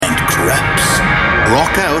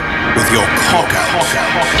with your cock out.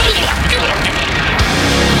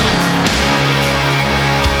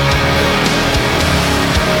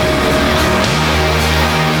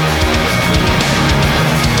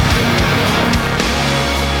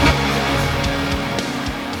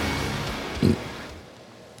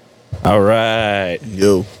 All right.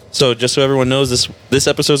 Yo. So just so everyone knows, this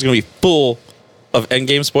episode is going to be full of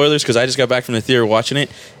Endgame spoilers because I just got back from the theater watching it.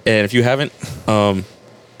 And if you haven't,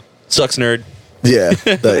 sucks nerd. Yeah.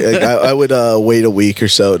 I would wait a week or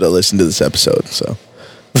so to listen to this episode. So,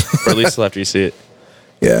 Or at least till after you see it.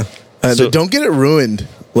 Yeah. So- Don't get it ruined.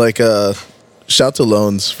 Like, shout to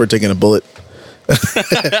Loans for taking a bullet.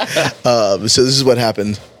 So this is what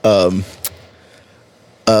happened. Maybe.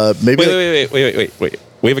 Wait.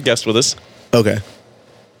 We have a guest with us. Okay.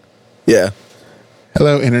 Yeah.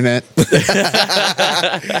 Hello, Internet.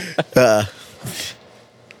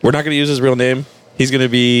 We're not going to use his real name. He's going to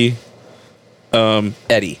be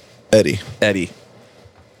Eddie. Eddie.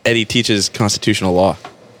 Eddie teaches constitutional law.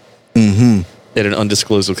 Mm-hmm. At an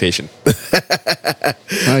undisclosed location.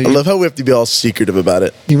 I love how we have to be all secretive about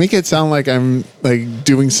it. You make it sound like I'm like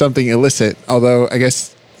doing something illicit, although I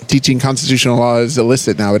guess teaching constitutional law is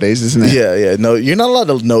illicit nowadays, isn't it? Yeah. No, you're not allowed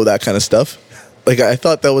to know that kind of stuff. Like, I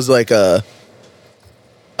thought that was like I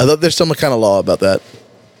thought there's some kind of law about that.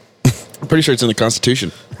 I'm pretty sure it's in the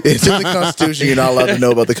Constitution. It's in the Constitution. You're not allowed to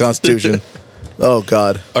know about the Constitution. Oh,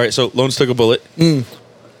 God. All right, so Loans took a bullet.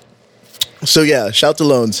 So, yeah, shout to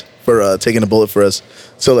Loans for taking a bullet for us.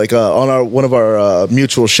 So, like, on one of our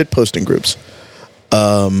mutual shit posting groups,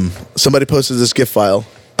 somebody posted this GIF file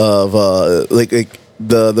of, like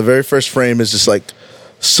the very first frame is just, like,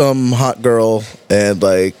 some hot girl and,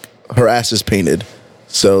 like, her ass is painted.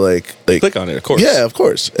 So, like Click on it, of course. Yeah, of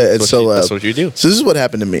course. And so that's what you do. So this is what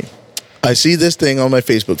happened to me. I see this thing on my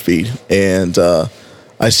Facebook feed, and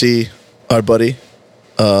I see our buddy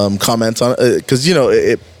comments on it because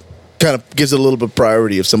it kind of gives it a little bit of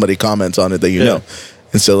priority if somebody comments on it that you know.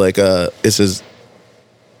 And so like it says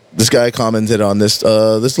this guy commented on this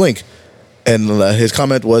link, and his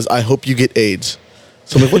comment was, "I hope you get AIDS."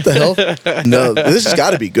 So I'm like, what the hell? No, this has got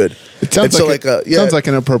to be good. It sounds sounds like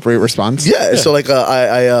an appropriate response. Yeah. So like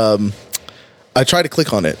I try to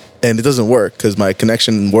click on it and it doesn't work because my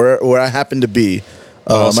connection where I happen to be,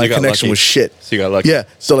 so my you got connection lucky. was shit. So you got lucky. Yeah.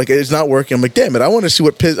 So like it's not working. I'm like, damn it! I want to see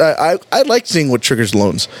what I like seeing what triggers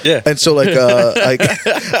Loans. Yeah. And so like and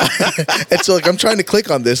so like I'm trying to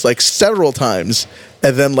click on this like several times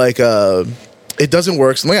and then like it doesn't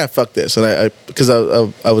work. So I'm like, fuck this. And I because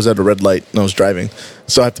I was at a red light and I was driving,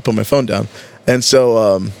 so I have to put my phone down. And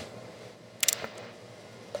so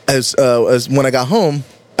as when I got home,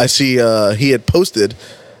 I see he had posted.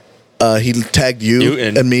 He tagged you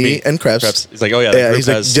and me and Krebs. He's like, oh yeah, that group he's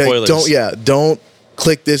has like, spoilers. Don't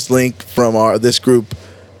click this link from this group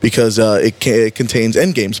because it contains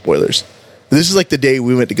Endgame spoilers. This is like the day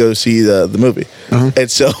we went to go see the movie, and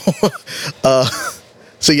so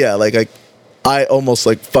so yeah, like I almost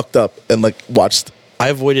like fucked up and like watched. I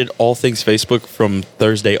avoided all things Facebook from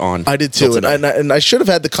Thursday on. I did too, and I should have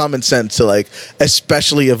had the common sense to like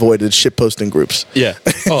especially avoided shit posting groups. Yeah.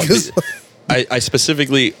 Oh, I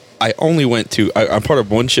specifically, I only went to, I'm part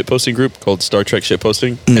of one shit posting group called Star Trek Shit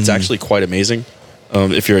Posting. It's actually quite amazing.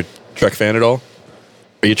 If you're a Trek fan at all.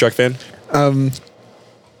 Are you a Trek fan?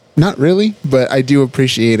 Not really, but I do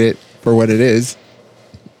appreciate it for what it is.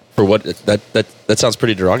 For what? That sounds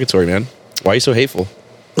pretty derogatory, man. Why are you so hateful?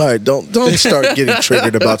 All right, don't start getting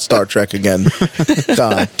triggered about Star Trek again.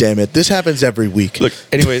 God damn it. This happens every week. Look,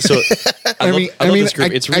 anyway, so I love this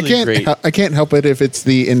group. It's really great. I can't help it if it's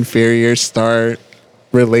the inferior star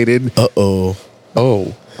related. Uh-oh.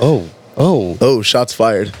 Oh, shots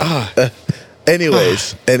fired.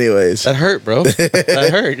 Anyways. That hurt, bro. That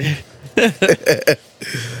hurt.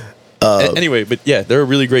 Anyway, but yeah, they're a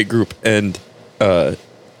really great group, and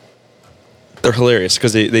they're hilarious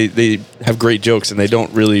because they have great jokes and they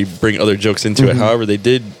don't really bring other jokes into it. However, they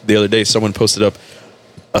did the other day. Someone posted up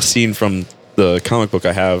a scene from the comic book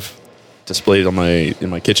I have displayed on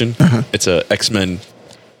in my kitchen. It's a X-Men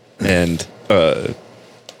and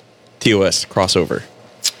TOS crossover.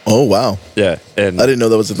 Oh wow! Yeah, and I didn't know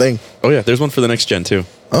that was a thing. Oh yeah, there's one for the next gen too.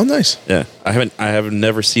 Oh nice. Yeah, I have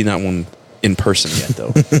never seen that one in person yet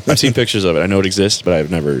though. I've seen pictures of it. I know it exists, but I've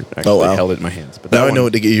never actually held it in my hands. But now I know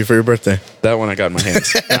what to get you for your birthday. That one I got in my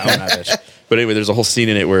hands. But anyway, there's a whole scene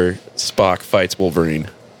in it where Spock fights Wolverine.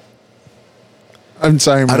 I'm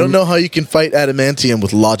sorry. I don't know how you can fight adamantium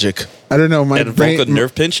with logic. I don't know. My And brain, Vulcan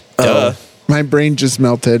nerve pinch. my brain just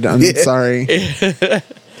melted. I'm sorry.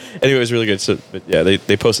 Anyway, it was really good. So, but yeah,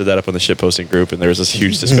 they posted that up on the shit posting group, and there was this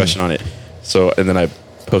huge discussion on it. So, and then I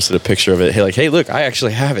posted a picture of it. Hey, look, I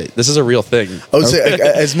actually have it. This is a real thing. I would say,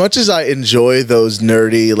 as much as I enjoy those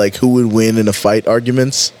nerdy, like who would win in a fight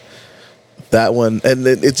arguments, that one, and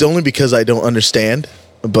it's only because I don't understand,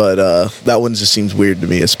 but that one just seems weird to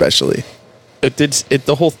me, especially.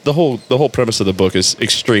 The whole premise of the book is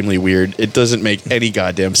extremely weird. It doesn't make any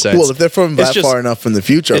goddamn sense. Well, if they're from that far enough from the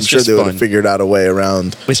future, I'm sure they would have figured out a way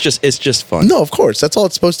around. It's just fun. No, of course, that's all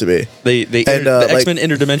it's supposed to be. The X-Men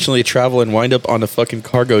interdimensionally travel and wind up on the fucking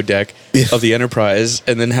cargo deck of the Enterprise,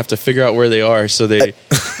 and then have to figure out where they are. So they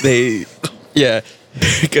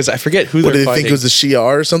because I forget who they're fighting. What did they think it was the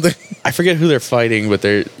Shi'ar or something? I forget who they're fighting, but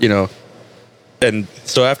they're And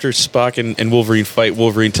so after Spock and Wolverine fight,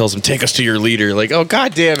 Wolverine tells him, "Take us to your leader." Like, oh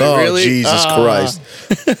god damn it, really? Jesus Christ!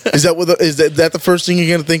 Is that the first thing you're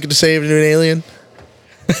gonna think to say of an alien?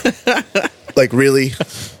 Like, really?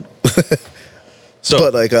 So,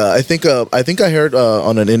 but like, I think I heard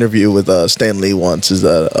on an interview with Stan Lee once is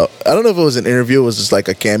that I don't know if it was an interview, it was just like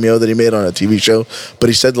a cameo that he made on a TV show, but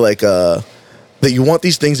he said like that you want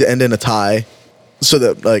these things to end in a tie, so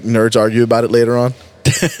that like nerds argue about it later on.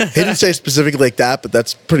 He didn't say specifically like that, but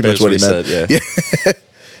that's pretty much what he meant. Said, yeah.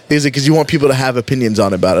 He's like, because you want people to have opinions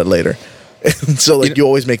about it later, and so like you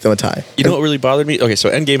always make them a tie. You know what really bothered me? Okay, so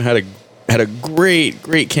Endgame had a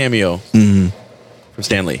great cameo from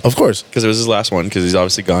Stanley, Of course. because it was his last one, because he's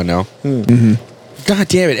obviously gone now. Mm-hmm. God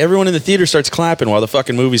damn it! Everyone in the theater starts clapping while the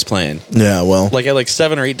fucking movie's playing. Yeah, well, Like at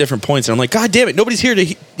 7 or 8 different points, and I'm like, God damn it! Nobody's here to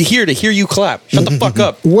hear you clap. Shut the fuck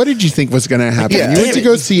up. What did you think was going to happen? Yeah, you went to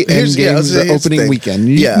go see Endgame the opening weekend.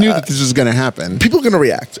 You knew that this was going to happen. people are gonna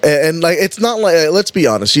react, and like it's not like let's be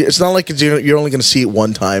honest, it's not like you're only gonna see it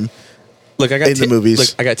one time. Look, I got in the movies. Look,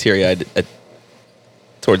 I got teary eyed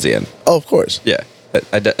towards the end. Oh, of course. Yeah,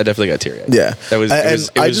 I definitely got teary eyed. Yeah, that was.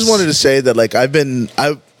 I just wanted to say that like I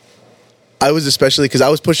was especially because I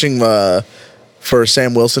was pushing for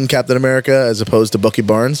Sam Wilson Captain America as opposed to Bucky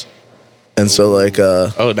Barnes, and so like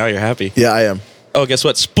oh, now you're happy. yeah, I am. Oh, guess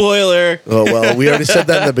what? Spoiler. Oh well, we already said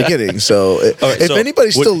that in the beginning. So right, if so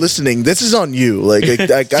anybody's still listening, this is on you. Like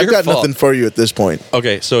I've got fault. nothing for you at this point.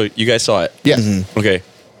 Okay, so you guys saw it. Yeah. Okay.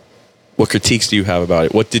 What critiques do you have about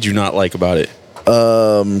it? What did you not like about it?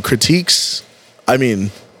 Critiques. I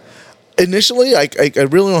mean, initially, I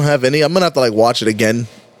really don't have any. I'm gonna have to like watch it again,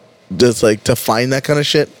 just like to find that kind of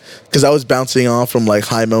shit, because I was bouncing off from like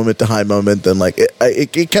high moment to high moment, and like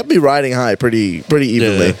it kept me riding high pretty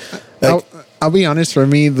evenly. Yeah. Like, I'll be honest. For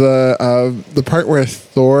me, the part where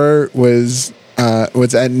Thor was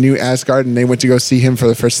at New Asgard and they went to go see him for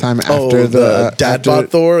the first time after the dad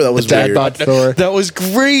bod Thor. That was dad weird. bod Thor. That was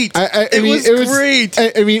great. It was great.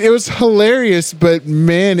 I mean, it was hilarious, but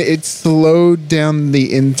man, it slowed down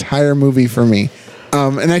the entire movie for me.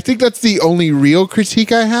 And I think that's the only real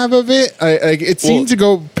critique I have of it. It seemed to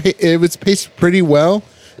go. It was paced pretty well.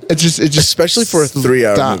 It just especially for a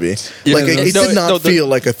 3-hour movie. Yeah, Like it did not feel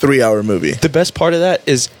like a 3-hour movie. The best part of that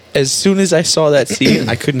is, as soon as I saw that scene,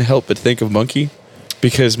 I couldn't help but think of Monkey,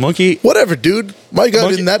 because Monkey. Whatever, dude. My gun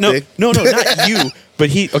isn't that big. No, not you. But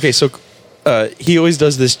he. Okay, so he always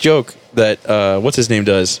does this joke that what's his name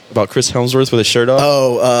does about Chris Hemsworth with his shirt off.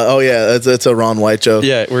 Oh yeah, that's a Ron White joke.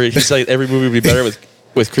 Yeah, where he's like, every movie would be better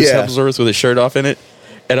with Chris Yeah. Hemsworth with his shirt off in it,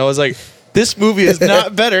 and I was like, this movie is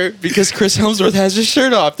not better because Chris Hemsworth has his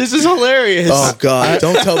shirt off. This is hilarious. Oh God!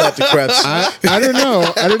 Don't tell that to Krebs. I don't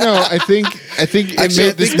know. I think it Actually,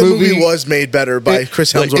 made this I think the movie movie was made better by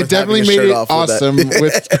Chris Hemsworth. It definitely having a made shirt it off awesome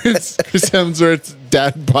with Chris Hemsworth's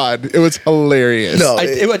dad bod. It was hilarious. No.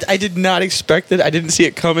 I did not expect it. I didn't see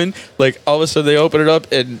it coming. Like, all of a sudden they open it up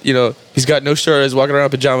and, he's got no shirt. He's walking around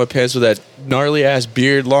in pajama pants with that gnarly ass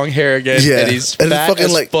beard, long hair again. Yeah. And he's And it's fat fucking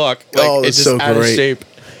as like- fuck. Like, oh, it's it's just so out of great. shape.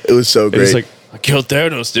 It was so And great. he's like, I killed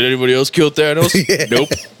Thanos. Did anybody else kill Thanos? Yeah.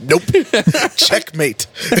 Nope. Checkmate.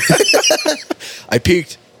 I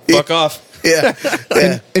peeked. Fuck off. Yeah.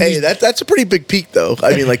 Hey, that's a pretty big peak, though.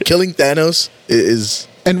 I mean, like killing Thanos is.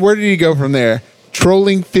 And where did he go from there?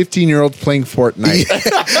 Trolling 15-year-olds playing Fortnite.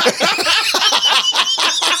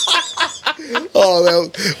 Oh,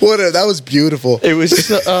 that was beautiful. It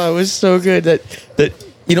was so good that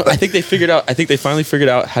I think they finally figured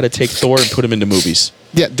out how to take Thor and put him into movies.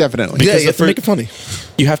 Yeah, definitely. Yeah, because you have to make it funny.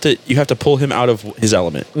 You have to pull him out of his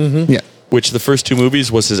element. Mm-hmm. Yeah. Which the first 2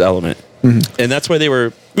 movies was his element. Mm-hmm. And that's why they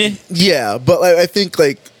were meh. Yeah, but I think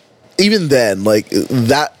like even then, like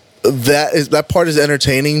that part is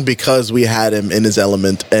entertaining because we had him in his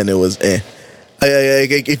element, and it was eh.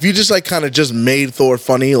 If you just like kind of just made Thor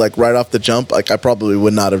funny like right off the jump, like I probably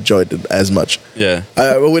would not have enjoyed it as much. Yeah.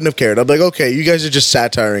 I wouldn't have cared. I'm like, okay, you guys are just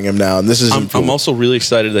satiring him now, and this is. I'm also really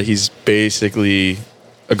excited that he's basically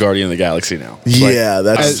a Guardian of the Galaxy now. Yeah,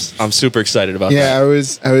 that's I'm super excited about Yeah,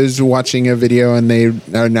 that. I was watching a video and they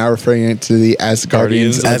are now referring it to the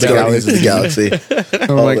Asgardians of as the Guardians of Galaxy. the Galaxy.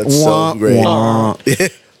 I'm like, that's so wah, great. wah.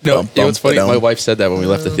 No, you know what's funny? My wife said that when we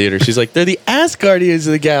left the theater. She's like, "They're the Asgardians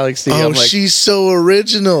of the Galaxy." Oh, I'm like, she's so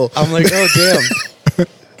original. I'm like, oh damn,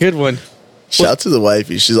 good one. Shout out to the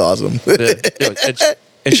wifey. She's awesome.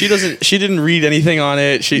 And she doesn't. She didn't read anything on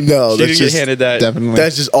it. She No, she that's didn't just- get handed that. Definitely.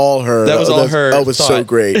 That's just all her. That was all her That was so thought.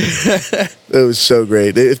 great. It was so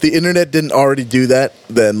great. If the internet didn't already do that,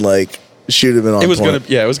 then like she would have been on It was point. gonna.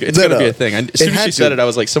 Yeah, it's No, gonna be no. a thing. As It soon as had she said to. it, I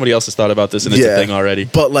was like, somebody else has thought about this, and it's a thing already.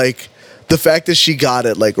 But like the fact that she got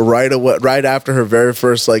it like right after her very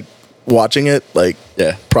first like watching it, like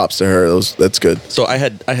Yeah. props to her. That's good. So I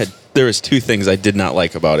had. There was two things I did not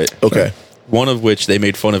like about it. Okay. One of which they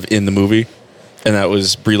made fun of in the movie, and that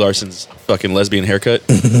was Brie Larson's fucking lesbian haircut.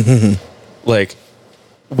 Like,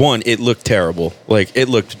 one, it looked terrible. Like, it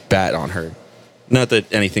looked bad on her. Not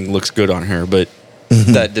that anything looks good on her, but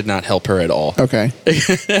that did not help her at all. Okay.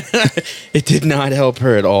 It did not help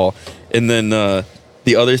her at all. And then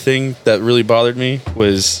the other thing that really bothered me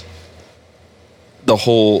was the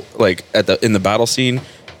whole like in the battle scene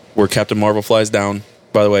where Captain Marvel flies down.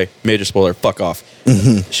 By the way, major spoiler, fuck off.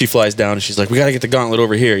 She flies down and she's like, "We got to get the gauntlet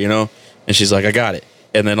over here," you know? And she's like, "I got it."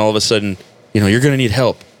 And then all of a sudden, you're going to need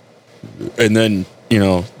help. And then,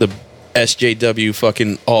 the SJW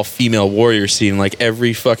fucking all-female warrior scene, like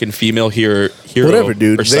every fucking female hero Whatever,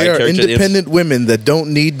 dude. or They side are character- independent women that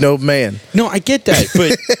don't need no man. No, I get that,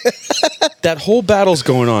 but that whole battle's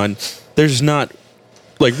going on. There's not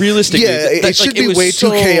like realistically. Yeah, it like, should it be was way so-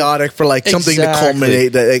 too chaotic for like something to Exactly.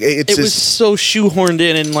 culminate. That like, it's It just was so shoehorned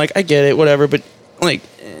in, and like I get it, whatever. But like,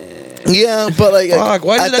 yeah, but like fuck,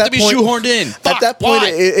 why at did it have to that be point- shoehorned in? At Fuck, that point, why?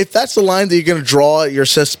 if that's the line that you're going to draw your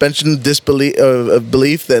suspension of disbelief of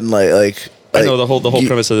belief, then like I know the whole you-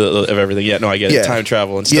 premise of everything. Yeah, no, I get Yeah. it. Time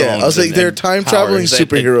travel and Yeah, I was like, they're time traveling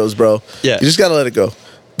superheroes, bro. Yeah. You just got to let it go.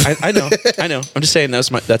 I know. I'm just saying that's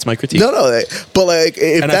my critique. No, but like,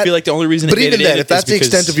 if And that, I feel like the only reason but they made even it then, in if it that's is the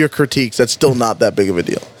extent because- of your critiques, that's still not that big of a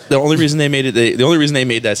deal. The only reason they made it, the only reason they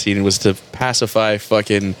made that scene was to pacify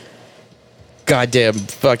fucking goddamn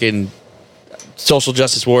fucking social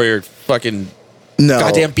justice warrior fucking No,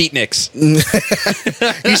 goddamn beatniks.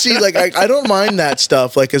 You see, like I don't mind that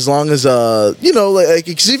stuff, like as long as like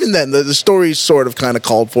because even then the story sort of kind of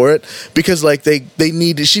called for it because like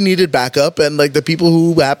she needed backup and like the people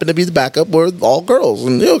who happened to be the backup were all girls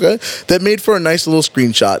and okay, that made for a nice little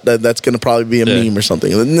screenshot that's going to probably be a Yeah. meme or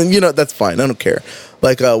something, and then, that's fine, I don't care.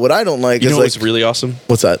 Like what I don't like You is know like what's really awesome?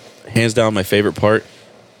 what's that? Hands down, my favorite part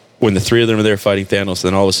when the three of them are there fighting Thanos,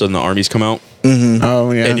 and then all of a sudden the armies come out,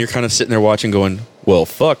 Oh yeah. and you're kind of sitting there watching, going, "Well,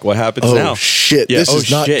 fuck, what happens Oh, now? shit, this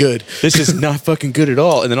is not good." This is not fucking good at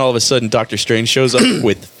all." And then all of a sudden, Doctor Strange shows up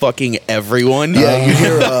with fucking everyone. Yeah,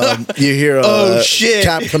 you hear Oh, shit.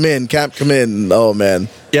 Cap come in. Oh man.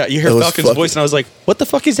 Yeah, you That hear was Falcon's fucking- voice, and I was like, "What the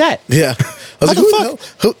fuck is that?" Yeah, I was like, the who fuck? the hell?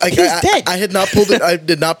 Who? He's dead. I had not pulled it. I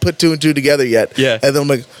did not put two and two together yet. Yeah. and then I'm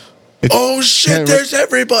like, oh shit, there's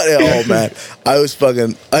everybody. Oh man, I was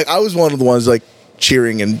fucking. I was one of the ones like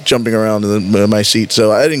cheering and jumping around in my seat,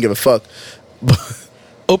 so I didn't give a fuck.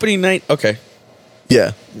 Opening night, okay.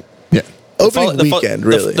 Yeah, yeah. opening weekend,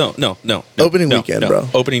 really. No. Opening no, weekend, no. bro.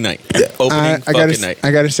 Opening night. Yeah. Opening I fucking gotta, night.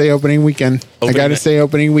 I gotta say opening weekend. Opening I gotta night. say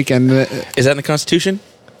opening weekend. Is that in the Constitution?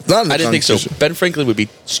 It's not in the I didn't think so. Constitution. Ben Franklin would be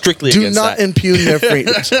strictly Do against not that. impugn their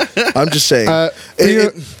freedoms. I'm just saying.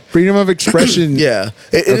 Freedom, freedom of expression. Yeah,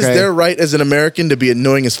 it is Okay. their right as an American to be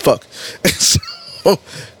annoying as fuck. So,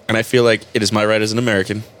 And I feel like it is my right as an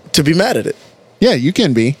American to be mad at it. Yeah, you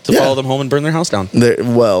can be. to Yeah. follow them home and burn their house down.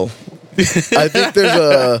 Well, I think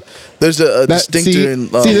there's a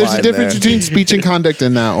distinct there's a difference between speech and conduct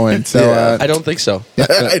in that one. So Yeah. I don't think so.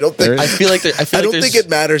 I don't think. I feel like I don't think it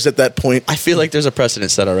matters at that point. I feel like there's a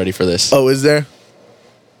precedent set already for this. Oh, is there?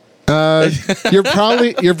 you're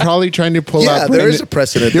probably trying to pull Yeah, out. there is a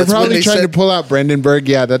precedent. You're That's when probably they trying said- to pull out Brandenburg.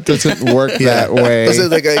 Yeah, that doesn't work that way.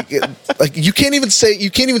 That's like you can't even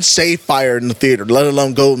say fire in the theater, let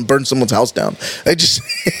alone go and burn someone's house down. I just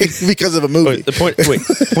because of a movie. But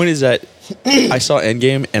the point is that I saw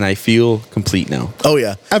Endgame and I feel complete now. Oh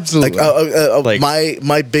yeah, Absolutely. Like, Like-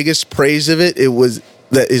 my biggest praise of it was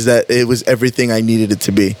that it was everything I needed it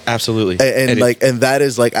to be, Absolutely. and that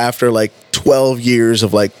is like after like 12 years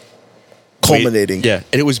of like culminating. Yeah,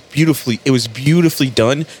 and it was beautifully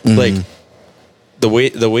done. Mm-hmm. Like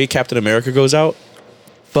the way Captain America goes out,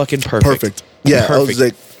 fucking perfect. Perfect. Yeah, I was perfect.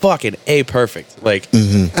 like- fucking perfect. Like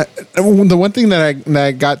The one thing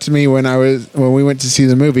that got to me when we went to see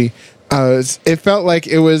the movie, It felt like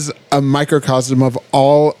it was a microcosm of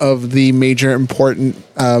all of the major important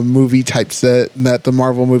movie types that the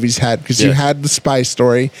Marvel movies had. Because you had the spy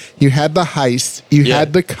story, you had the heist, you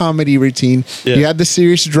had the comedy routine, you had the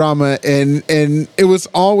serious drama, and it was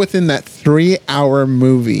all within that 3-hour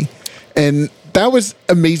movie. And that was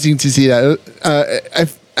amazing to see that.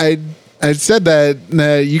 I said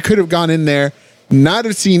that you could have gone in there, not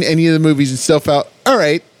have seen any of the movies, and still felt, all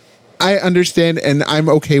right, I understand, and I'm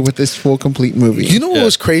okay with this full, complete movie. You know what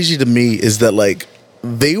was crazy to me is that, like,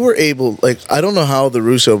 they were able, like, I don't know how the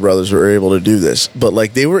Russo brothers were able to do this, but,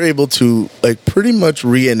 like, they were able to, like, pretty much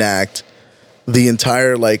reenact the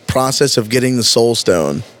entire, like, process of getting the Soul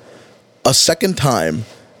Stone a second time,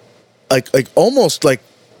 like almost, like,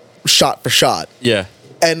 shot for shot. Yeah.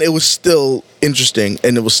 And it was still interesting,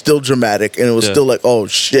 and it was still dramatic, and it was still like, oh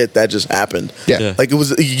shit, that just happened. Yeah. Like it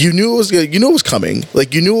was, you knew it was coming.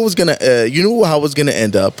 Like you knew it was gonna, you knew how it was gonna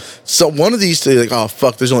end up. So one of these two, like, oh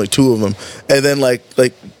fuck, there's only two of them, and then like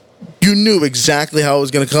you knew exactly how it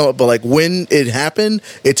was gonna come up, but like when it happened,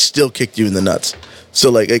 it still kicked you in the nuts.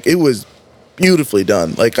 So like it was beautifully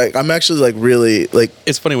done. Like I'm actually like really like.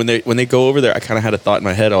 It's funny when they go over there. I kind of had a thought in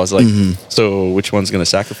my head. I was like, so which one's going to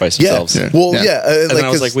sacrifice themselves? Yeah. Well, yeah. And then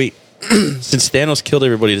I was like, wait. Since Thanos killed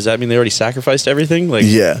everybody, does that mean they already sacrificed everything? Like,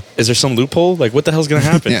 is there some loophole? Like, what the hell's going to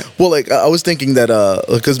happen? Well, like I was thinking that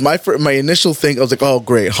because my initial thing, I was like, oh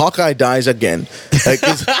great, Hawkeye dies again. Like,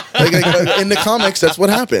 in the comics, that's what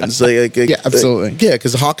happens. Like absolutely.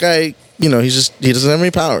 Because Hawkeye, he doesn't have any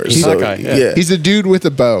powers. He's Hawkeye. Yeah. He's a dude with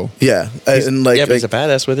a bow. Yeah, and like, but he's a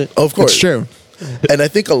badass with it. Of course, it's true. And I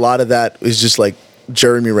think a lot of that is just like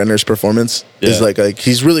Jeremy Renner's performance is like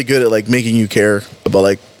he's really good at like making you care about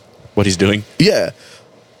like what he's doing. Yeah,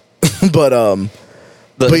 but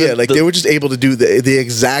they were just able to do the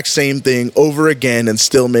exact same thing over again and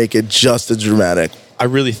still make it just as dramatic. I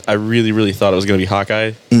really thought it was going to be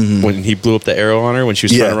Hawkeye when he blew up the arrow on her when she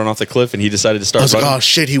was trying to run off the cliff and he decided to start running. Like, oh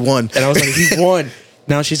shit, he won. And I was like, he won.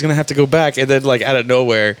 Now she's going to have to go back. And then like out of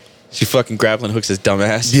nowhere, she fucking grappling hooks his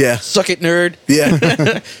dumbass. Yeah. Suck it, nerd.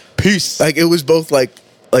 Yeah. Peace. Like it was both like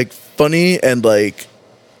funny and like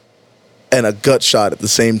and a gut shot at the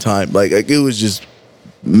same time. Like it was just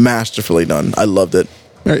masterfully done. I loved it.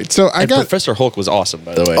 All right, so Professor Hulk was awesome,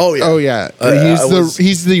 by the way. Oh yeah.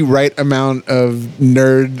 He's the right amount of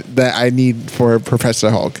nerd that I need for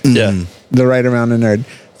Professor Hulk. Yeah, the right amount of nerd.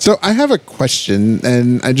 So I have a question,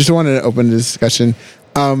 and I just wanted to open the discussion.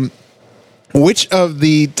 Which of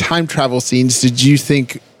the time travel scenes did you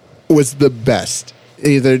think was the best?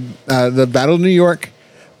 Either the Battle of New York,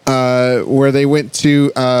 where they went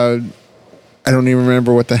to I don't even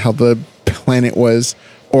remember what the hell the planet was.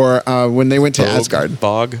 Or when they went to Asgard.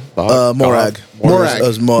 Morag. Morag.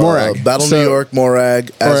 Battle New York,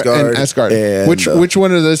 Morag, Asgard. And Asgard. And, which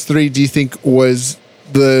one of those three do you think was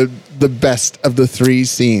the best of the three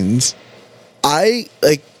scenes? I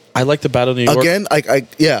like the Battle of New York. Again,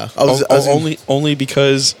 only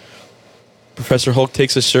because Professor Hulk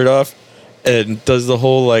takes his shirt off and does the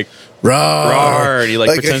whole like rawr, and he like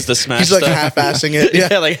pretends to smash. He's like stuff. half-assing it.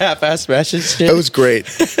 Yeah, like half-ass smashes shit. It was great.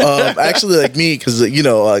 Actually, like me, because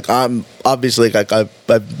like I'm obviously like I've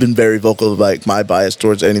been very vocal about like my bias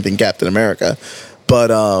towards anything Captain America, but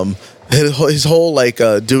his whole like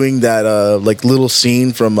doing that like little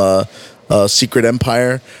scene from Secret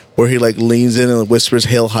Empire where he like leans in and whispers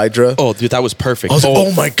 "Hail Hydra." Oh, dude, that was perfect. I was like,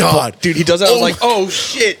 oh my god, dude, he does that. I was like, oh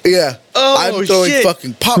shit. Yeah. I'm throwing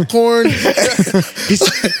fucking popcorn. He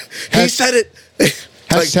said it.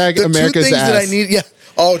 Hashtag the America's two things ass. that I need. Yeah.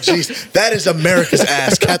 Oh jeez, that is America's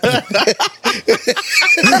ass, Captain.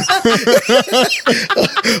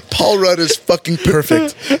 Paul Rudd is fucking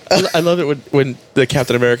perfect. I love it when the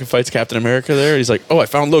Captain America fights Captain America there. He's like, oh, I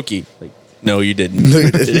found Loki. Like, no, you didn't. No,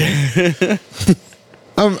 you didn't.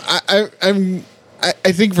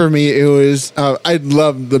 I think for me it was I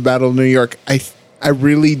loved the Battle of New York. I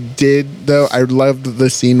really did though. I loved the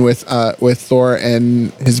scene with Thor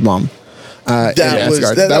and his mom. That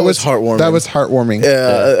was heartwarming. That was heartwarming.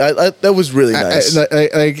 Yeah, that was really nice.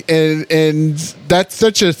 And that's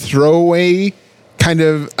such a throwaway kind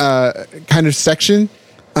of section.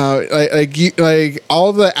 Like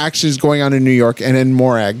all the action is going on in New York and in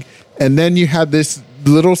Morag, and then you have this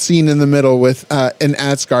little scene in the middle with in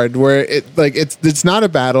Asgard where it's not a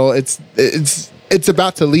battle. It's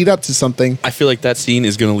about to lead up to something. I feel like that scene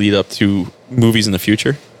is going to lead up to movies in the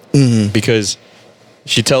future because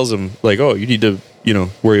she tells him like, "Oh, you need to,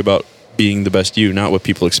 worry about being the best you, not what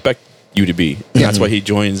people expect you to be." And that's why he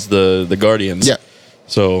joins the Guardians. Yeah.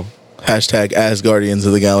 # as Guardians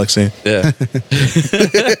of the Galaxy. Yeah.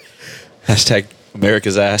 Hashtag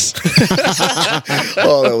America's ass.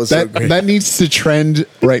 Oh, that was so That great. that needs to trend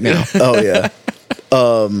right now. Oh yeah.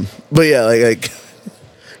 But yeah,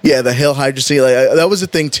 yeah, the Hail Hydra scene. That was the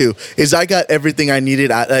thing too. Is I got everything I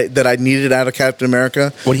needed that I needed out of Captain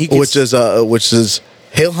America. When he gets- which is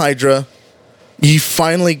Hail Hydra. You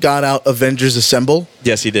finally got out Avengers Assemble.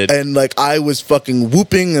 Yes, he did. And I was fucking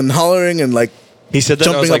whooping and hollering and He said that.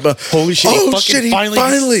 I was like, holy shit! Oh he shit! He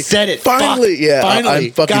finally said it. Finally, Fuck, yeah. finally.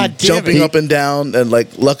 I'm fucking God damn jumping it. up and down, and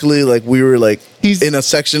luckily, we were He's- in a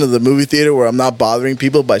section of the movie theater where I'm not bothering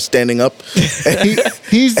people by standing up.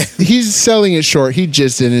 He's selling it short. He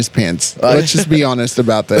jizzed in his pants. Let's just be honest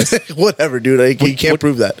about this. Whatever, dude. You can't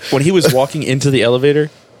prove that. When he was walking into the elevator,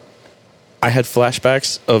 I had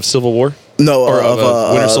flashbacks of Civil War. No, Or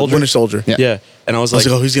of, Winter Soldier? Winter Soldier. Yeah. Yeah, and I was I was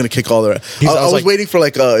like, like, oh, he's gonna kick all their ass. I was was like- waiting for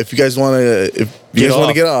if you guys want to, get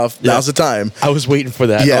off, Yeah. now's the time. I was waiting for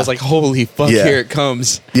that. Yeah. I was like, holy fuck, Yeah. here it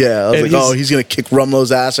comes. Yeah, I was And like, oh, he's gonna kick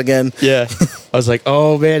Rumlow's ass again. Yeah, I was like,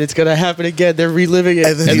 oh man, it's gonna happen again. They're reliving it.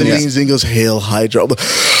 And then he leans in and goes, "Hail Hydra."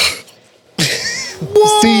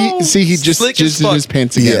 See, he just Slick as jizzed in fuck. his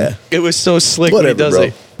pants again. Yeah. It was so slick Whatever, when he does bro.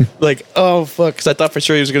 it. Like, oh fuck, because I thought for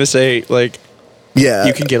sure he was gonna say Yeah,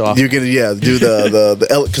 You can get off. You're gonna do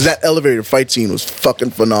the because that elevator fight scene was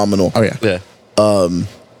fucking phenomenal. Oh yeah. yeah,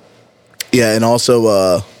 Yeah, and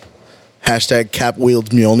also hashtag Cap wields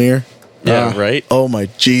Mjolnir. yeah, right. Oh my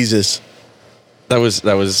Jesus! That was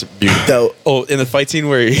beautiful. That- Oh, in the fight scene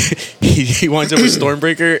where he winds up with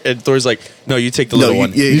Stormbreaker and Thor's like, no, you take the little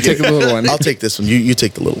one. You take the little one. I'll take this one. You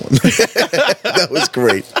take the little one. That was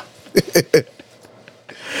great.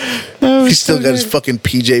 He's still got his fucking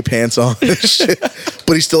PJ pants on, and shit.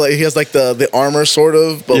 But he's still he has the armor sort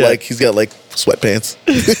of, but Yeah. he's got sweatpants.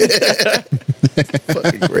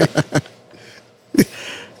 Fucking great.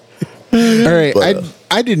 All right, But,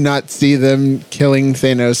 I did not see them killing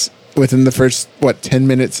Thanos within the first 10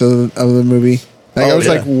 minutes of the movie. I Oh, was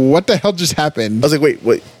yeah. like, what the hell just happened? I was like,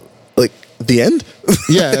 wait, the end?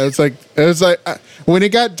 Yeah, it was like when it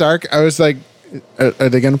got dark, I was like, are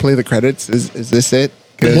they going to play the credits? Is this it?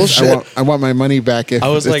 'Cause Bullshit. I want my money back if I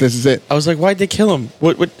was like, this is it. I was like, why'd they kill him?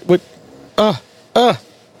 What? Mm-hmm.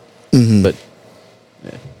 But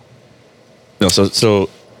yeah. No, so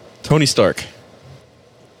Tony Stark.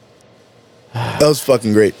 That was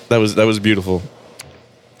fucking great. That was beautiful.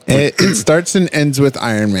 It starts and ends with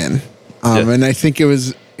Iron Man, Yeah. and I think it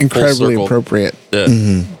was incredibly circle. appropriate Yeah.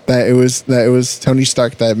 that it was Tony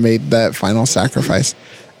Stark that made that final sacrifice.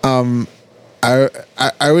 I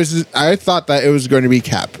thought that it was going to be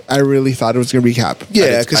Cap. I really thought it was going to be Cap.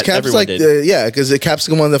 Yeah, because Cap's everyone did. because Cap's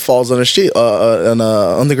the one that falls on a sheet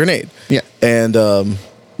on the grenade. Yeah. And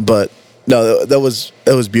but no, that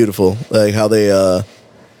was beautiful. Like how they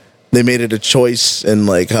made it a choice, and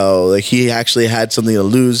how he actually had something to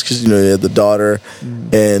lose because he had the daughter,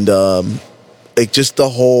 and just the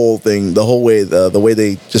whole thing, the whole way, the way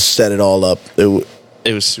they just set it all up. It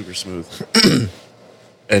was super smooth.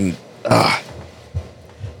 And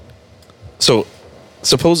so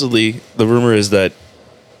supposedly the rumor is that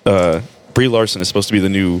Brie Larson is supposed to be the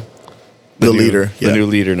new leader, the yeah. new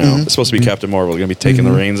leader now. It's supposed to be Captain Marvel, going to be taking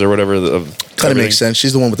the reins or whatever. Of Kind of everything. makes sense.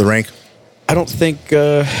 She's the one with the rank. I don't think.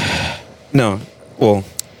 No. Well,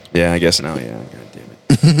 yeah, I guess now. Yeah. God damn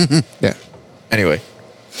it. Yeah. Anyway.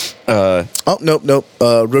 Oh nope.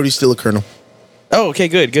 Rhodey's still a colonel. Oh, okay,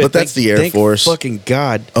 good. But that's the Air thank Force. Fucking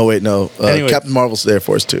God. Oh wait, no. Anyway. Captain Marvel's the Air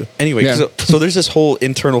Force too. Anyway, Yeah. so there's this whole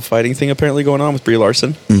internal fighting thing apparently going on with Brie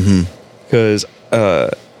Larson. Because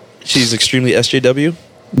she's extremely SJW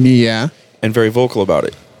Yeah. and very vocal about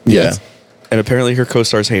it. Yeah. And apparently her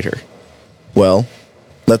co-stars hate her. Well,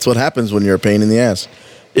 that's what happens when you're a pain in the ass.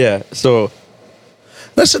 Yeah. So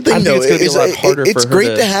That's the thing, I think though. it's gonna be a lot harder it's for her great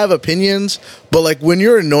to- to have opinions, but when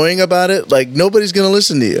you're annoying about it, nobody's gonna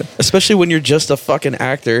listen to you. especially when you're just a fucking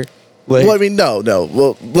actor. Like, Well, I mean, no.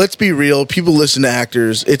 Well, let's be real. People listen to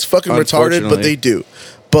actors. It's fucking retarded, but Unfortunately. they do.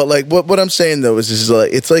 But what I'm saying though is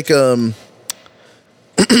it's like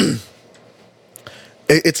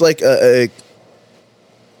it's like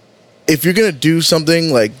if you're gonna do something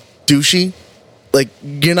douchey,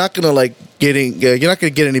 you're not gonna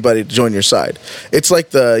get anybody to join your side. It's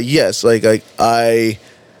like I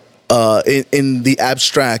in the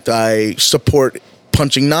abstract I support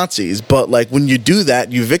punching Nazis, but when you do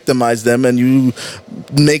that, you victimize them and you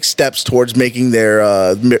make steps towards making their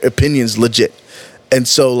opinions legit. And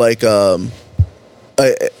so it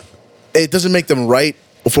doesn't make them right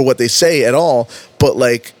for what they say at all, but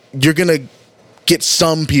you're gonna get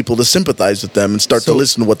some people to sympathize with them and start to So-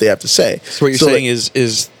 listen to what they have to say. so what you're saying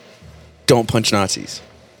is don't punch Nazis.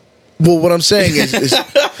 Well, what I'm saying is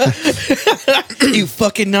You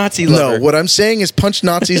fucking Nazi lover. No, what I'm saying is punch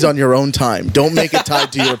Nazis on your own time. Don't make it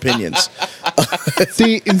tied to your opinions.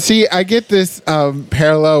 see, I get this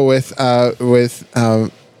parallel with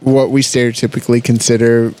what we stereotypically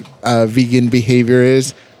consider vegan behavior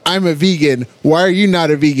is. I'm a vegan. Why are you not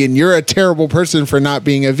a vegan? You're a terrible person for not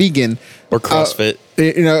being a vegan. Or CrossFit.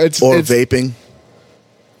 It's vaping.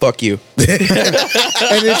 Fuck you.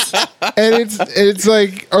 it's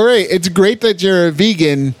like, all right, it's great that you're a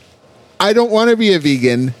vegan. I don't want to be a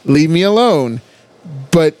vegan. Leave me alone.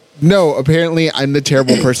 But no, apparently I'm the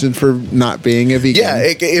terrible person for not being a vegan. Yeah,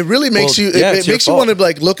 it really makes you. yeah, It makes you want to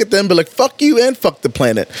like look at them, be like, "Fuck you and fuck the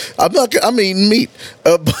planet." I'm eating meat.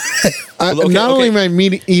 Not only am I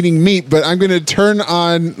eating meat, but I'm going to turn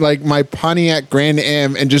on like my Pontiac Grand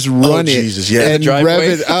Am and just run Jesus, yeah. and rev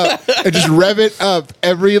it up, and just rev it up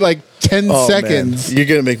every like 10 seconds. Man. You're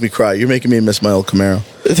gonna make me cry. You're making me miss my old Camaro.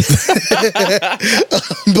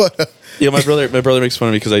 But yeah, my brother makes fun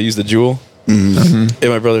of me because I use the Juul. And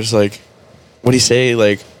my brother's like, "What do you say?"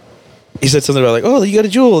 Like, he said something about like, "Oh, you got a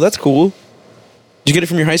Juul. That's cool. Did you get it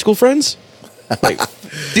from your high school friends?" Like,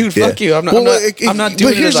 dude, fuck you. I'm not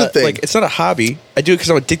doing it as like it's not a hobby. I do it because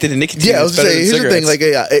I'm addicted to nicotine. Yeah, I was saying, here's the thing. Like,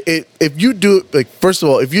 if you do it, like, first of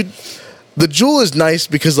all, the Juul is nice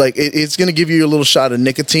because like it's gonna give you a little shot of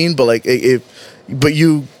nicotine, but like but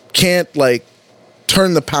you can't like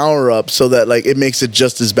turn the power up so that like it makes it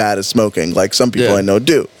just as bad as smoking. Like some people I know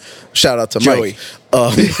do. Shout out to Joey.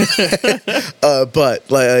 Mike. But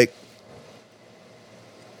like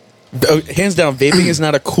hands down, vaping is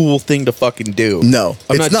not a cool thing to fucking do. No,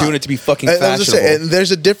 I'm not doing it to be fucking fashionable. And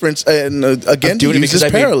there's a difference. And again, to use this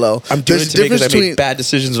parallel, I'm doing it because I made bad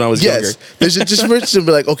decisions when I was younger. There's a difference to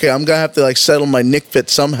be like, okay, I'm gonna have to like settle my Nick fit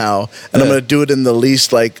somehow, and I'm gonna do it in the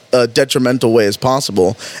least like detrimental way as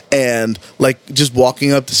possible. And like just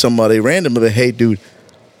walking up to somebody random and be like, hey, dude,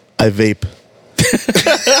 I vape.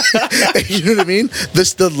 You know what I mean?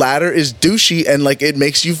 The latter is douchey, and like it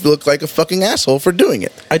makes you look like a fucking asshole for doing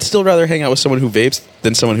it. I'd still rather hang out with someone who vapes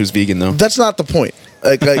than someone who's vegan, though. That's not the point.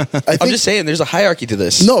 Like I think, I'm just saying, there's a hierarchy to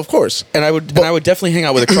this. No, of course. And I would definitely hang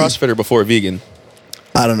out with a CrossFitter before a vegan.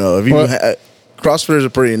 I don't know if you. CrossFitters are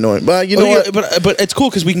pretty annoying, but you know what? But it's cool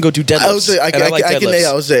because we can go do deadlifts.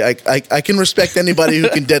 I would say I can respect anybody who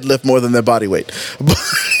can deadlift more than their body weight.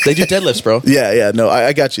 They do deadlifts, bro. Yeah. No,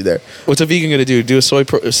 I got you there. What's a vegan gonna do? Do a soy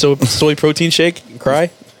protein shake and cry?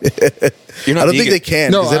 You're not I don't vegan. think they can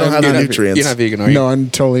because they don't have the nutrients. You're not vegan, are you? No, I'm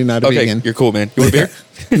totally not a vegan. You're cool, man. You want a beer?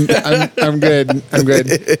 I'm good.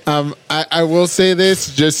 I will say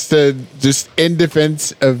this just in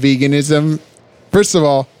defense of veganism. First of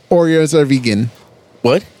all, Oreos are vegan.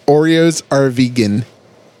 What? Oreos are vegan.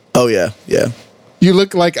 Oh yeah. You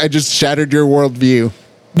look like I just shattered your worldview.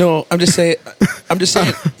 No, I'm just saying.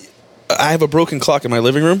 I have a broken clock in my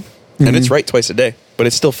living room, and it's right twice a day, but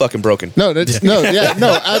it's still fucking broken. No,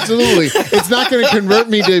 absolutely. It's not going to convert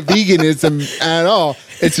me to veganism at all.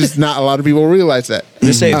 It's just not a lot of people realize that.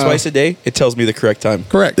 Just say it twice a day. It tells me the correct time.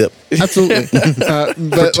 Correct. Yep. Absolutely. But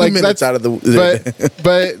For 2 minutes out of the.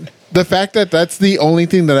 But the fact that that's the only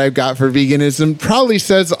thing that I've got for veganism probably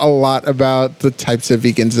says a lot about the types of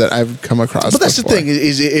vegans that I've come across. But that's the thing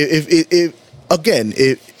is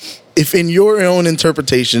if in your own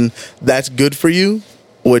interpretation that's good for you,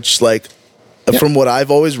 which like from what I've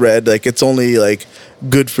always read, like it's only like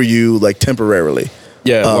good for you like temporarily.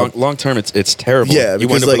 Yeah, long term, it's terrible. Yeah, you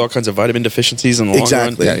wind up with all kinds of vitamin deficiencies in the long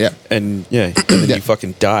run. And then you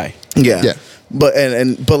fucking die. Yeah. But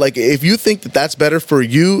but like if you think that that's better for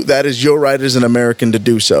you, that is your right as an American to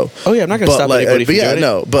do so. Oh yeah, I'm not gonna stop anybody from doing it.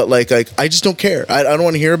 No, but like I just don't care. I don't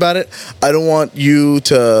want to hear about it. I don't want you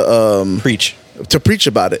to preach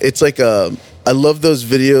about it. It's like I love those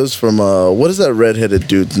videos from what is that redheaded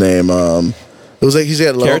dude's name? It was like he's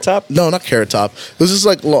got Carrot Top? No, not Carrot Top. It was just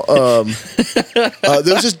like there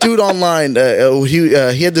was this dude online.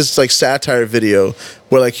 He had this like satire video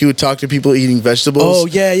where like he would talk to people eating vegetables. Oh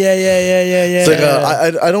yeah. It's like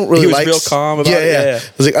I don't really like. He was real calm about it. Yeah.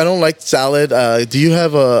 I was like, I don't like salad. Do you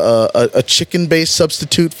have a chicken based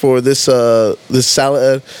substitute for this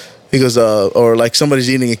salad? He goes, or like somebody's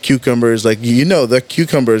eating a cucumber, is like, the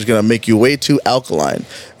cucumber is gonna make you way too alkaline.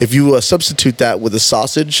 If you substitute that with a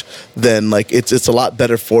sausage, then like it's a lot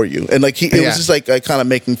better for you. And like it was just like kind of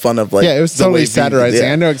making fun of like it was totally satirizing.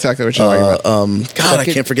 I know exactly what you're talking about. God, I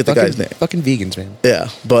can't forget the guy's name. Fucking vegans, man. Yeah,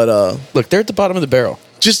 but look, they're at the bottom of the barrel.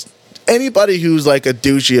 Just anybody who's like a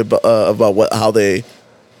douchey about how they.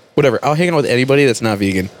 Whatever. I'll hang out with anybody that's not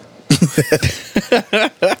vegan.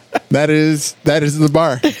 That is the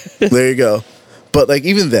bar. There you go. But like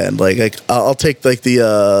even then, like I'll take like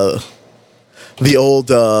the old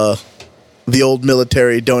the old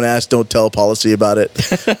military don't ask, don't tell policy about it.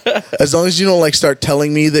 As long as you don't like start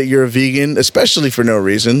telling me that you're a vegan, especially for no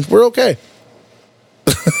reason, we're okay.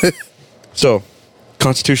 So,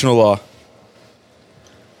 constitutional law.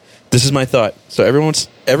 This is my thought. So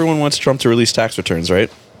everyone wants Trump to release tax returns, right?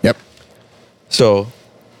 Yep. So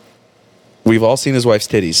we've all seen his wife's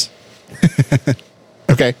titties.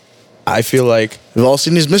 Okay. I feel like We've all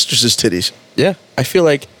seen his mistress's titties. yeah, I feel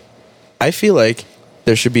like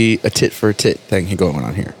there should be a tit for a tit thing going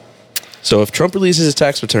on here. So if Trump releases his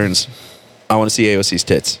tax returns, I want to see AOC's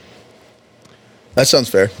tits. That sounds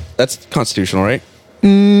fair. That's constitutional, right?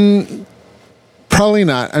 Probably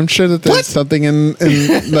not. I'm sure that there's something in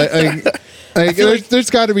there's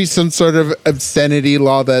got to be some sort of obscenity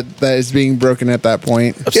law that is being broken at that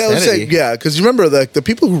point. Yeah, let's say, Obscenity. yeah, because you remember the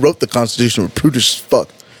people who wrote the Constitution were prudish as fuck.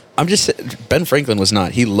 I'm just Ben Franklin was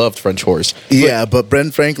not. He loved French whores. Yeah, but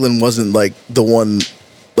Ben Franklin wasn't like the one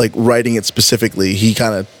like writing it specifically. He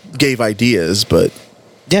kind of gave ideas, but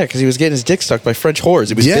Yeah, because he was getting his dick sucked by French whores.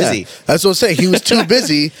 He was busy. That's what I'm saying. He was too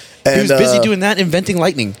busy. And, He was busy doing that, inventing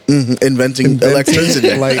lightning. inventing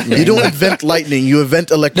electricity. lightning. You don't invent lightning. You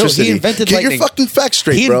invent electricity. invented Get lightning. your fucking facts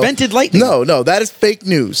straight, He bro. invented lightning. No, that is fake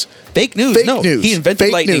news. Fake news. Fake No, news. he invented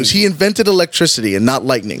fake lightning. news. He invented electricity and not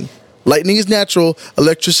lightning. Lightning is natural.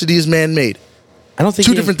 Electricity is man-made. I don't think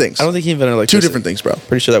Two different things. I don't think he invented Two electricity. different things, bro.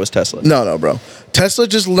 Pretty sure that was Tesla. No, bro. Tesla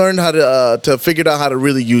just learned how to figure out how to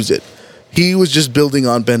really use it. He was just building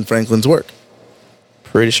on Ben Franklin's work.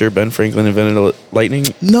 Pretty sure Ben Franklin invented lightning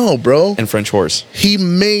No, bro. and French horse. He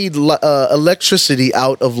made electricity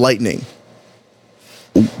out of lightning.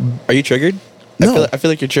 Are you triggered? No. I feel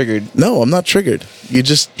like you're triggered. No, I'm not triggered. You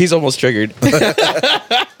just He's almost triggered.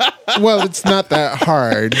 Well, it's not that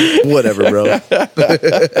hard. whatever, bro.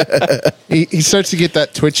 He starts to get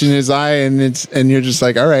that twitch in his eye, and you're just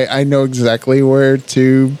like, all right, I know exactly where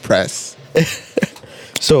to press.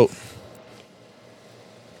 So,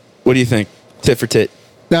 what do you think? Tit for tit.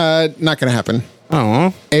 Not going to happen.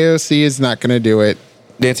 Oh, AOC is not going to do it.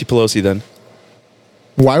 Nancy Pelosi then.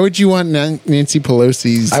 Why would you want Nancy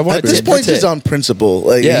Pelosi's? I want At this tit for point, tit. he's on principle.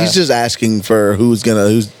 Like Yeah. he's just asking for who's good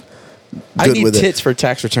I need with tits for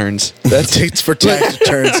tax returns. it. That's Tits for tax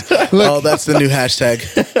returns. Oh, that's the new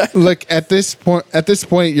hashtag. Look, at this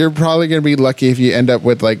point, you're probably going to be lucky if you end up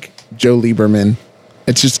with like Joe Lieberman.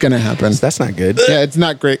 It's just going to happen. that's not good. Yeah, it's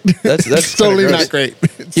not great. That's It's totally kinda not gross. great.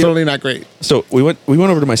 It's totally not great. So we went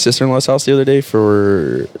over to my sister-in-law's house the other day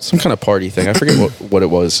for some kind of party thing. I forget what it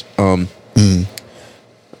was.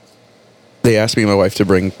 They asked me and my wife to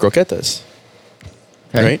bring croquetas.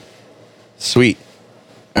 Okay. Right? Sweet.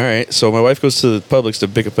 All right. So my wife goes to the Publix to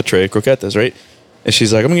pick up a tray of croquetas, right? And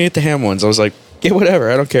she's like, I'm gonna get the ham ones. I was like, get whatever,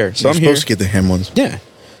 I don't care. So You're I'm here. supposed to get the ham ones. Yeah.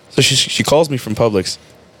 So she calls me from Publix.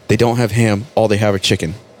 They don't have ham. All they have are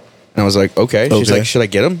chicken. And I was like, okay. She's Okay. like, should I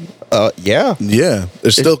get them? Yeah. Yeah,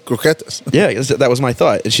 there's still croquetas. Yeah, that was my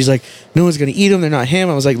thought. And she's like, no one's going to eat them. They're not ham.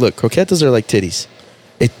 I was like, look, croquetas are like titties.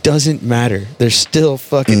 It doesn't matter. They're still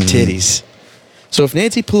fucking titties. So if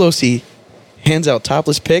Nancy Pelosi hands out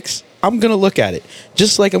topless pics, I'm going to look at it.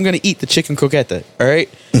 Just like I'm going to eat the chicken croqueta, all right?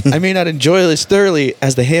 I may not enjoy it as thoroughly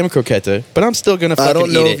as the ham croqueta, but I'm still going to fucking I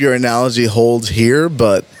don't know eat if it. your analogy holds here,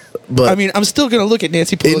 but I mean, I'm still going to look at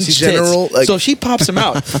Nancy Pelosi's general, tits. like- So if she pops them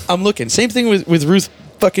out, I'm looking. Same thing with Ruth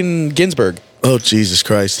fucking Ginsburg. oh Jesus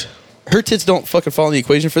Christ. Her tits don't fucking fall in the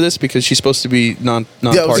equation for this because she's supposed to be Yeah,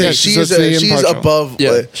 non-party. yeah, she's supposed to be she's impartial. above.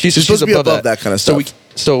 Yeah, she's supposed to be above that kind of stuff.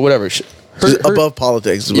 So whatever. She's above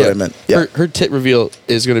politics is what I meant. Yeah. Her tit reveal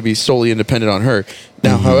is going to be solely independent on her.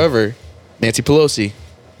 Now, however, Nancy Pelosi,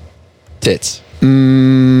 tits.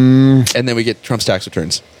 And then we get Trump's tax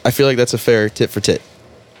returns. I feel like that's a fair tit for tit.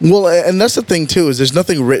 Well, and that's the thing too, is there's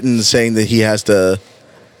nothing written saying that he has to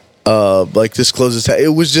like disclose his tax. It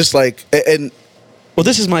was just like, and Well,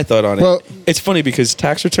 this is my thought on it. Well- It's funny because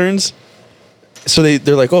tax returns, so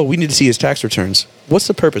they're like, oh, we need to see his tax returns. What's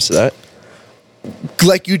the purpose of that?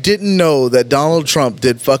 like you didn't know that Donald Trump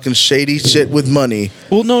did fucking shady shit with money.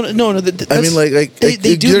 Well, no. I mean,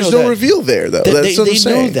 they do there's know no that. reveal there though. They That's what I'm know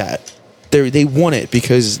saying. that. They want it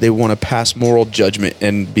because they want to pass moral judgment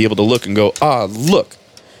and be able to look and go, look.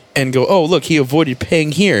 And go, oh, look, he avoided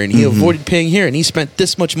paying here and he avoided paying here and he spent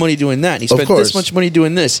this much money doing that and he spent course. this much money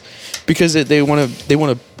doing this. Because they want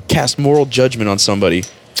to cast moral judgment on somebody.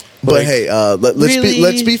 But Like, hey, let's really?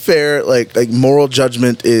 let's be fair. Like moral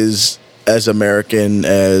judgment is as American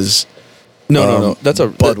as no. That's a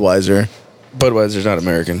Budweiser. Budweiser's not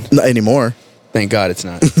American. Not anymore. Thank God it's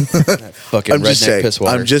not. That fucking I'm just redneck saying. piss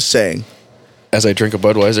water. I'm just saying. As I drink a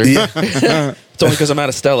Budweiser. Yeah, It's only because I'm out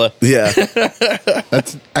of Stella. yeah,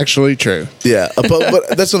 That's actually true. yeah.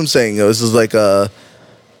 But that's what I'm saying. This is like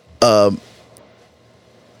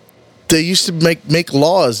they used to make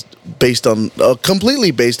laws based on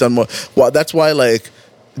completely based on what. That's why like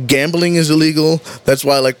gambling is illegal. That's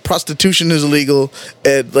why like prostitution is illegal.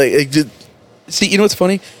 And like see, you know what's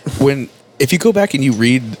funny? If you go back and you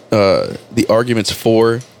read the arguments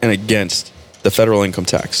for and against the federal income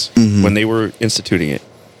tax when they were instituting it,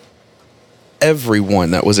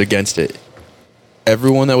 everyone that was against it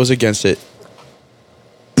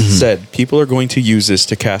said people are going to use this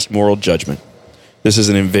to cast moral judgment. This is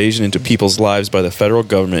an invasion into people's lives by the federal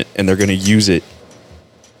government, and they're going to use it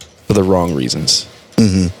for the wrong reasons.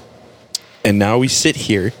 And now we sit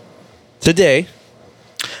here today.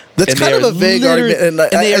 That's kind of a vague argument, and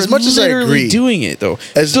as much as I agree, doing it though.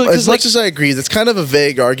 As much as I agree, that's kind of a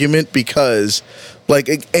vague argument because, like,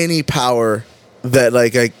 any power that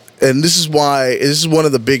and this is one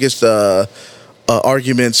of the biggest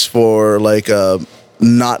arguments for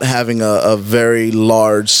not having a very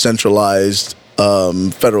large centralized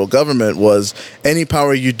federal government was any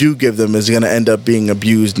power you do give them is going to end up being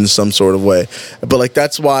abused in some sort of way. But like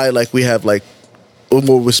that's why like we have like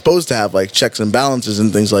we're supposed to have like checks and balances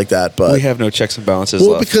and things like that. But we have no checks and balances.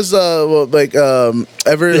 Well, left. because what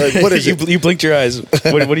is it? You blinked your eyes.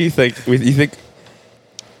 What do you think? You think?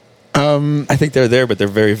 I think they're there, but they're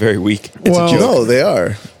very, very weak. It's a joke. No, they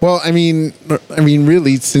are. Well, I mean,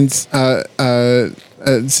 really, since the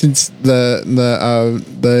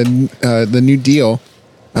New Deal,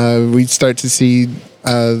 we start to see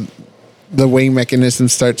the weighing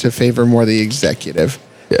mechanisms start to favor more the executive.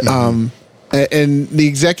 Yeah. And the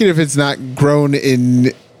executive has not grown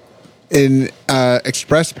in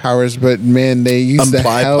express powers, but man, they use Implied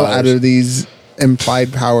the hell powers. out of these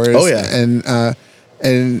implied powers. Oh, yeah.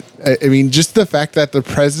 And I mean, just the fact that the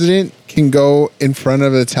president can go in front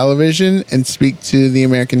of a television and speak to the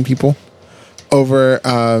American people over,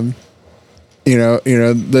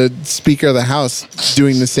 the Speaker of the House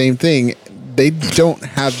doing the same thing. They don't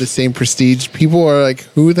have the same prestige. People are like,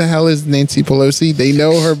 "Who the hell is Nancy Pelosi?" They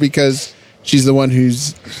know her because she's the one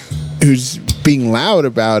who's being loud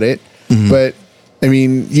about it. But I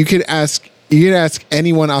mean, you could ask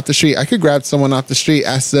anyone off the street. I could grab someone off the street,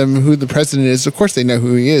 ask them who the president is. Of course, they know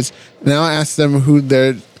who he is. Now ask them who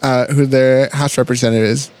their House representative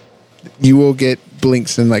is. You will get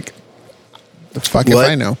blinks and like, the fuck if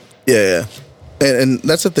I know. Yeah. And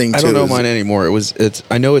that's the thing too. I don't know mine anymore.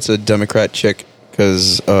 I know it's a Democrat chick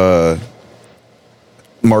because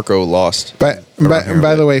Marco lost. But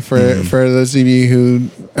by the way, for those of you who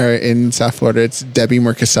are in South Florida, it's Debbie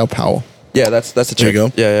Murkisell Powell. Yeah, that's a chick. There you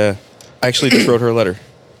go. Yeah. I actually just wrote her a letter.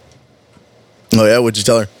 Oh yeah, what'd you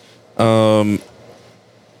tell her?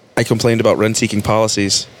 I complained about rent-seeking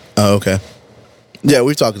policies. Oh, okay. Yeah,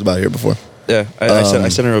 we've talked about it here before. Yeah, I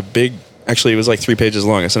sent her a big. Actually, it was like 3 pages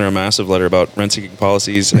long. I sent her a massive letter about rent-seeking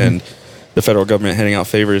policies and the federal government handing out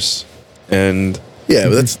favors. And yeah,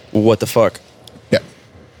 but that's what the fuck. Yeah.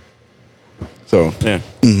 So yeah.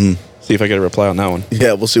 See if I get a reply on that one.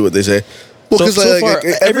 yeah. We'll see what they say. Well, because So far,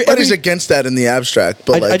 everybody's against that in the abstract,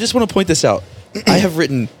 but I just want to point this out. I have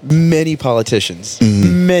written many politicians,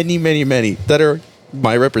 many that are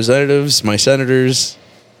my representatives, my senators,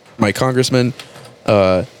 my congressmen.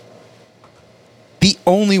 The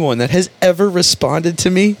only one that has ever responded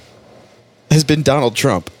to me has been Donald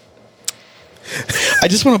Trump. I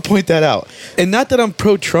just want to point that out. And not that I'm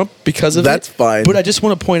pro-Trump because of That's it. fine. But I just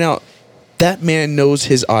want to point out that man knows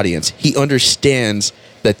his audience. He understands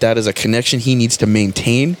that is a connection he needs to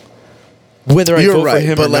maintain. Whether I vote for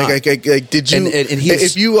him but or like, not. did you? And he's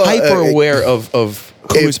if you hyper aware of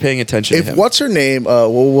who's paying attention to him. What's her name? What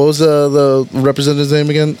was the representative's name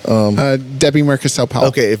again? Debbie Murkisell Powell.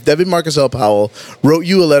 Okay, if Debbie Murkisell Powell wrote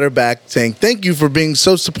you a letter back saying, "Thank you for being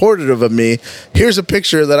so supportive of me. Here's a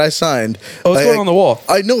picture that I signed." Oh, it's going on the wall.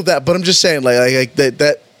 I know that, but I'm just saying,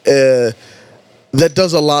 that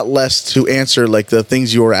does a lot less to answer like the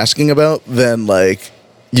things you were asking about than like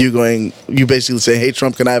you basically say, "Hey,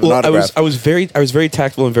 Trump, can I have an autograph?" I was very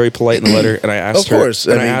tactful and very polite in the letter, and I asked Of course,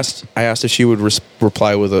 her, and I mean- I asked if she would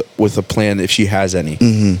reply with a plan if she has any.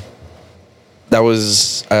 That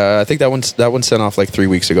was I think that one sent off like 3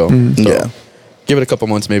 weeks ago. So Yeah. give it a couple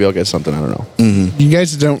months, maybe I'll get something. I don't know. You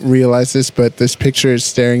guys don't realize this, but this picture is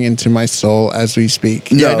staring into my soul as we speak.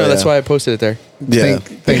 Yeah, I No, know. That's yeah. why I posted it there. Yeah.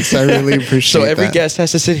 Thanks. I really appreciate So every that. guest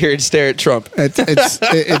has to sit here and stare at Trump.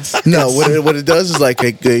 It's No, what it does is like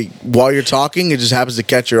while you're talking, it just happens to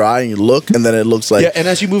catch your eye and you look, and then it looks like Yeah, and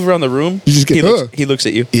as you move around the room, You just get, he looks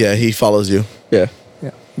at you. yeah, he follows you. Yeah,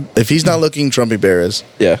 If he's not looking, Trumpy Bear is.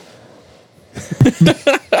 yeah.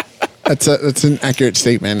 that's an accurate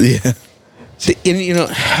statement. Yeah. See, and,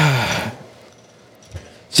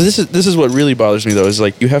 so this is what really bothers me though is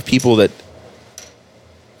like you have people that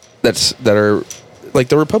that are like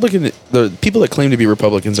the people that claim to be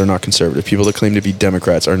Republicans are not conservative. People that claim to be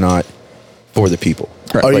Democrats are not for the people.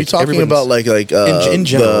 Are Like, you talking about in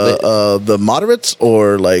general, the moderates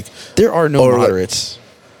or like there are no or, like- moderates.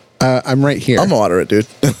 I'm right here. I'm a moderate, dude.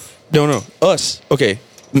 No, us. Okay,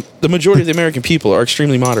 the majority of the American people are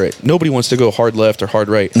extremely moderate. Nobody wants to go hard left or hard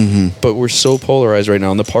right, but we're so polarized right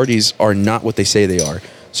now, and the parties are not what they say they are.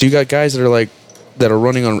 So you got guys that are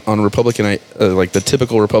running on Republican, like the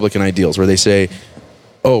typical Republican ideals, where they say,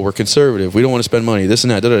 "Oh, we're conservative. We don't want to spend money. This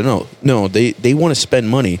and that." No, they want to spend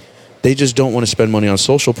money. They just don't want to spend money on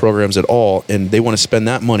social programs at all, and they want to spend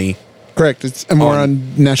that money. Correct. It's more on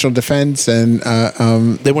national defense and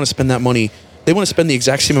They want to spend that money. They want to spend the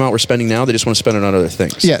exact same amount we're spending now. They just want to spend it on other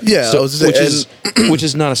things. Yeah. Yeah, I So, was gonna say, which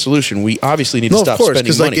is not a solution. We obviously need to No, of stop course,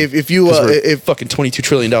 spending 'cause, like, money. if you, 'Cause we're if- fucking $22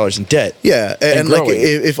 trillion in debt. Yeah, and like growing.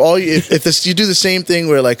 if this, you do the same thing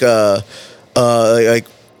where like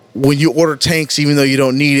when you order tanks, even though you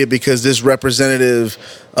don't need it because this representative,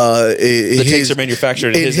 The tanks are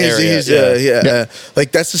manufactured in his area. Yeah.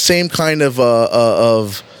 Like that's the same kind of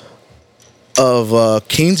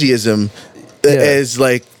Keynesianism as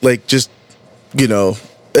like just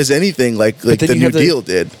as anything like then the you New have Deal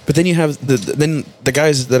did. But then you have the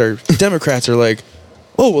guys that are Democrats are like,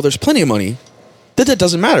 oh well, there's plenty of money. That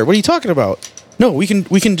doesn't matter. What are you talking about? No, we can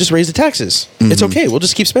just raise the taxes. It's okay. We'll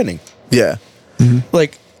just keep spending. Yeah.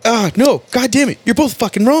 Like, no, god damn it, you're both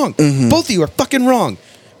fucking wrong. Both of you are fucking wrong.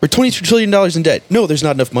 We're $22 trillion in debt. No, there's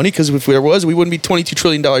not enough money because if there was, we wouldn't be $22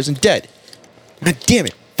 trillion in debt. God damn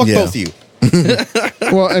it, fuck Yeah. both of you.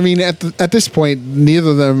 well, I mean, at this point, neither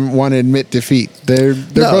of them want to admit defeat. They're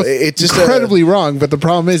No, both it's just incredibly wrong. But the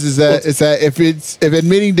problem is that if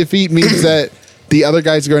admitting defeat means that the other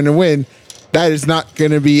guy's going to win, that is not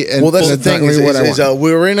going to be. Well, that's the not thing gonna be what I want.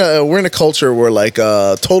 we're in a culture where like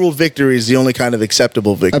total victory is the only kind of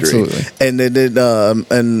acceptable victory. Absolutely.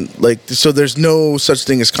 And like so there's no such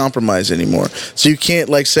thing as compromise anymore. So you can't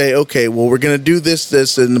like say, okay, well we're gonna do this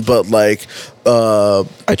but like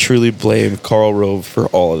I truly blame Karl Rove for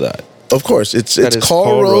all of that. of course it's That is Karl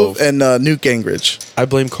Karl Rove Rove. and Newt Gingrich. I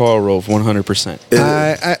blame Karl Rove 100%.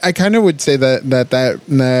 I kind of would say that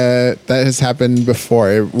has happened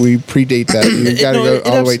before. We predate that. We've got to No, go it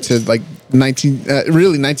all the way to like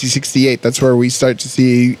 1968. That's where we start to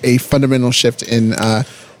see a fundamental shift in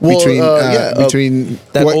between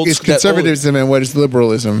that what old- is that conservatism and what is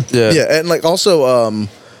liberalism. Yeah, and like also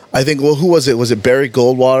I think who was it? Was it Barry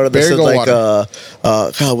Goldwater that Barry said Goldwater.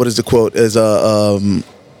 like what is the quote? Is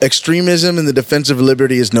extremism in the defense of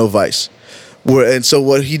liberty is no vice. And so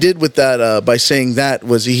what he did with that by saying that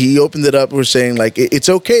was he opened it up. We're saying like it's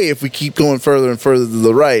okay if we keep going further and further to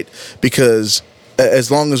the right because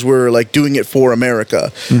as long as we're like doing it for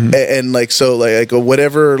America and like so like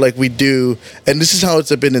whatever like we do, and this is how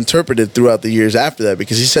it's been interpreted throughout the years after that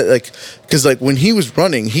because he said like when he was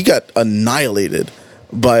running he got annihilated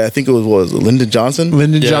by I think it was Lyndon Johnson.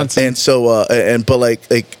 Lyndon Yeah. Johnson. And so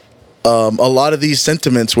but a lot of these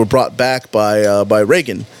sentiments were brought back by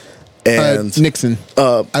Reagan and Nixon.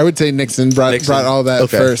 I would say Nixon brought all that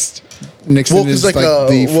Okay. first. Nixon well is because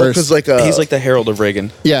the first. He's like the herald of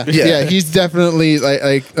Reagan. yeah, Yeah. he's definitely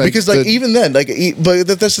like because the- even then but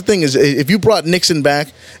that's the thing is if you brought Nixon back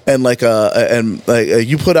and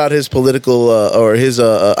you put out his political or his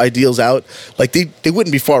ideals out like they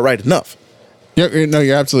wouldn't be far right enough. you're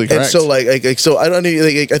absolutely correct. And so so I don't know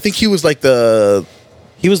I think he was like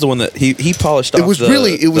He was the one that he polished off. it was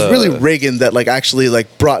really Reagan that like actually like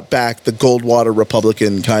brought back the Goldwater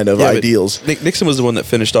Republican kind of Yeah, but ideals. Nixon was the one that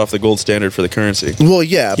finished off the gold standard for the currency. Well,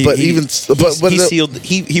 yeah, but he sealed.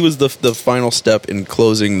 He was the final step in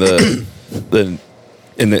closing the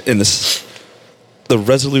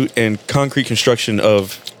resolute and concrete construction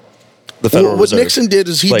of the Federal what Reserve. Nixon did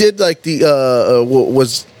is he Like- did like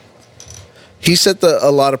he set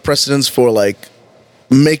a lot of precedents for like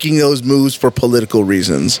making those moves for political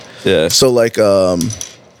reasons. Yeah. So like and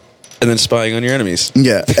then spying on your enemies.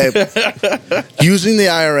 yeah, using the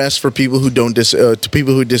IRS for people who don't to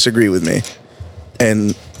people who disagree with me,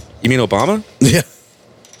 and You mean Obama? yeah.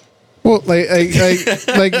 Well, the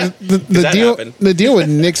that deal happen? the deal with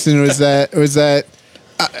Nixon was that,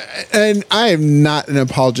 and I am not an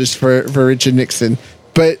apologist for Richard Nixon,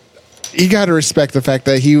 but you got to respect the fact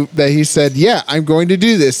that he said, "Yeah, I'm going to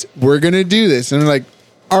do this. We're going to do this," and I'm like,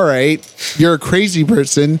 "All right, you're a crazy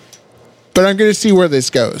person, but I'm going to see where this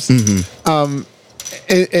goes." And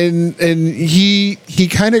he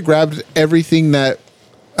kind of grabbed everything that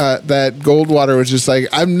Goldwater was just like,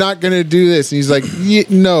 I'm not going to do this. And he's like,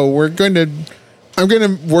 no, I'm going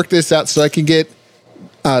to work this out so I can get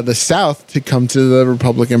the South to come to the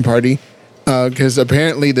Republican Party. because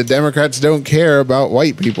apparently the Democrats don't care about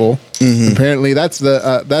white people. Apparently that's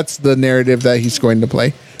the narrative that he's going to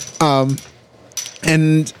play,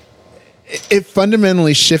 and it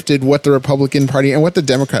fundamentally shifted what the Republican Party and what the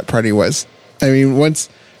Democrat Party was. I mean, once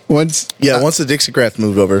once the Dixiecrats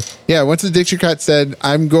moved over. Yeah, once the Dixiecrats said,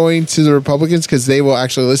 I'm going to the Republicans because they will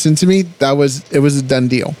actually listen to me, it was a done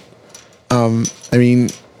deal. I mean,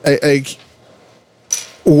 if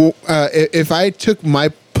I took my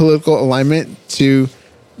political alignment to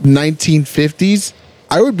 1950s,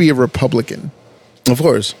 I would be a Republican. Of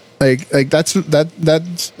course. That's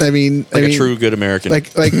I mean a true good American.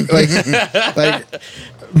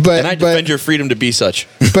 But and I defend your freedom to be such.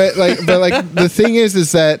 But the thing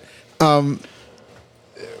is that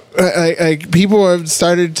people have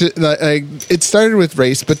started to it started with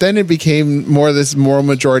race, but then it became more this moral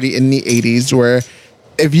majority in the 80s, where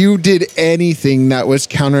if you did anything that was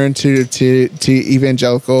counterintuitive to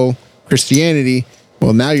evangelical Christianity,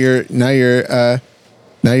 well, now you're a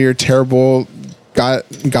terrible,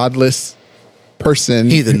 godless person,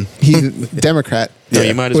 heathen Democrat. Yeah,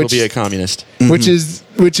 you might as well be a communist. Which is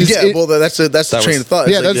that's the train of thought.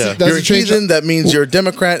 That's you're a heathen. That means you're a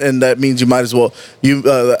Democrat, and that means you might as well.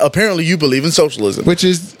 Apparently you believe in socialism, which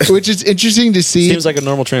is interesting to see. Seems like a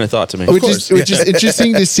normal train of thought to me. Which is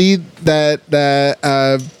interesting to see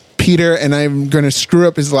that Peter, and I'm going to screw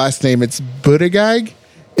up his last name. It's Buttigieg.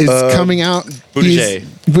 Is coming out. Buttigieg.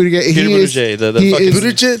 Buttigieg. Peter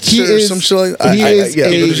Buttigieg.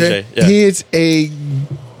 He is a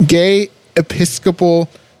gay Episcopal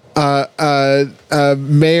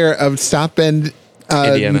mayor of South Bend,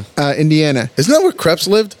 Indiana. Isn't that where Krebs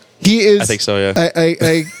lived? He is. I think so. Yeah.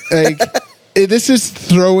 This is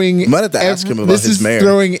throwing. You might have to ask him about his mayor. This is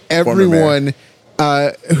throwing everyone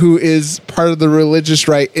who is part of the religious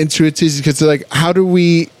right into a tizzy, because they're like, how do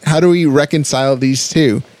we reconcile these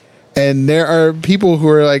two? And there are people who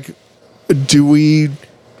are like, do we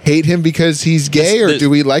hate him because he's gay, or do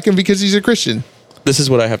we like him because he's a Christian? This is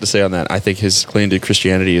what I have to say on that. I think his claim to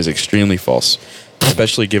Christianity is extremely false,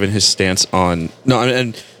 especially given his stance on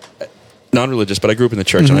non-religious. But I grew up in the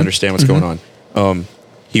church, and I understand what's going on.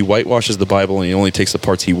 He whitewashes the Bible, and he only takes the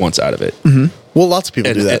parts he wants out of it. Well, lots of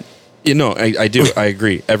people do that. I do. I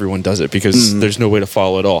agree. Everyone does it because there's no way to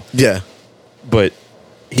follow it all. Yeah. But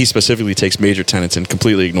he specifically takes major tenets and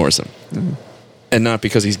completely ignores them. And not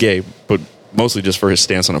because he's gay, but mostly just for his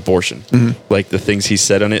stance on abortion. Like the things he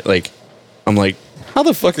said on it, like, I'm like, how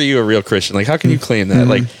the fuck are you a real Christian? Like, how can you claim that?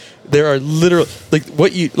 Like, there are literal, like,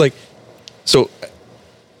 what you, like, so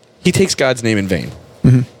he takes God's name in vain.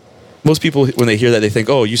 Most people, when they hear that, they think,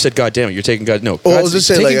 oh, you said God damn it, you're taking God. No,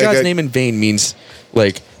 taking God's name in vain means,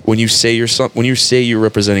 like, when you say you're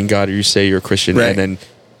representing God, or you say you're a Christian, and then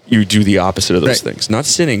you do the opposite of those things. Not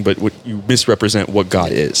sinning, but what you misrepresent what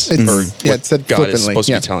God is, or what God is supposed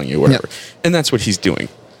to be telling you, whatever. And that's what he's doing.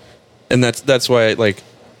 And that's why, like,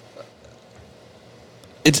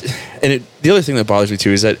 the other thing that bothers me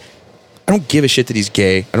too is that I don't give a shit that he's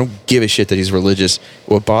gay. I don't give a shit that he's religious.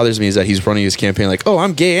 What bothers me is that he's running his campaign like, oh,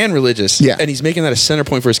 I'm gay and religious. Yeah. And he's making that a center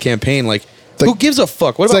point for his campaign. Like, who gives a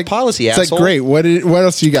fuck? What about policy, asshole? It's like, great. What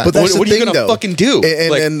else you got? But what are you going to fucking do? Are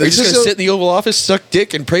you just going to sit in the Oval Office, suck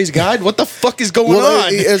dick, and praise God? What the fuck is going on?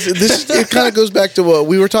 It kind of goes back to what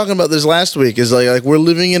we were talking about this last week. Is like we're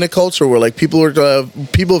living in a culture where like people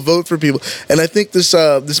vote for people, and I think this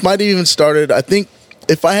might have even started. I think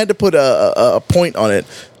if I had to put a point on it,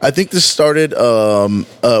 I think this started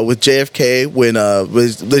with JFK when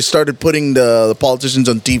they started putting the politicians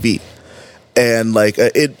on TV. And like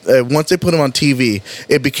once they put him on TV,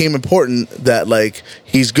 it became important that like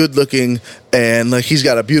he's good looking and like he's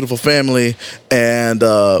got a beautiful family, and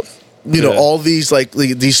all these like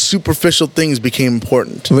these superficial things became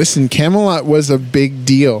important. Listen, Camelot was a big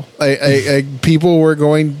deal. People were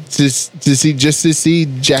going to see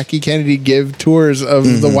Jackie Kennedy give tours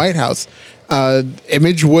of the White House.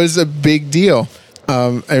 Image was a big deal.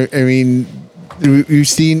 I mean, we've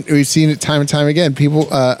seen it time and time again. People,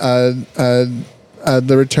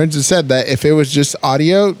 the returns have said that if it was just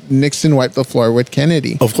audio, Nixon wiped the floor with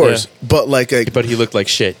Kennedy. Of course, but but he looked like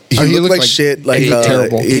shit. He looked like shit. Like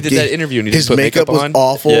terrible. He did that interview and he his put makeup was on.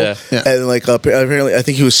 awful. Yeah. And like apparently, I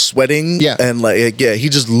think he was sweating. Yeah, and he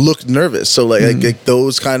just looked nervous. So like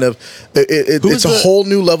those kind of it's a whole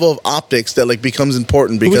new level of optics that like becomes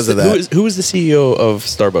important because of that. Who is the CEO of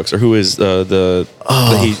Starbucks, or who is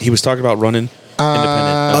he was talking about running? Independent.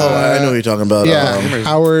 I know what you're talking about. Yeah,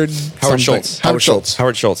 Howard Schultz. Howard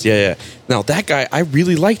Schultz. Yeah. Now that guy, I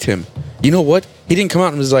really liked him. You know what? He didn't come out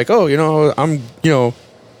and was like, oh, I'm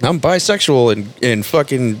bisexual and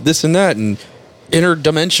fucking this and that, and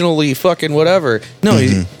interdimensionally fucking whatever. No,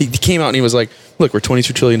 he came out and he was like, look, we're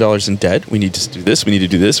 $22 trillion in debt. We need to do this. We need to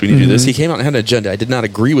do this. We need to do this. He came out and had an agenda. I did not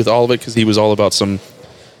agree with all of it because he was all about some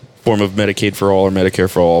form of Medicaid for all or Medicare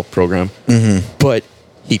for all program. But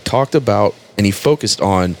he talked about and he focused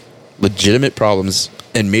on legitimate problems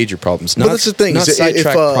and major problems. Not, that's the thing. Not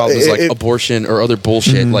sidetracked problems like abortion or other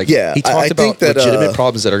bullshit. Like he talked about legitimate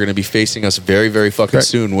problems that are going to be facing us very, very fucking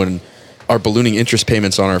soon when our ballooning interest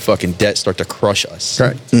payments on our fucking debt start to crush us.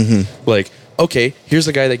 Correct. Like, okay, here's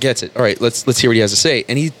the guy that gets it. All right, let's hear what he has to say.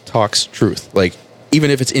 And he talks truth. Like,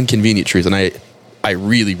 even if it's inconvenient truth. And I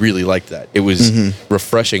really, really liked that. It was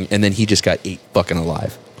refreshing. And then he just got ate fucking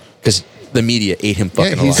alive. Because the media ate him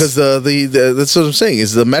fucking alive. Because that's what I'm saying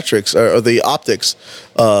is the metrics or the optics.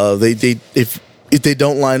 If they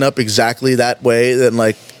don't line up exactly that way, then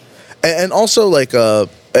like, and also like,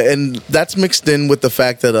 and that's mixed in with the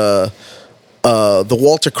fact that the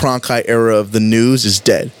Walter Cronkite era of the news is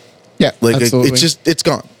dead. Yeah, like absolutely. it's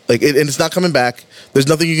gone. Like and it's not coming back. There's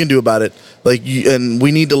nothing you can do about it. Like and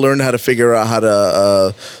we need to learn how to figure out how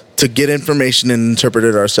to get information and interpret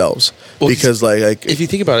it ourselves. Well, because like if you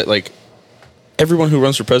think about it, like everyone who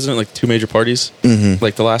runs for president, like two major parties,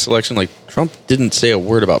 like the last election, like Trump didn't say a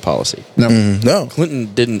word about policy. No, no.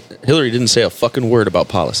 Hillary didn't say a fucking word about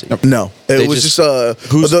policy. No, it was just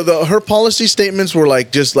her policy statements were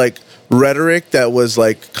like just like rhetoric that was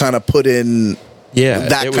like kind of put in. Yeah,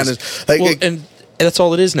 that kind of like, and that's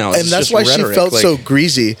all it is now. And that's why rhetoric. she felt so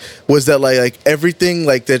greasy. Was that like everything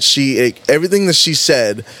like that everything that she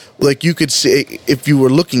said, like you could see if you were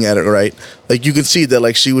looking at it right, like you could see that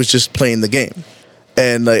like she was just playing the game,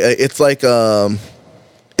 and like it's like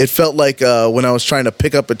it felt like when I was trying to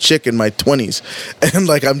pick up a chick in my 20s, and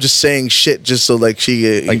like I'm just saying shit just so like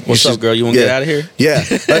she like what's up, girl? You want to get out of here? Yeah.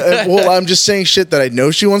 Well, I'm just saying shit that I know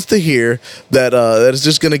she wants to hear that is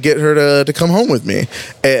just gonna get her to come home with me,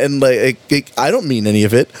 and like I don't mean any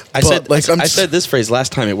of it. I said this phrase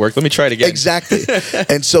last time it worked. Let me try it again. Exactly.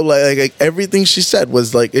 And so like everything she said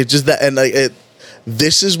was like it just that and like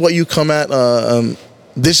this is what you come at.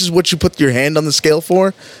 This is what you put your hand on the scale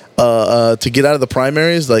for. To get out of the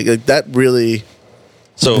primaries, like that really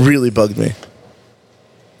bugged me.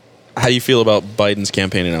 How do you feel about Biden's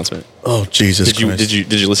campaign announcement? Oh Jesus! Did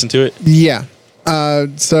you listen to it? Yeah.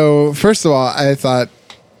 So first of all, I thought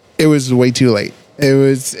it was way too late.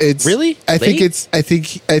 It's really. I think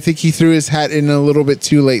he threw his hat in a little bit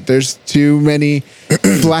too late. There's too many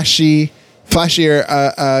flashier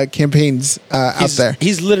campaigns out there.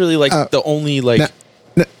 He's literally like the only like.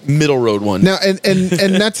 Middle road one now, and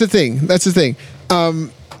that's the thing. That's the thing.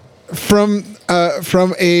 From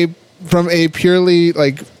a purely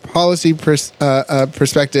like policy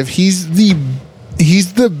perspective, he's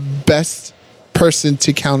the best person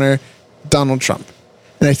to counter Donald Trump,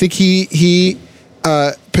 and I think he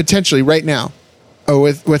potentially right now,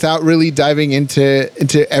 without really diving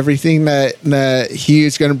into everything that he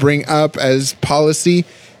is going to bring up as policy.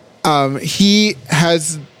 He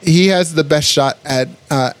has the best shot at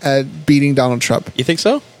beating Donald Trump. You think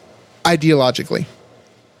so? Ideologically.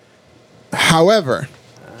 However,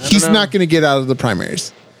 he's not going to get out of the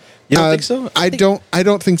primaries. You don't think so? I don't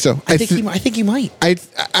think so. I think he might. I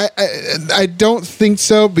don't think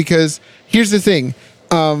so because here's the thing.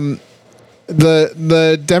 The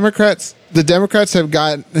Democrats have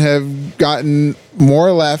gotten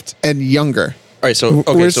more left and younger. All right, so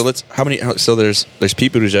let's so there's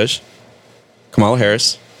Pete Buttigieg, Kamala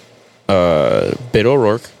Harris, Beto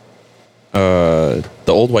O'Rourke, the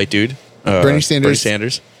old white dude, Bernie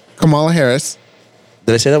Sanders, Kamala Harris.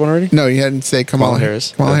 Did I say that one already? No, you hadn't say Kamala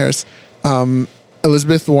Harris. Kamala Harris.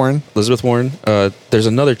 Elizabeth Warren. There's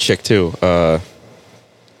another chick too. I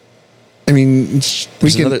mean, we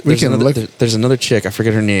can look. There's another chick. I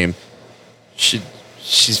forget her name.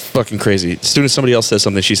 She's fucking crazy. As soon as somebody else says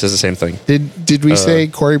something, she says the same thing. Did we say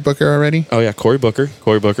Cory Booker already? Oh yeah, Cory Booker.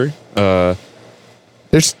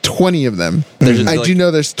 There's 20 of them. I do know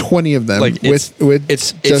there's 20 of them. Like it's so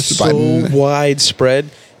Biden. Widespread,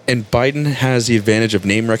 and Biden has the advantage of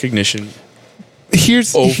name recognition.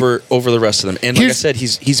 Over the rest of them, and like I said,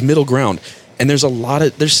 he's middle ground. And there's a lot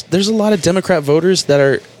of Democrat voters that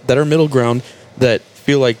are middle ground that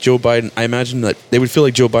feel like Joe Biden. I imagine that they would feel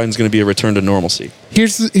like Joe Biden's going to be a return to normalcy.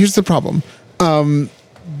 Here's the problem.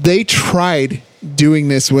 They tried doing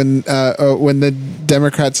this when the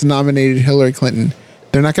Democrats nominated Hillary Clinton.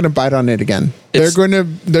 They're not going to bite on it again. They're going to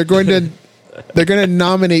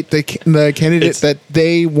nominate the candidate that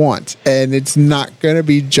they want, and it's not going to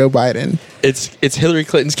be Joe Biden. It's Hillary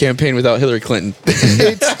Clinton's campaign without Hillary Clinton.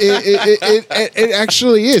 It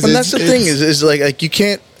actually is. And that's the thing is like you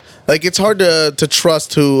can't. like it's hard to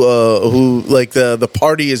trust who like the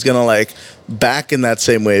party is gonna like back in that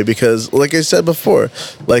same way, because like I said before,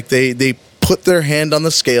 like they put their hand on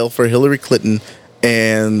the scale for Hillary Clinton,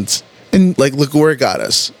 and like look where it got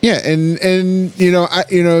us. Yeah, and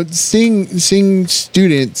seeing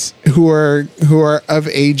students who are of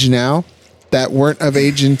age now that weren't of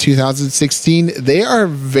age in 2016, they are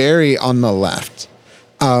very on the left.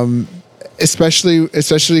 Especially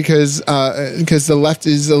because the left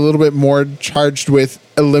is a little bit more charged with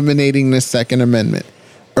eliminating the Second Amendment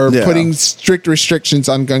or putting strict restrictions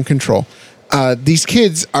on gun control. These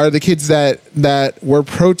kids are the kids that were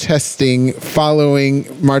protesting following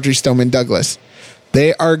Marjorie Stoneman Douglas.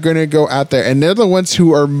 They are going to go out there, and they're the ones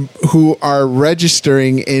who are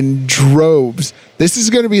registering in droves. This is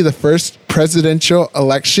going to be the first presidential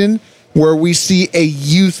election where we see a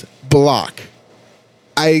youth bloc.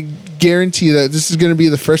 I guarantee that this is going to be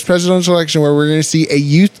the first presidential election where we're going to see a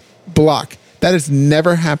youth bloc. That has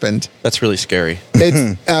never happened. That's really scary.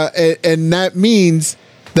 It's and that means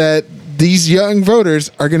that these young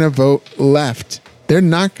voters are going to vote left. They're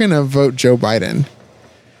not going to vote Joe Biden.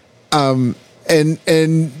 And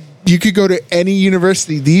you could go to any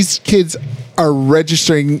university. These kids are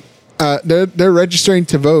registering. They're registering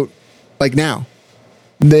to vote like now.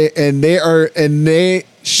 They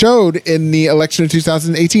showed in the election of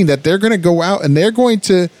 2018 that they're going to go out and they're going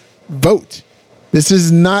to vote. This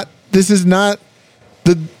is not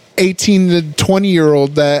the 18 to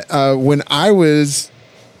 20-year-old that when I was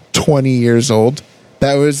 20 years old,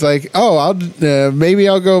 that was like, oh, maybe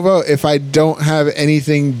I'll go vote if I don't have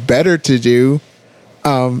anything better to do.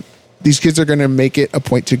 These kids are going to make it a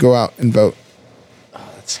point to go out and vote. Oh,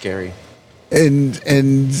 that's scary. And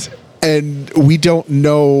we don't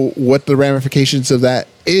know what the ramifications of that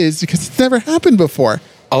is because it's never happened before.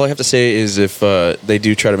 All I have to say is if they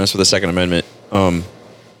do try to mess with the Second Amendment,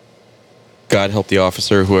 God help the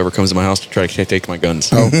officer, whoever comes to my house to try to take my guns.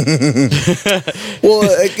 Oh. Well,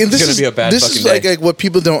 like, and this gonna be a bad this fucking is day. like what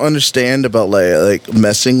people don't understand about like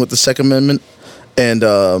messing with the Second Amendment, and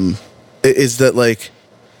is that like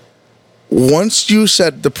once you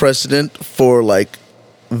set the precedent for like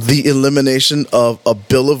the elimination of a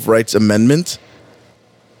Bill of Rights amendment,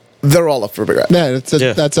 they're all up for grabs. Yeah,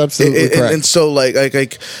 that's absolutely correct. And so like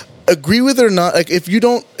agree with it or not, like if you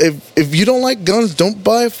don't like guns, don't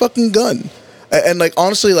buy a fucking gun. And like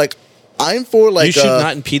honestly, like I'm for like you should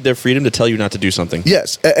not impede their freedom to tell you not to do something.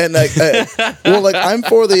 Yes, and like well, like I'm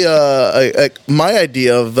for the like my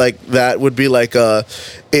idea of like that would be like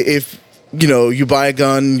if you buy a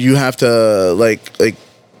gun, you have to like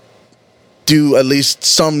do at least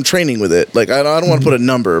some training with it. Like I don't want to put a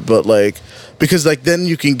number, but like because like then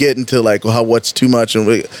you can get into like what's too much, and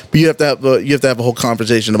but you have to have a whole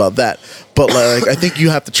conversation about that. But like I think you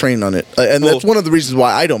have to train on it, and that's one of the reasons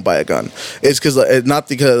why I don't buy a gun. Is because not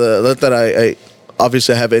because that I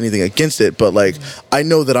obviously have anything against it, but like I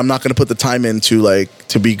know that I'm not going to put the time in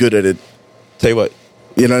to be good at it. Tell you what.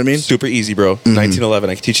 You know what I mean? Super easy, bro. 1911.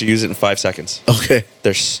 I can teach you to use it in 5 seconds. Okay.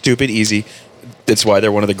 They're stupid easy. That's why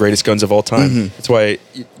they're one of the greatest guns of all time. That's why,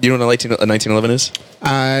 you know what a 1911 is?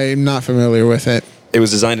 I'm not familiar with it. It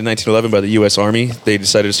was designed in 1911 by the U.S. Army. They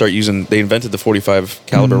decided to start they invented the 45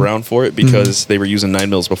 caliber round for it because they were using 9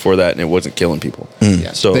 mils before that and it wasn't killing people.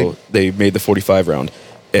 Yeah, So they made the 45 round.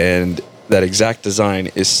 And that exact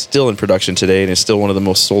design is still in production today and is still one of the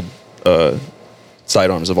most sold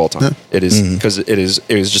sidearms of all time. It is because it is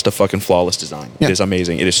just a fucking flawless design. Yeah. It is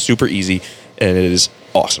amazing. It is super easy and it is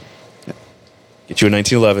awesome. Get you a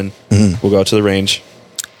 1911. We'll go out to the range.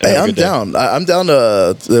 Hey, I'm down. I'm down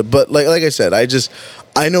to, but like I said, I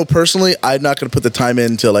know personally, I'm not going to put the time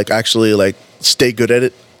in to like actually like stay good at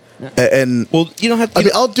it. And well, you don't have. I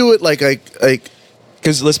mean, I'll do it like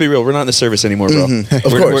because let's be real, we're not in the service anymore, bro. Of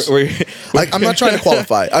course, I'm not trying to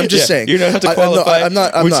qualify. I'm just saying you don't have to qualify. I'm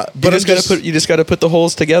not. But you just got to put the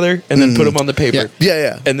holes together and then put them on the paper.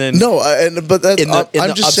 Yeah. And then but that's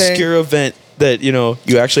I'm just saying, obscure event that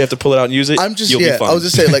you actually have to pull it out and use it. I'm just you'll be fine. I was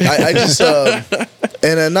just saying like I just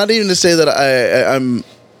and not even to say that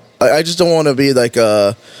I just don't want to be like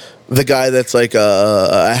the guy that's like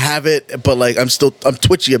I have it, but like I'm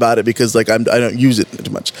twitchy about it because like I don't use it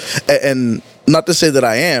too much, and not to say that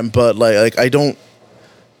I am, but like I don't.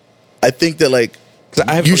 I think that like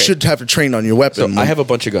you should have to train on your weapon. So I have a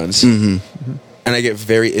bunch of guns, and I get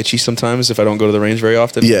very itchy sometimes if I don't go to the range very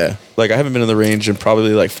often. Yeah, like I haven't been in the range in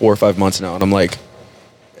probably like 4 or 5 months now, and I'm like,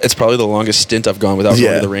 it's probably the longest stint I've gone without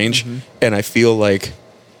going to the range, and I feel like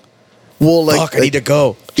Well, like, fuck, I need to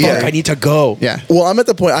go. Fuck, Yeah. I need to go. Yeah. Well, I'm at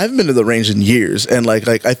the point. I haven't been to the range in years, and like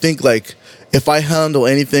I think like if I handle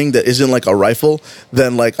anything that isn't like a rifle,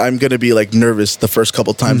 then like I'm gonna be like nervous the first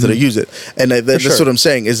couple times that I use it, and that's sure. what I'm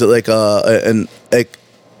saying. Is it like and like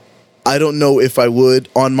I don't know if I would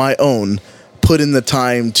on my own put in the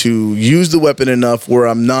time to use the weapon enough where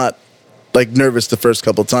I'm not like nervous the first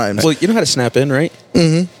couple times. Well, you know how to snap in, right?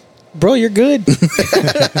 Mm-hmm. Bro, you're good. You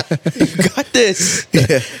got this.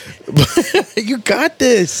 Yeah. You got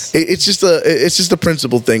this. It's just a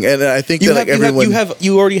principle thing, and I think that like everyone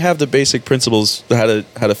you already have the basic principles how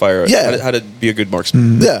to fire. Yeah. How to be a good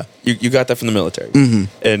marksman. yeah. You got that from the military,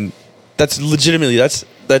 and that's legitimately that's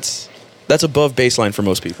above baseline for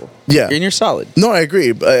most people. Yeah. and you're solid. No, I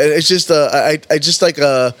agree. But it's just I just like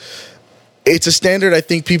it's a standard I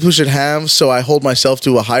think people should have. So I hold myself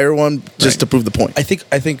to a higher one just to prove the point. I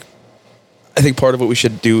think part of what we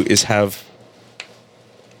should do is have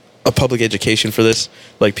a public education for this.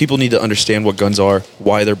 Like, people need to understand what guns are,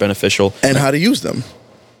 why they're beneficial, and how to use them.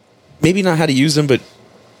 maybe not how to use them, but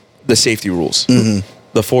the safety rules.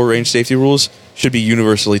 The 4-range safety rules should be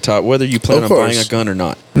universally taught, whether you plan Of on buying course. a gun or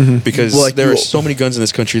not. Because Well, like there you- are so many guns in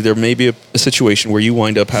this country, there may be a situation where you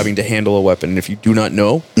wind up having to handle a weapon, and if you do not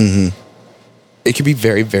know, it can be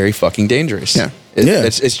very, very fucking dangerous. Yeah. Yeah.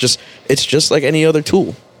 It's just like any other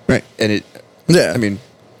tool. Right. And it, Yeah. I mean,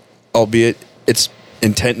 albeit its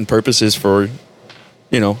intent and purpose is for,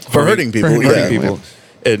 For hurting people, hurting yeah. people,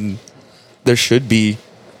 and there should be,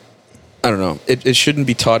 I don't know, it shouldn't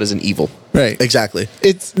be taught as an evil. Right. Exactly.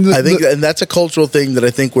 It's I think, and that's a cultural thing that I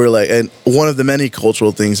think we're like, and one of the many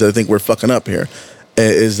cultural things that I think we're fucking up here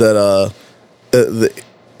is that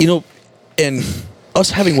And us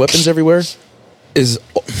having weapons everywhere is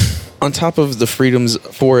on top of the freedoms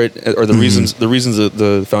for it, or the reasons that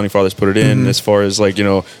the founding fathers put it in, as far as like,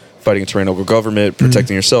 fighting a tyrannical government,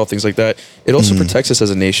 protecting yourself, things like that. It also protects us as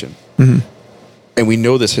a nation. And we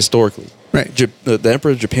know this historically. Right. The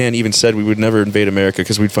Emperor of Japan even said we would never invade America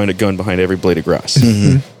because we'd find a gun behind every blade of grass.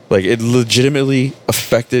 Like, it legitimately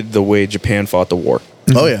affected the way Japan fought the war.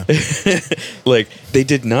 oh yeah, Like, they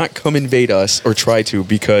did not come invade us or try to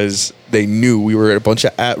because they knew we were a bunch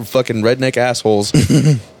of fucking redneck assholes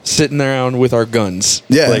sitting around with our guns.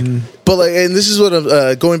 yeah. Like, But like, and this is what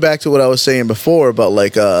I'm going back to what I was saying before about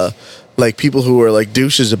like people who are like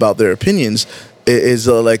douches about their opinions is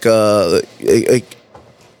like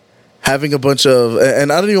having a bunch of,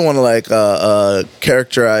 and I don't even want to like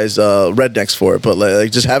characterize rednecks for it, but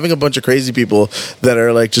like just having a bunch of crazy people that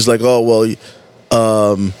are like just like, oh well,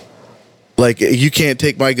 like, you can't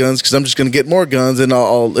take my guns because I'm just gonna get more guns and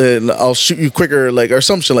I'll shoot you quicker, like, or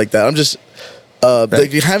some shit like that. I'm just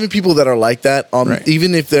like, having people that are like that on Right.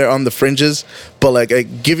 even if they're on the fringes, but like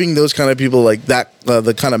giving those kind of people like that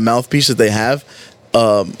the kind of mouthpiece that they have,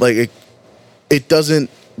 like it doesn't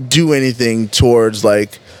do anything towards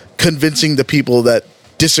like convincing the people that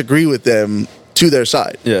disagree with them to their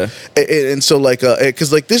side. Yeah. And so like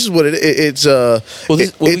because like this is what it's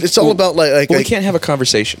all about like we can't have a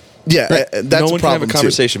conversation. yeah, that's No a one can have problem a too.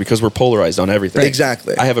 conversation because we're polarized on everything.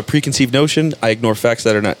 Exactly. I have a preconceived notion. I ignore facts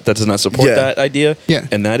that does not support Yeah. that idea. Yeah.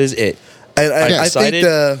 And that is it. And I I think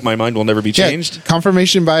decided my mind will never be changed.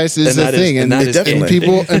 Confirmation bias is And a that is- thing, and that is Definitely.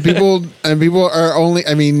 and people are only.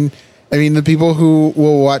 I mean, the people who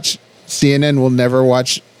will watch CNN will never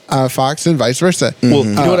watch Fox, and vice versa. Well,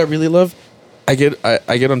 you know what I really love? I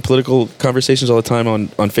get on political conversations all the time on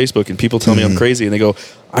Facebook, and people tell me I'm crazy, and they go,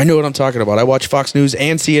 "I know what I'm talking about. I watch Fox News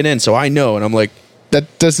and CNN, so I know." And I'm like, That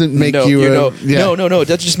doesn't make no, you. no.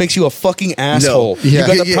 That just makes you a fucking asshole. Yeah. You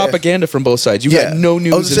got the Yeah. propaganda from both sides. You got no I was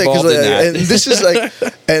news gonna say, 'cause, involved in that. And this is like,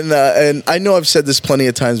 and I know I've said this plenty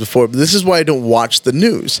of times before, but this is why I don't watch the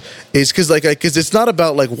news. Is because because it's not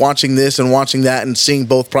about like watching this and watching that and seeing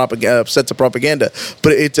both sets of propaganda,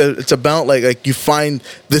 but it's about like you find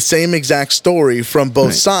the same exact story from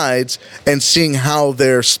both sides and seeing how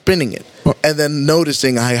they're spinning it. And then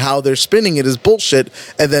noticing how they're spinning it is bullshit,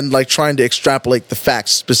 and then like trying to extrapolate the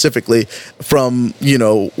facts specifically from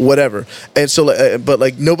whatever. And so, but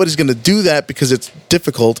like nobody's gonna do that because it's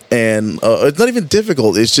difficult, and it's not even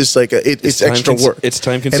difficult. It's just like it's time extra work. It's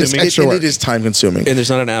time And consuming. it is time consuming. And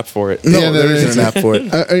there's not an app for it. No, Yeah, there there isn't an isn't. app for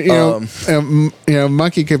it.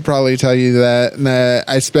 Monkey could probably tell you that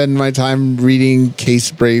I spend my time reading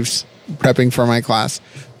case briefs, prepping for my class,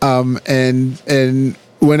 and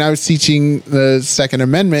when I was teaching the Second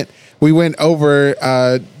Amendment, we went over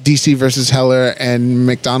DC versus Heller and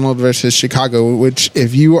McDonald versus Chicago, which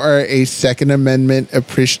if you are a Second Amendment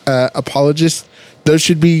apologist, those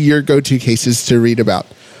should be your go-to cases to read about.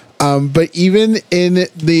 But even in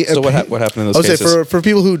the So what happened in those I would say cases? for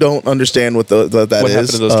people who don't understand what that What happened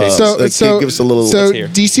is, in those cases? give us a little. So Let's hear.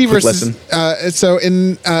 DC quick versus lesson. so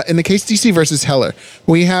in the case DC versus Heller,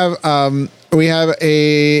 we have a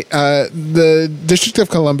the District of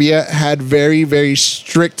Columbia had very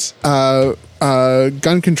strict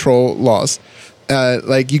gun control laws.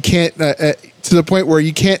 Like you can't to the point where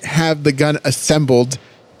you can't have the gun assembled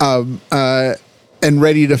and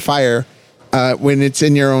ready to fire when it's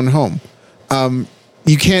in your own home.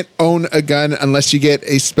 You can't own a gun unless you get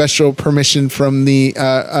a special permission from the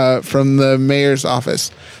mayor's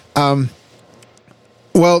office. The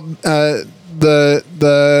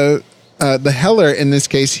Heller in this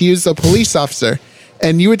case, he was a police officer,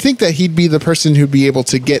 and you would think that he'd be the person who'd be able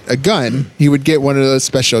to get a gun. He would get one of those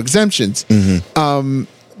special exemptions.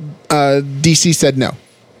 DC said no,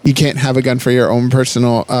 you can't have a gun for your own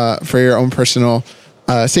personal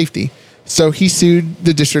safety. So he sued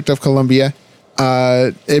the District of Columbia.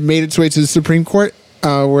 It made its way to the Supreme Court,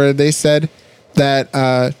 where they said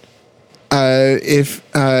that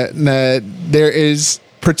if there is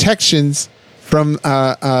protections from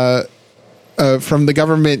the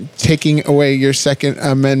government taking away your Second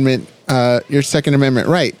Amendment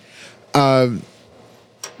right, the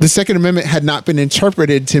Second Amendment had not been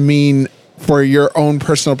interpreted to mean for your own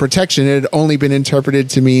personal protection. It had only been interpreted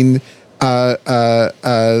to mean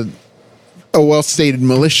a well-stated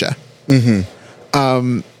militia.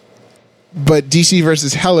 But DC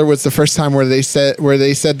versus Heller was the first time where they said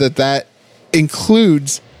that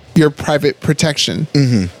includes your private protection.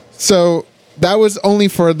 So that was only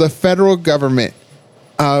for the federal government.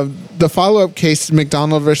 The follow-up case,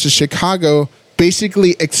 McDonald versus Chicago,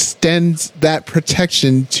 basically extends that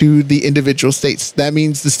protection to the individual states. That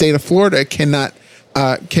means the state of Florida cannot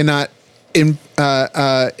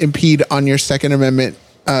impede on your Second Amendment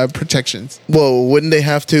protections. Well, wouldn't they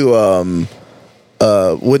have to?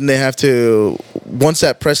 Once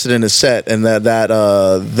that precedent is set and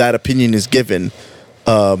that opinion is given,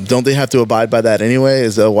 don't they have to abide by that anyway?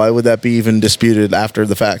 Why would that be even disputed after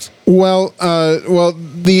the fact? Well,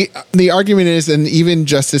 the argument is, and even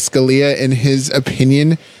Justice Scalia, in his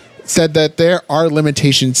opinion, said that there are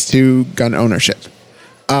limitations to gun ownership.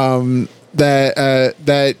 It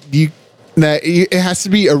has to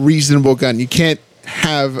be a reasonable gun. You can't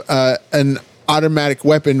have an automatic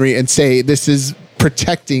weaponry and say this is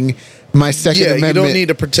protecting my Second Amendment. You don't need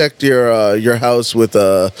to protect your house with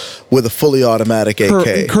a fully automatic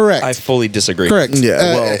AK. Correct. I fully disagree. Correct.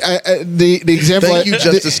 Yeah. The example. Thank you,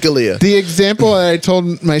 Justice Scalia. The example that I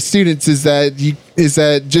told my students is that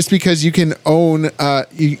just because you can own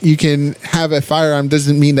you can have a firearm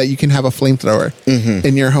doesn't mean that you can have a flamethrower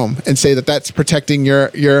in your home and say that that's protecting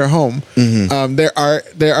your home. There are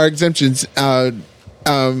exemptions.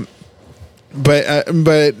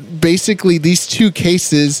 But basically, these two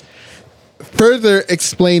cases further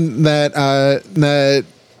explain that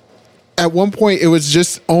at one point it was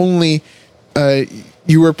just only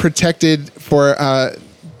you were protected for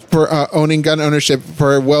owning gun ownership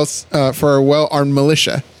for a well-armed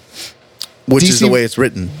militia, which is the way it's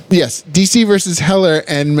written. Yes, DC versus Heller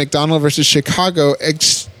and McDonald versus Chicago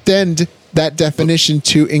extend that definition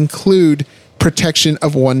to include protection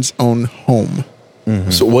of one's own home.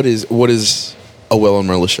 So what is a well-armed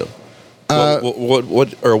militia?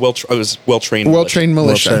 What or a well-trained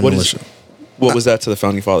militia? What was that to the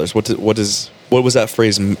founding fathers? What was that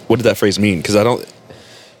phrase? What did that phrase mean? Because I don't.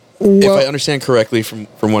 If I understand correctly from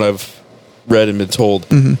what I've read and been told,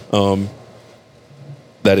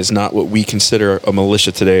 that is not what we consider a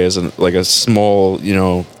militia today, as a small,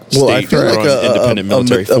 state-run independent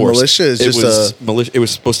military force. A militia is It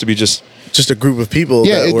was supposed to be just a group of people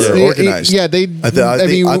that were organized. I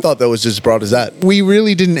thought that was just as broad as that. We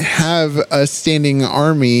really didn't have a standing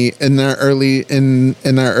army in our early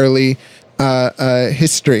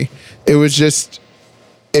history. It was just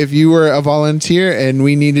if you were a volunteer and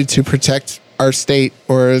we needed to protect our state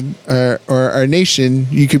or our nation,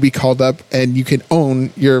 you could be called up and you could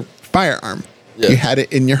own your firearm. Yeah. You had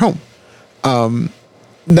it in your home.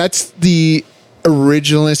 That's the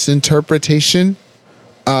originalist interpretation.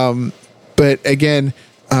 But again,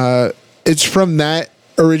 it's from that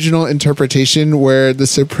original interpretation where the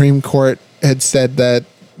Supreme Court had said that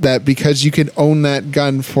because you can own that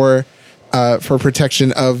gun for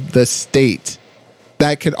protection of the state,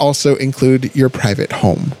 that could also include your private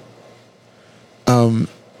home. And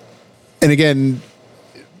again,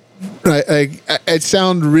 I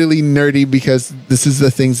sound really nerdy because this is the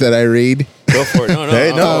things that I read. Go for it.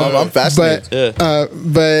 No, I'm fascinated.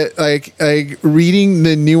 But like reading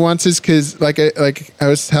the nuances, because I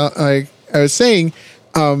was saying,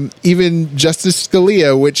 even Justice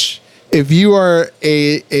Scalia, which if you are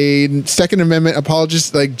a Second Amendment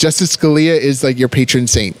apologist, like Justice Scalia is like your patron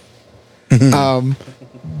saint.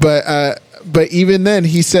 But even then,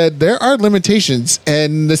 he said there are limitations,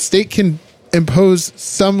 and the state can impose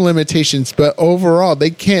some limitations, but overall they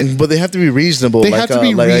can't. But they have to be reasonable. They have to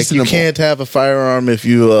be reasonable. You can't have a firearm if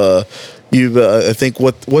you. I think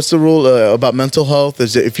what's the rule about mental health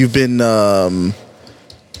is that if you've been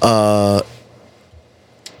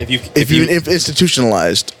if you've been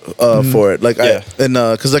institutionalized for it, like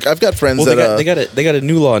because like I've got friends that they got a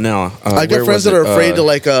new law now. I got friends that are afraid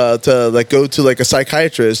to go to like a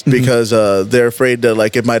psychiatrist because they're afraid that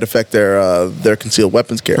like it might affect their concealed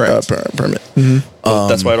weapons permit.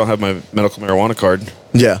 That's why I don't have my medical marijuana card.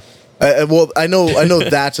 Yeah. Well, I know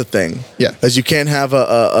that's a thing. Yeah, as you can't have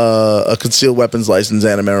a concealed weapons license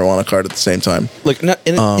and a marijuana card at the same time. Like, you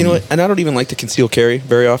know what? And I don't even like to conceal carry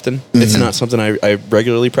very often. It's not something I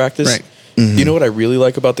regularly practice. Right. You know what I really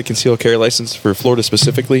like about the concealed carry license for Florida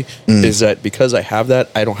specifically is that because I have that,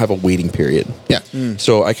 I don't have a waiting period. Yeah.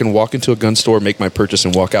 So I can walk into a gun store, make my purchase,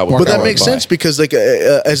 and walk out. But that makes sense because like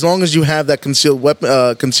as long as you have that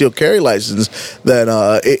concealed carry license, then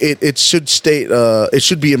it should state it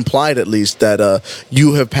should be implied at least that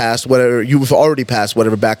you've already passed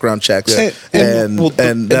whatever background checks and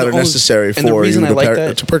that are necessary for you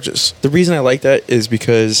to purchase. The reason I like that is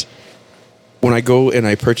because when I go and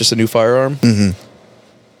I purchase a new firearm,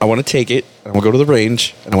 I want to take it, and I want to go to the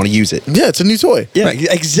range, and I want to use it. Yeah, it's a new toy. Yeah,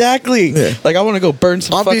 exactly. Yeah. Like, I want to go burn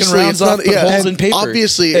some fucking rounds off, put holes in paper.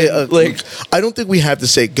 Obviously, I don't think we have to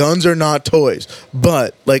say guns are not toys,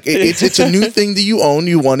 but like it's a new thing that you own,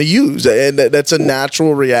 you want to use, and that's a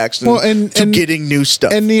natural reaction to getting new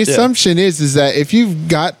stuff. And the assumption is that if you've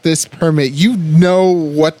got this permit, you know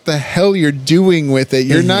what the hell you're doing with it.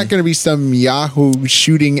 You're not going to be some Yahoo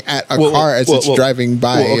shooting at a car as it's driving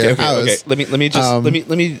by your house. Okay.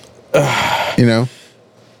 Let me. You know,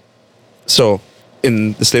 so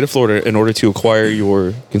in the state of Florida, in order to acquire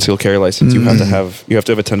your concealed carry license, you have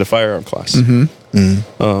to attend a firearm class.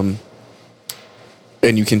 And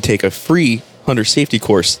you can take a free hunter safety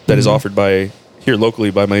course that is offered here locally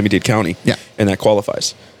by Miami-Dade County. Yeah, and that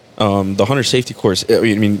qualifies. The hunter safety course. I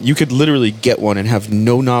mean, you could literally get one and have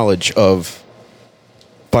no knowledge of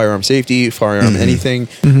firearm safety, firearm anything.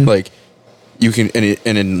 Like you can,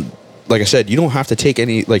 like I said, you don't have to take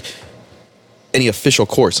any official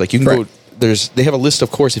course. Like you can go. They have a list of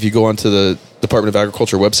course if you go onto the Department of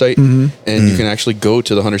Agriculture website, and you can actually go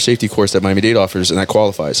to the hunter safety course that Miami-Dade offers, and that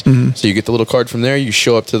qualifies. So you get the little card from there. You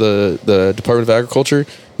show up to the Department of Agriculture.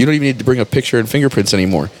 You don't even need to bring a picture and fingerprints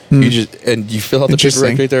anymore. You fill out the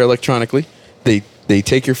paperwork right there electronically. They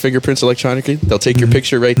take your fingerprints electronically. They'll take your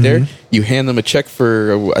picture right there. You hand them a check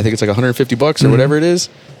for I think it's like $150 or whatever it is,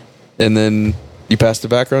 and then you pass the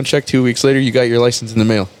background check. 2 weeks later, you got your license in the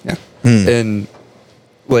mail. Yeah. And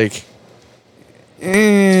like,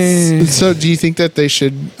 so do you think that they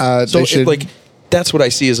should? That's what I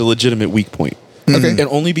see as a legitimate weak point. Okay. And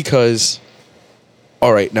only because,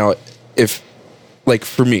 all right, now if like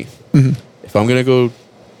for me, if I'm gonna go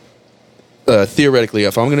theoretically,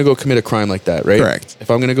 if I'm gonna go commit a crime like that, right? Correct. If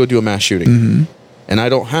I'm gonna go do a mass shooting, and I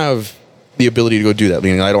don't have the ability to go do that,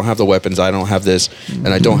 meaning I don't have the weapons, I don't have this, and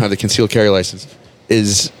I don't have the concealed carry license,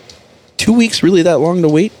 is 2 weeks really that long to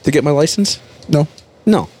wait to get my license? No.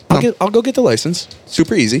 I'll go get the license.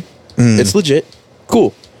 Super easy. It's legit.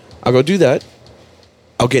 Cool. I'll go do that.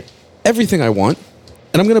 I'll get everything I want,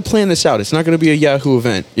 and I'm going to plan this out. It's not going to be a Yahoo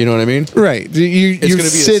event. You know what I mean? Right.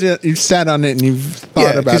 You've sat on it and you've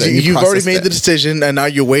thought about it. You've already made the decision, and now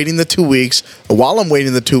you're waiting the 2 weeks. While I'm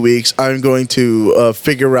waiting the 2 weeks, I'm going to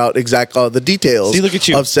figure out exactly the details. See, look at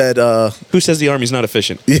you. Of said. Who says the Army's not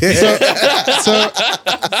efficient?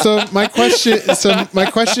 So my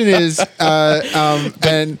question is,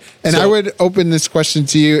 I would open this question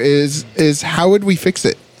to you is how would we fix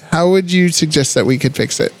it? How would you suggest that we could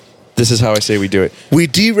fix it? This is how I say we do it. We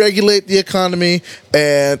deregulate the economy,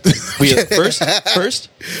 and first.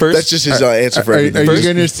 That's just his answer for everything. Are you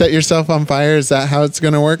going to set yourself on fire? Is that how it's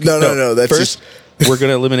going to work? No. That's first. We're going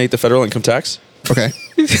to eliminate the federal income tax. Okay.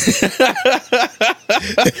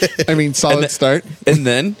 I mean, solid start. And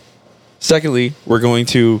then, secondly, we're going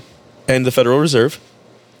to end the Federal Reserve.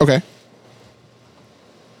 Okay.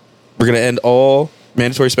 We're going to end all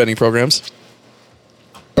mandatory spending programs.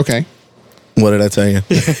 Okay. What did I tell you?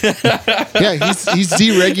 Yeah, he's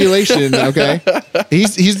deregulation. Okay,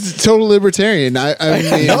 he's total libertarian. I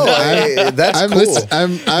mean, that's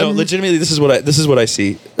cool. Legitimately, this is what I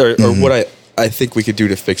see, or what I think we could do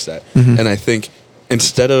to fix that. And I think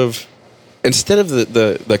instead of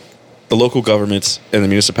the the local governments and the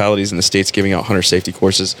municipalities and the states giving out hunter safety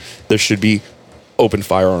courses, there should be open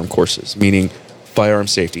firearm courses, meaning firearm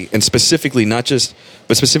safety, and specifically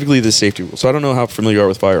specifically the safety rules. So I don't know how familiar you are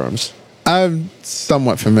with firearms. I'm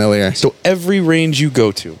somewhat familiar. So every range you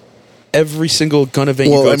go to, every single gun event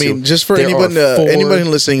you go to, just for there anyone are anybody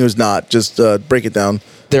listening who's not, just break it down.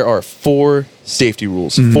 There are 4 safety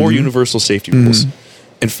rules, 4 universal safety rules.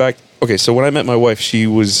 In fact, okay, so when I met my wife, she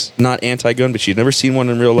was not anti-gun, but she had never seen one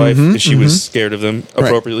in real life, and she was scared of them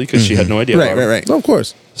appropriately because she had no idea about them. Right. Oh, of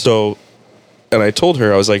course. So, and I told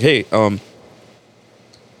her, I was like, hey, prior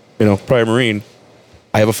Marine,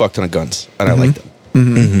 I have a fuck ton of guns, and I like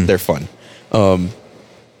them. They're fun.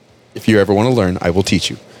 If you ever want to learn, I will teach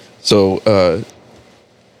you. So,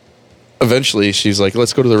 eventually, she's like,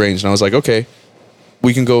 let's go to the range. And I was like, okay,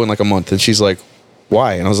 we can go in like a month. And she's like,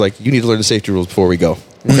 why? And I was like, you need to learn the safety rules before we go.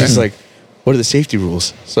 And she's like, what are the safety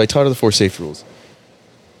rules? So I taught her the 4 safety rules.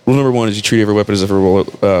 Rule number 1 is you treat every weapon as if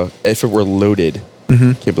it were loaded.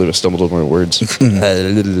 Can't believe I stumbled over my words.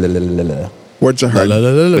 Words are hard.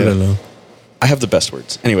 I have the best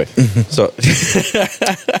words. Anyway, so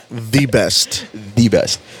The best. the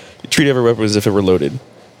best. You treat every weapon as if it were loaded.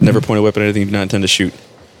 Never point a weapon at anything you do not intend to shoot.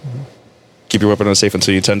 Keep your weapon unsafe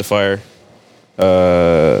until you intend to fire.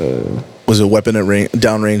 Was a weapon at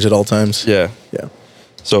downrange at all times? Yeah. Yeah.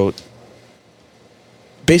 So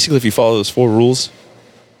basically, if you follow those 4 rules,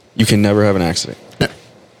 you can never have an accident.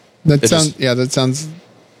 That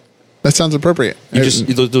sounds appropriate.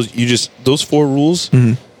 Those 4 rules.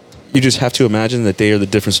 You just have to imagine that they are the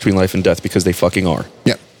difference between life and death because they fucking are.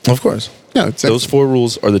 Yeah. Of course. No, exactly. Those 4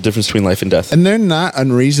 rules are the difference between life and death. And they're not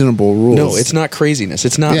unreasonable rules. No, it's not craziness.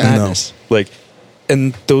 It's not madness.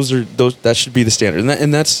 And that should be the standard.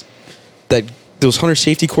 And that's those hunter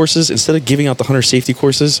safety courses. Instead of giving out the hunter safety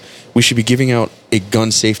courses, we should be giving out a gun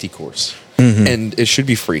safety course, and it should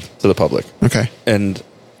be free to the public. Okay. And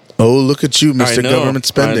oh, look at you, Mr. Government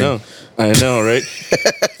Spending. I know, right?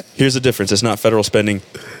 Here's the difference. It's not federal spending.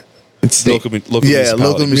 It's Local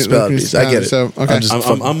local municipalities. I get it. So, okay.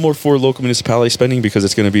 I'm more for local municipality spending because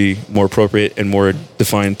it's going to be more appropriate and more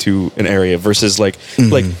defined to an area versus like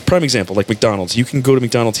prime example, like McDonald's. You can go to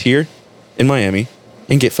McDonald's here in Miami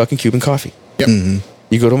and get fucking Cuban coffee. Yep.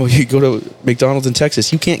 You go to McDonald's in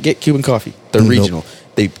Texas, you can't get Cuban coffee. They're regional.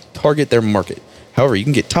 They target their market. However, you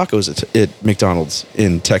can get tacos at McDonald's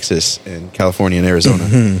in Texas and California and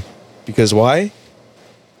Arizona. Because why?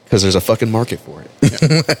 Because there's a fucking market for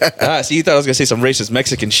it. See, you thought I was going to say some racist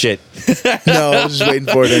Mexican shit. No, I was just waiting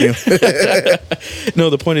for it anyway. No,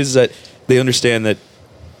 the point is that they understand that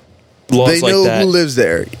laws They like know that. who lives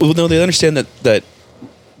there. Well, no, they understand that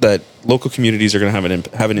local communities are going to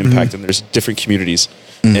have an impact, and there's different communities,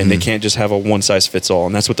 and they can't just have a one size fits all.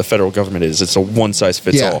 And that's what the federal government is. It's a one size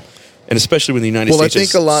fits all. And especially when the United States I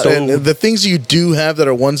think a lot, and the things you do have that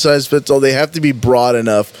are one size fits all, they have to be broad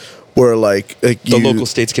enough where the local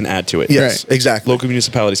states can add to it. Yes, Right. exactly. Local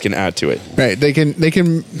municipalities can add to it. Right. They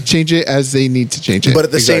can change it as they need to change it. But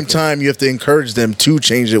at the same Exactly. time, you have to encourage them to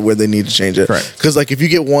change it where they need to change it. Correct. Because if you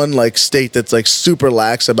get one state that's super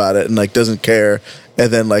lax about it and doesn't care, and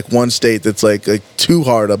then one state that's like too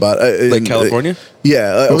hard about it, Like California?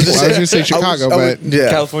 Yeah, I was gonna say Chicago, but yeah.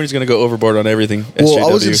 California's going to go overboard on everything. Well, I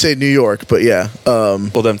SJW. was going to say New York, but yeah. Well,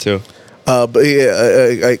 them too. But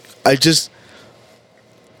yeah, I just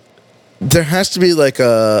there has to be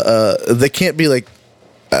they can't be I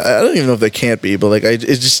don't even know if they can't be, but it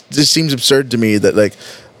just seems absurd to me that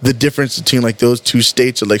the difference between those 2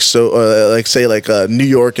 states are so say New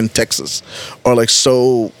York and Texas are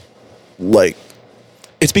so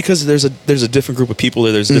It's because there's a different group of people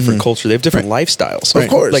there. There's a different culture. They have different lifestyles. Of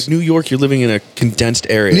course. Like New York, you're living in a condensed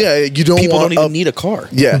area. Yeah, you don't People want don't even need a car.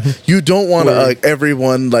 Yeah, you don't want Or-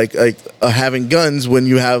 everyone having guns when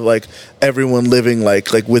you have everyone living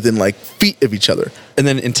within feet of each other. And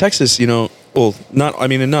then in Texas, not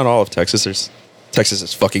all of Texas. Texas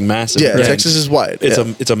is fucking massive. Yeah, And Texas is wide.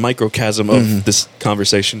 It's a microcosm of this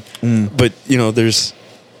conversation. But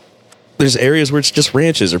there's areas where it's just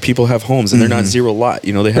ranches or people have homes and they're not zero lot.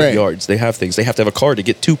 They have Right. yards, they have things. They have to have a car to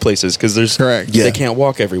get to places because Correct. Yeah. they can't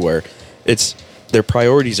walk everywhere. Their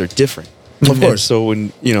priorities are different. Of course. And so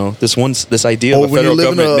when this idea Oh, of a when you federal live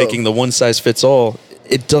in government a- making the one size fits all,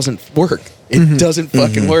 it doesn't work. It doesn't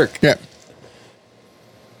fucking work. yeah.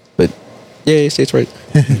 But yeah, states right.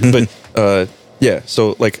 But yeah,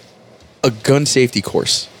 so a gun safety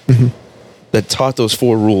course that taught those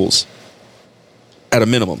 4 rules at a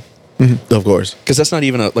minimum. Of course. Because that's not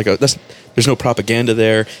even there's no propaganda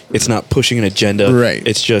there. It's not pushing an agenda. Right.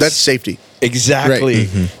 It's just That's safety. exactly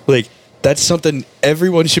Right. that's something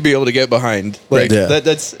everyone should be able to get behind. Right. Yeah.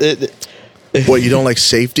 That's it. What, you don't like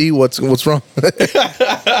safety? What's wrong?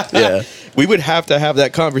 Yeah. We would have to have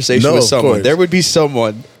that conversation No, with of someone. course. There would be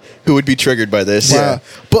someone who would be triggered by this. Yeah.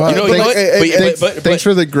 But But You know what? thanks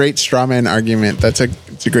for the great strawman argument. It's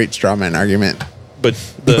a great strawman argument. But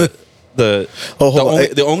the Oh, hold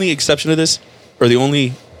on. the only exception to this, or the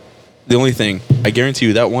only thing, I guarantee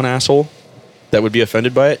you that one asshole that would be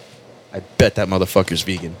offended by it, I bet that motherfucker's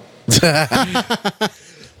vegan.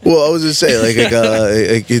 Well, I was just saying,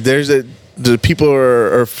 the people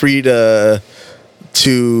are free to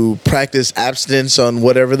practice abstinence on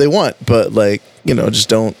whatever they want, but just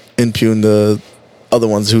don't impugn the other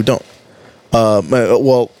ones who don't.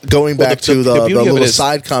 Going back to the beauty of little it is-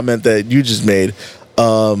 side comment that you just made,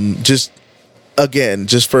 just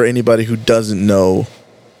for anybody who doesn't know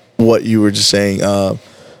what you were just saying,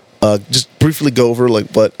 just briefly go over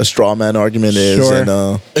what a straw man argument is. Sure.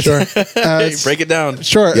 And, Sure. Hey, break it down.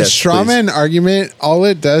 Sure. Yes, A strawman argument, all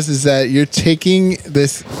it does is that you're taking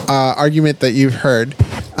this argument that you've heard.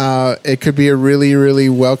 It could be a really, really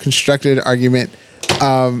well constructed argument,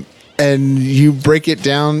 and you break it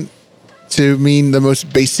down to mean the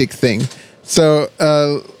most basic thing. So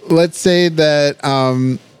let's say that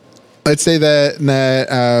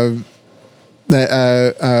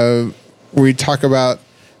we talk about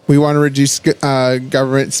we want to reduce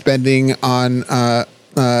government spending on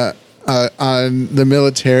the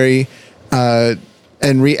military and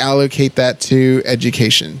reallocate that to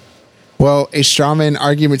education. Well, a strawman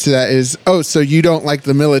argument to that is, oh, so you don't like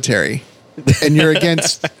the military, and you're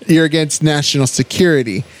against national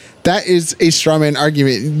security. That is a strawman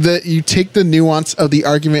argument. That you take the nuance of the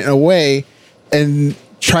argument away and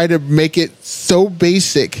try to make it so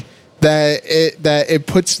basic that it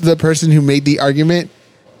puts the person who made the argument,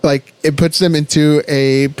 it puts them into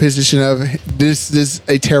a position of this is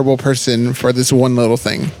a terrible person for this one little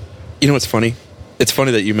thing. You know what's funny? It's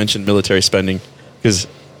funny that you mentioned military spending, because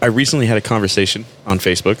I recently had a conversation on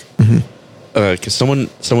Facebook because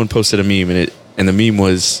someone posted a meme, and the meme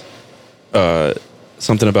was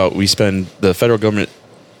something about the federal government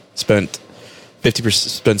spent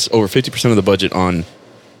over 50% of the budget on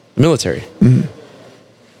the military,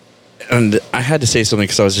 and I had to say something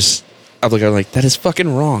because I was like, that is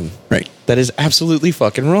fucking wrong. Right. That is absolutely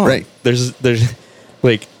fucking wrong. Right. There's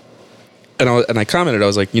and I commented, I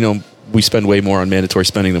was like, we spend way more on mandatory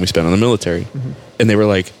spending than we spend on the military. And they were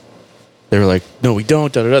like, no, we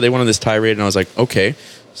don't. Da, da, da. They went on this tirade, and I was like, okay.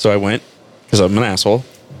 So I went, because I'm an asshole,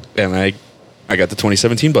 and I got the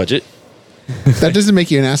 2017 budget. That doesn't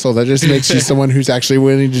make you an asshole. That just makes you someone who's actually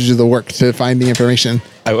willing to do the work to find the information.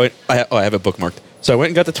 I have it bookmarked. So I went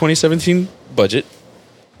and got the 2017 budget,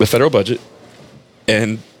 the federal budget,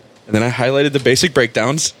 and then I highlighted the basic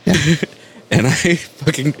breakdowns, and I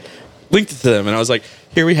fucking linked it to them, and I was like,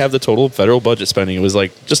 here we have the total federal budget spending. It was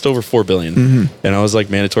just over $4 billion. And I was like,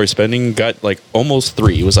 mandatory spending got almost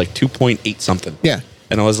 3. It was 2.8 something. Yeah.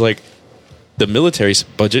 And I was like, the military's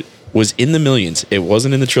budget was in the millions. It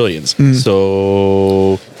wasn't in the trillions.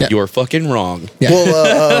 So you are fucking wrong. Yeah.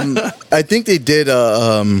 Well, I think they did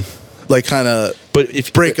kind of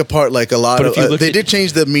break apart a lot of. They did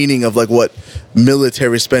change the meaning of what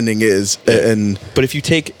military spending is, and but if you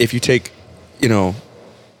take because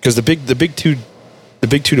the big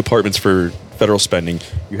two departments for federal spending,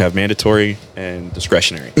 you have mandatory and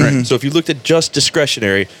discretionary. Right. So if you looked at just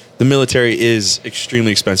discretionary, the military is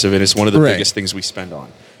extremely expensive, and it's one of the biggest things we spend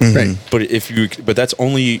on. Right. But that's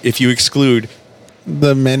only if you exclude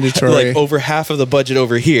the mandatory, over half of the budget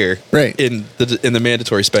over here, right, in the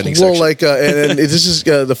mandatory spending well, section. and this is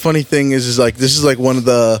the funny thing is this is one of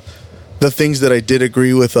the things that I did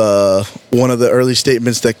agree with one of the early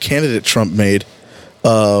statements that candidate Trump made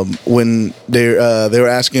when they were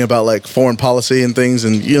asking about foreign policy and things,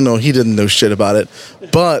 and he didn't know shit about it,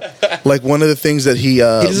 but one of the things that he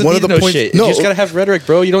one of the points shit. You just gotta have rhetoric,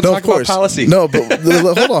 bro. You don't talk about policy. No, but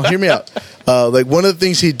hold on, hear me out. One of the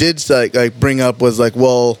things he did bring up was I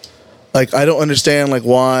don't understand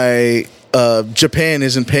why Japan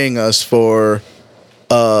isn't paying us for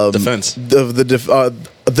defense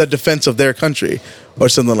the defense of their country or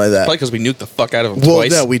something like that. Probably because we nuked the fuck out of them Well,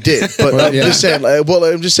 twice. yeah, we did. But I'm just saying.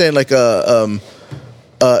 I'm just saying.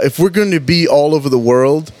 If we're going to be all over the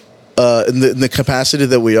world in the capacity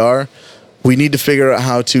that we are, we need to figure out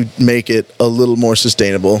how to make it a little more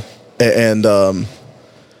sustainable. And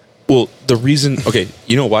well, the reason,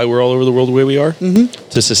 you know why we're all over the world the way we are?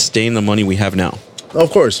 To sustain the money we have now.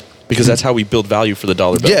 Of course. Because that's how we build value for the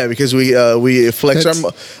dollar bill. Yeah, because we flex our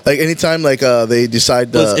anytime they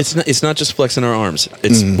decide. Well, it's not just flexing our arms.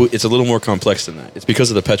 It's a little more complex than that. It's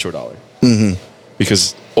because of the petrodollar.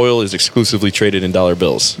 Because oil is exclusively traded in dollar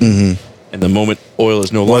bills. And the moment oil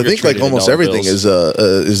is no Well, I longer think like traded in almost dollar everything bills-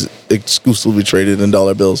 is exclusively traded in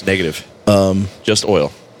dollar bills. negative. Just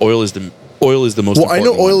oil. Oil is the most. Well, I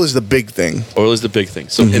know important oil one. is the big thing. Oil is the big thing.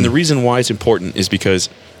 So, and the reason why it's important is because,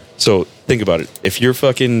 so think about it. If you're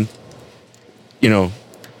fucking,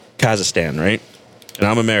 Kazakhstan, right? And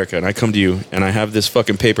I'm America, and I come to you, and I have this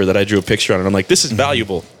fucking paper that I drew a picture on, and I'm like, this is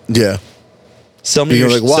valuable. Yeah. Sell me You're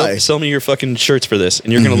your like, why? Sell me your fucking shirts for this,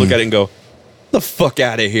 and you're gonna look at it and go, the fuck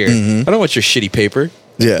out of here. I don't want your shitty paper.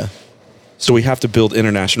 Yeah. So we have to build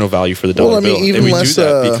international value for the dollar Well, I mean, bill, even and we less do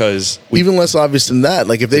that because even less obvious than that.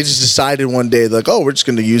 Like if they just decided one day, like, oh, we're just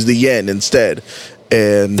going to use the yen instead,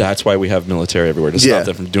 and that's why we have military everywhere to Yeah. stop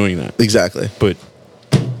them from doing that. exactly.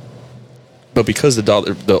 But because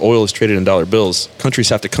the oil is traded in dollar bills, countries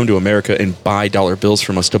have to come to America and buy dollar bills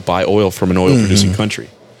from us to buy oil from an oil producing country.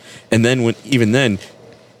 And then even then,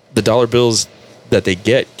 the dollar bills that they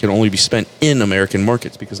get can only be spent in American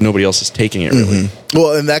markets because nobody else is taking it really.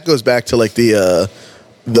 Well, and that goes back to like the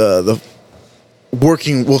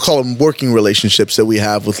working, we'll call them working relationships that we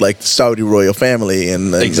have with like the Saudi royal family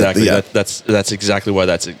and Exactly. yeah. That's exactly why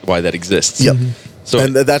that exists. Yep. So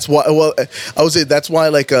and that's why. Well, I would say that's why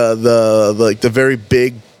like the very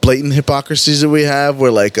big blatant hypocrisies that we have,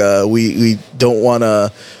 where like we don't want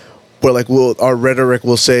to. Where like our rhetoric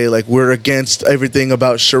will say like we're against everything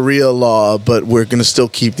about Sharia law, but we're going to still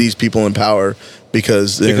keep these people in power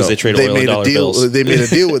because they trade oil in made dollar a deal. bills. They made a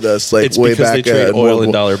deal with us like It's way because back they trade in oil World in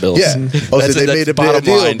War- dollar bills. Yeah, That's they made a bottom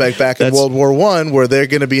deal line. back in That's- World War I where they're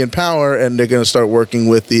going to be in power and they're going to start working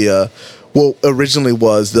with the. Well, originally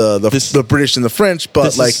was the British and the French,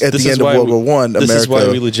 but like at the end of World War One, this America. is why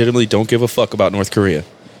we legitimately don't give a fuck about North Korea.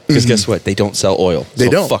 Because guess what? They don't sell oil. They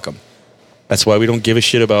So don't. Fuck them. That's why we don't give a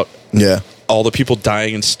shit about Yeah. all the people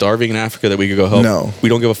dying and starving in Africa that we could go help. No. We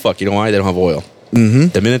don't give a fuck. You know why? They don't have oil. Mm-hmm.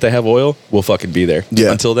 The minute they have oil, we'll fucking be there.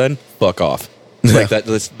 Yeah. Until then, fuck off. Yeah. Like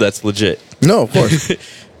that's legit. No, of course.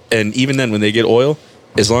 And even then, when they get oil,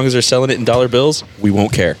 as long as they're selling it in dollar bills, we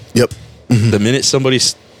won't care. Yep. The minute somebody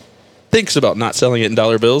thinks about not selling it in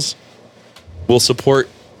dollar bills, we'll support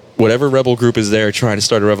whatever rebel group is there trying to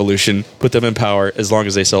start a revolution, put them in power as long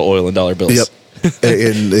as they sell oil in dollar bills. Yep.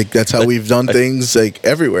 and like, that's how we've done things like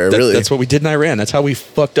everywhere. Really, That's what we did in Iran. That's how we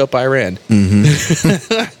fucked up Iran.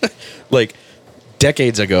 Like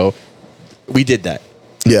decades ago, we did that.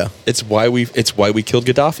 yeah. It's why we killed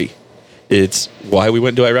Gaddafi. It's why we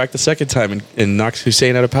went to Iraq the second time and knocked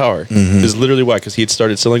Hussein out of power. It's literally why, because he had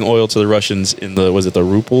started selling oil to the Russians in the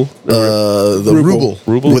ruble? The ruble.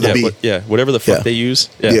 Ruble? with Yeah, a B. whatever the fuck Yeah. they use.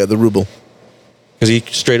 Yeah, the ruble. Because he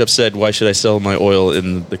straight up said, why should I sell my oil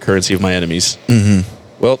in the currency of my enemies?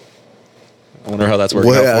 Well, I wonder how that's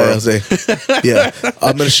working Well, out yeah, for I'll him. say, yeah,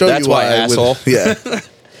 I'm going to show That's you why, why. asshole. Yeah,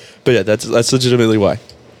 But yeah, that's legitimately why.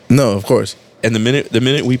 no, of course. And the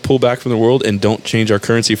minute we pull back from the world and don't change our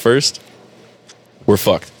currency first, we're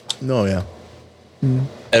fucked. No, yeah.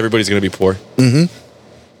 Everybody's going to be poor.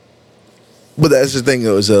 But that's the thing,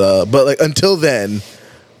 though, is that, but like until then,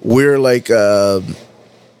 we're like, I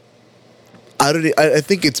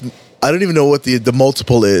think it's, I don't even know what the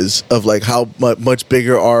multiple is of like how much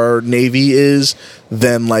bigger our navy is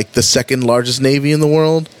than like the second largest navy in the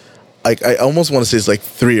world. Like I almost want to say it's like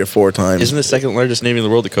 3 or 4 times. Isn't the second largest navy in the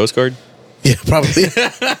world the Coast Guard? Yeah, probably.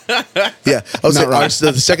 Yeah, I would say wrong.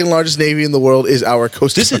 the second largest navy in the world is our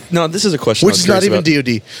Coast Guard, This is a question. which is not even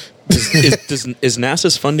DoD. Is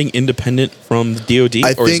NASA's funding independent from the DoD,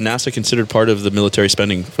 I or is think- NASA considered part of the military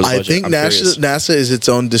spending for the I budget? think I'm curious. NASA is its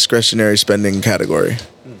own discretionary spending category.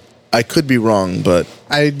 I could be wrong, but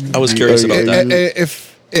I was curious about that.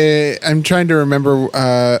 If I'm trying to remember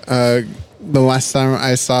the last time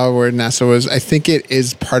I saw where NASA was, I think it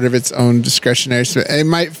is part of its own discretionary. So it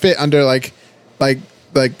might fit under like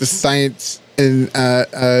the science and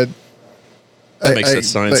That makes sense.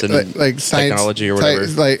 Science and science, technology or whatever.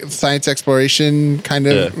 like science exploration kind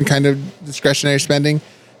of discretionary spending.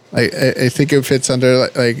 Like I think it fits under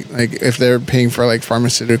like if they're paying for like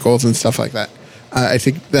pharmaceuticals and stuff like that. I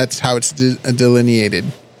think that's how it's delineated.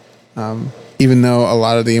 Even though a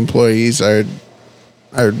lot of the employees are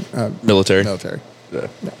military. yeah.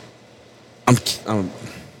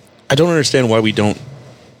 I don't understand why we don't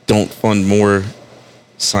fund more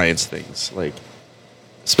science things, like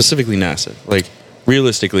specifically NASA. Like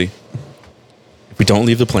realistically, if we don't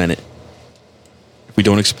leave the planet, if we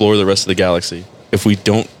don't explore the rest of the galaxy, if we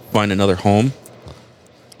don't find another home,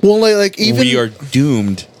 Well, like even we are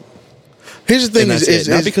doomed. here's the thing: And that's is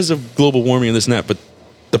it. Not because of global warming and this and that, but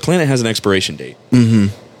the planet has an expiration date.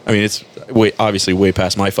 I mean, it's obviously way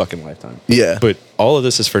past my fucking lifetime. Yeah. But all of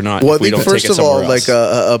this is for naught well, I if we think don't first take it of all, somewhere like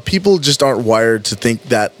else. people just aren't wired to think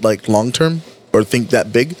that like long term. or think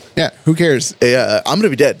that big. Yeah, who cares? Yeah, I'm gonna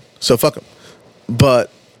be dead, so fuck them. But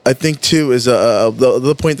I think too is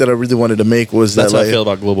the point that I really wanted to make was That's that how I feel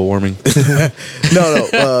about global warming. no.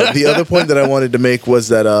 The other point that I wanted to make was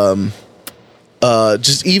that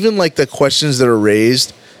just even like the questions that are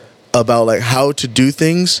raised about like how to do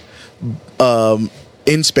things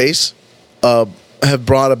in space have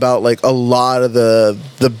brought about like a lot of the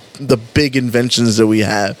big inventions that we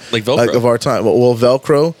have, Like Velcro. of our time. Well,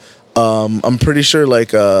 Velcro. I'm pretty sure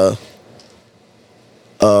like what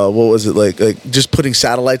was it like just putting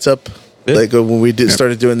satellites up. Yeah. Like when we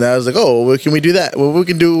started doing that, I was like, "Oh, well, can we do that? Well, we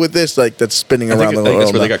can do it with this, like that's spinning around I the think world."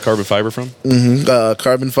 that's where they got carbon fiber from.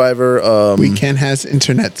 Carbon fiber. Weekend has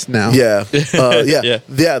internets now. Yeah,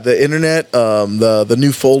 yeah. The internet, the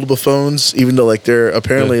new foldable phones. Even though like they're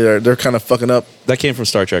apparently they're kind of fucking up. That came from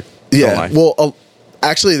Star Trek. Yeah. Don't lie. Well,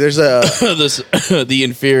 actually, there's a. The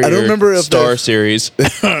inferior I don't remember if Star the- series.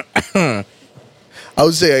 I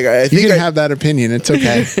would say I You think can have that opinion. It's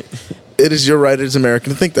okay. it is your right as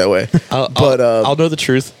American to think that way. I'll know the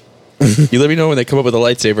truth. You let me know when they come up with a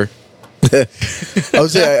lightsaber. I would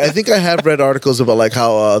say I think I have read articles about like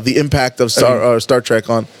how the impact of Star Trek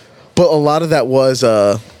on, but a lot of that was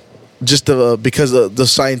just because the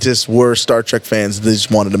scientists were Star Trek fans. They just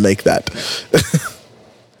wanted to make that.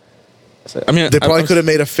 I mean, They probably could have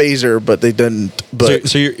made a phaser, but they didn't. But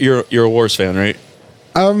So you're a Wars fan, right?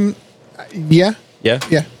 Yeah. Yeah.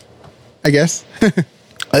 Yeah. I guess.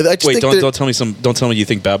 I just Wait, think don't tell me you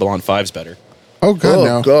think Babylon 5's better. Oh God, Oh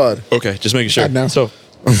no. God! Okay, just making sure. God, no. So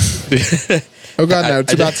Oh God, no.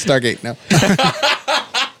 It's I about Stargate. No.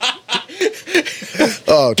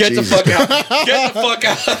 Oh, get the Jesus. fuck out. Get the fuck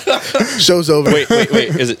out. Show's over. Wait.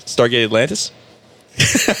 Is it Stargate Atlantis?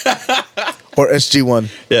 Or SG-1.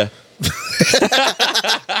 Yeah.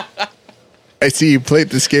 I see you played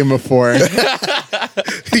this game before.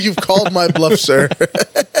 You've called my bluff, sir.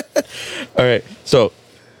 All right. So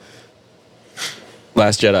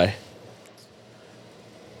Last Jedi.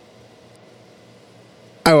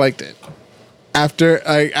 I liked it. After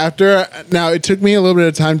now, it took me a little bit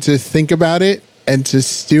of time to think about it and to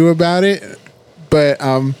stew about it, but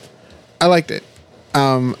I liked it.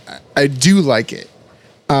 I do like it.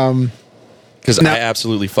 Because Now- I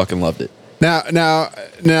absolutely fucking loved it. Now,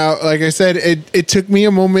 like I said, it took me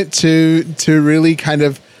a moment to really kind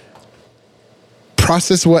of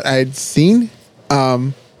process what I'd seen.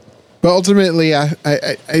 But ultimately, I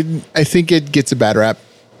think it gets a bad rap.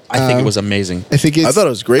 I think it was amazing. I think it's, I thought it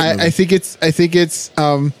was a great movie. I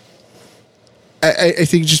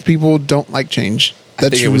think just people don't like change. I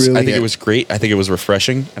think Really it was great. I think it was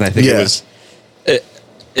refreshing, and I think Yeah. it was.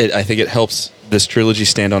 I think it helps this trilogy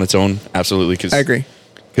stand on its own. Absolutely, because I agree.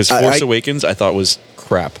 Because I- Force Awakens, I thought was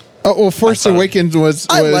crap. Oh well, Force thought- Awakens was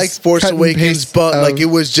I liked Force cut and Awakens, paste but of- like it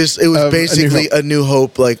was of A New basically Hope. A New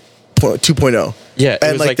Hope, like 2.0. Yeah, it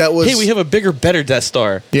and was like, that was hey, we have a bigger, better Death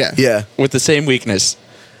Star. yeah. with the same weakness.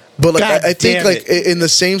 But like God I think damn like in the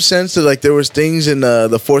same sense that like there was things in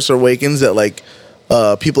the Force Awakens that like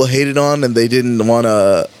people hated on and they didn't want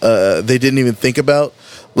to they didn't even think about.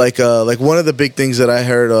 Like one of the big things that I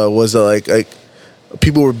heard was like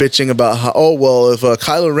people were bitching about how if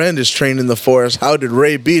Kylo Ren is trained in the Force, how did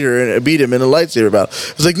Rey beat him in a lightsaber battle?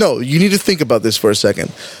 It's like, no, you need to think about this for a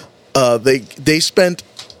second. They spent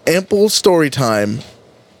ample story time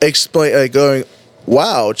going,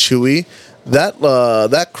 wow, Chewie,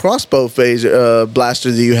 that crossbow phase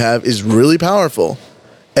blaster that you have is really powerful,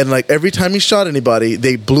 and like every time he shot anybody,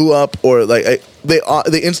 they blew up or like they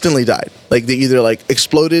instantly died. Like they either like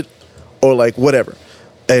exploded or like whatever.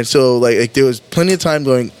 And so like there was plenty of time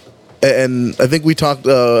going, and I think we talked.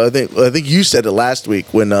 I think you said it last week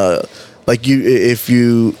when like if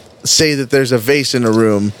you say that there's a vase in a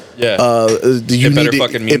room, Yeah. you It better need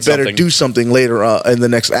fucking mean it better something. do something later in the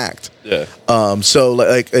next act. Yeah, So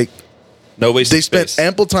like no wasted they spent space.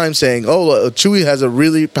 ample time saying, Chewie has a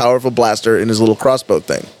really powerful blaster in his little crossbow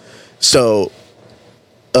thing. So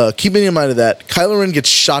keeping in mind of that, Kylo Ren gets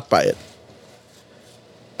shot by it.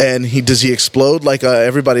 And does he explode like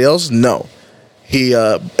everybody else? No. He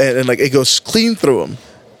and like it goes clean through him,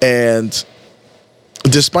 and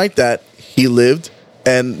despite that, he lived.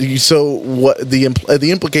 And so what the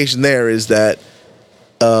implication there is that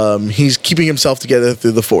he's keeping himself together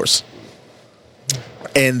through the Force.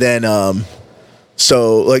 And then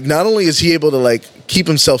so like not only is he able to like keep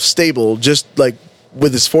himself stable just like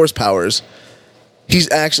with his Force powers,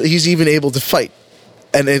 he's even able to fight.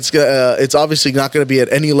 And it's obviously not going to be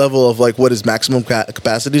at any level of like what his maximum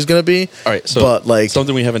capacity is going to be. All right, so but like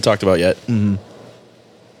something we haven't talked about yet. Mm-hmm.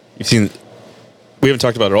 We haven't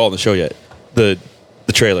talked about it all in the show yet. The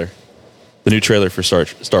trailer, the new trailer for Star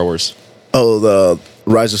Wars. Oh, the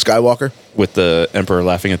Rise of Skywalker. with the Emperor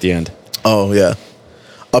laughing at the end. Oh yeah.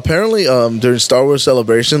 Apparently, during Star Wars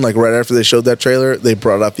Celebration, like right after they showed that trailer, they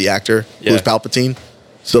brought up the actor who was Yeah. Palpatine.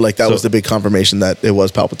 So like that was the big confirmation that it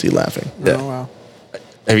was Palpatine laughing. Yeah. Oh wow.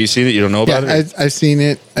 Have you seen it? You don't know about Yeah, it? I've seen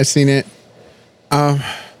it. I've seen it.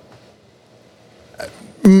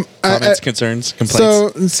 Comments, concerns,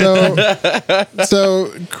 complaints.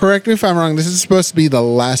 So correct me if I'm wrong. This is supposed to be the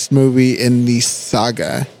last movie in the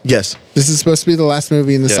saga. Yes. This is supposed to be the last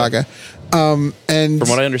movie in the Yeah. saga. And From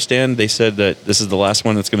what I understand, they said that this is the last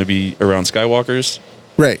one that's going to be around Skywalkers,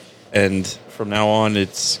 right. and from now on,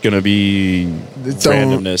 it's going to be Its own-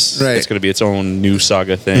 randomness. right. It's going to be its own new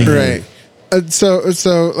saga thing. Right.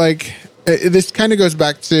 So like this kind of goes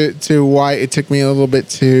back to why it took me a little bit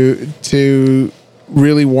to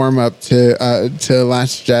really warm up to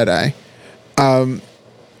Last Jedi.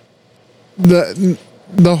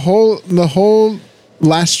 The whole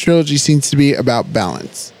last trilogy seems to be about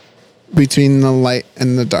balance between the light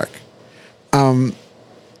and the dark. And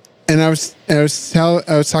I was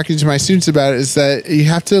talking to my students about it, is that you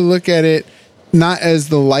have to look at it not as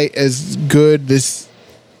the light as good, this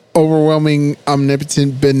overwhelming,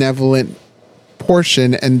 omnipotent, benevolent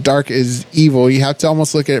portion, and dark is evil. You have to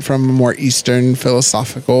almost look at it from a more Eastern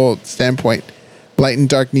philosophical standpoint. Light and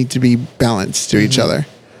dark need to be balanced to each other.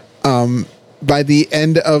 By the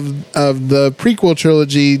end of the prequel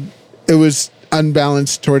trilogy, it was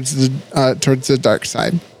unbalanced towards the dark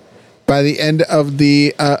side. By the end of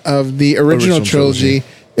the original trilogy,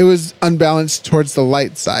 it was unbalanced towards the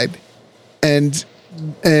light side. And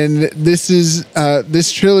this is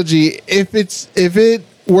this trilogy, if it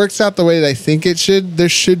works out the way that I think it should, there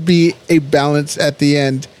should be a balance at the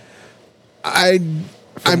end. I'm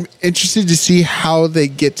interested to see how they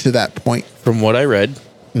get to that point. From what I read,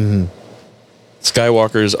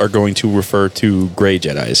 Skywalkers are going to refer to gray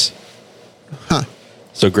Jedis. Huh.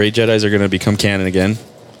 So gray Jedis are going to become canon again,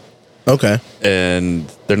 Okay. and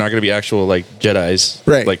they're not going to be actual like Jedis.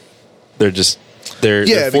 Right. Like they're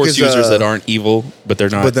Yeah, Force because, users that aren't evil, but they're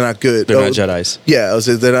not. But they're not good. They're Oh, not Jedis. Yeah, I was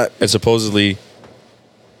saying they're not. And supposedly,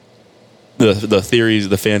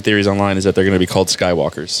 the fan theories online is that they're going to be called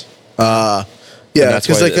Skywalkers. Yeah, that's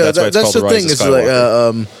because why- like that's why it's that's called the The Rise thing.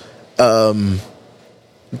 of Is like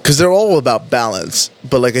because they're all about balance,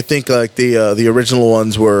 but like I think like the original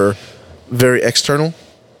ones were very external,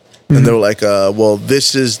 and they were like, well,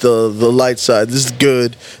 this is the light side. This is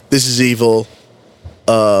good. This is evil.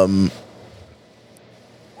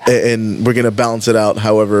 And we're gonna balance it out.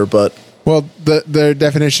 However, but Well, their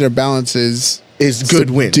definition of balance is good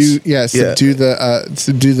wins. subdue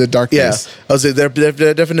the Yeah, darkness. I was say their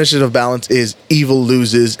definition of balance is evil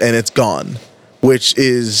loses and it's gone, which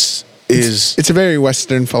is It's a very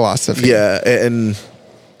Western philosophy. yeah, and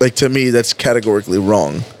like to me that's categorically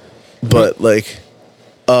wrong. But like,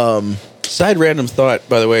 Side random thought,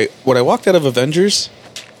 by the way. When I walked out of Avengers,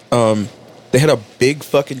 they had a big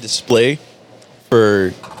fucking display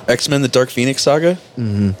for X-Men: The Dark Phoenix Saga.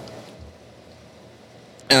 Mm-hmm.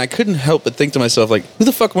 And I couldn't help but think to myself, like, who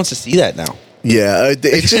the fuck wants to see that now? yeah,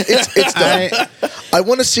 it's dumb. I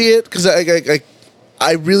want to see it because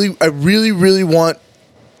I really want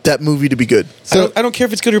that movie to be good. So I don't care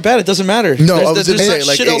if it's good or bad. It doesn't matter. No, I was There's gonna say, not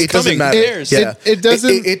like, shit else it doesn't coming. matter. Who cares? Yeah. It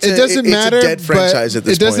doesn't. It's It doesn't a matter. dead franchise but at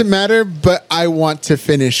this it doesn't point. matter. But I want to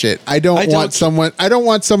finish it. I don't want someone. I don't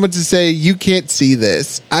want someone to say you can't see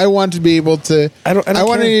this. I want to be able to. I don't want to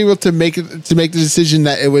care. be able to make the decision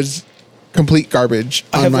that it was complete garbage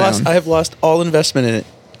I on my own. have lost all investment in it.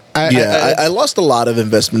 I lost a lot of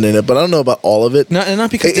investment in it, but I don't know about all of it.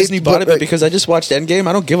 Not because Disney bought it, but because I just watched Endgame.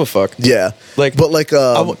 I don't give a fuck. Yeah,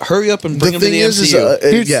 Hurry up and bring the them to thing the is,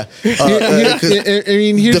 MCU. yeah, I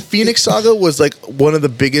mean, here's the Phoenix Saga was like one of the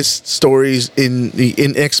biggest stories in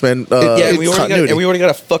X-Men. Yeah, we continuity. already got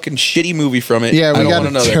a fucking shitty movie from it. yeah, I we don't got want a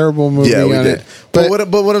another. terrible movie Yeah, we on did. it. But what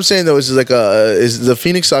I'm saying though is like is the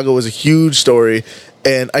Phoenix Saga was a huge story,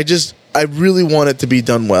 and I really want it to be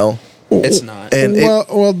done well. It's not. And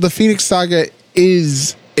well, the Phoenix Saga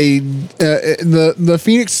is the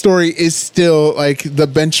Phoenix story is still like the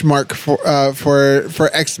benchmark for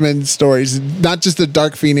X-Men stories, not just the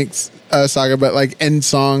Dark Phoenix saga, but like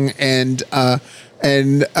Endsong and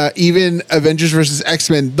even Avengers versus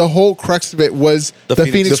X-Men. The whole crux of it was the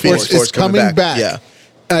Phoenix Force is coming back. Yeah,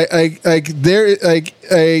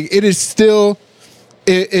 It is still.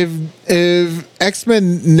 If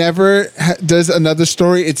X-Men never does another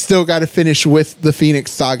story, it's still got to finish with the Phoenix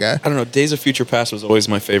Saga. I don't know. Days of Future Past was always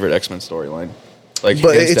my favorite X-Men storyline. Like,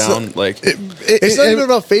 But hands it's down, not- like it's not even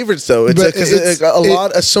about favorites though. It's but because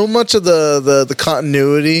it's- so much of the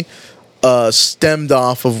continuity stemmed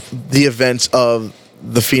off of the events of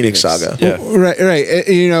the Phoenix Saga. Yeah. Right.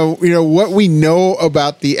 You know what we know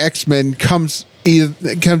about the X-Men comes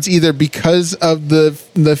either because of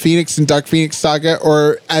the Phoenix and Dark Phoenix saga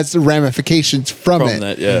or as ramifications from it.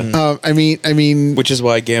 That, yeah. I mean, Which is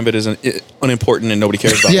why Gambit is unimportant and nobody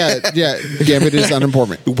cares about. yeah. Gambit is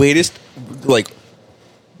unimportant.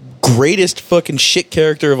 Greatest fucking shit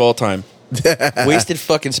character of all time. Wasted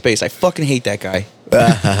fucking space. I fucking hate that guy.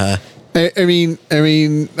 I mean,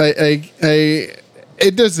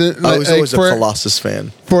 it doesn't. I was always a Colossus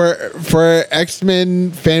fan. For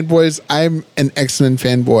X-Men fanboys, I'm an X-Men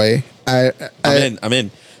fanboy. I'm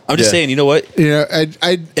in. I'm just saying. You know what? You know,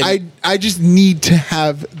 I just need to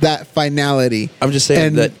have that finality. I'm just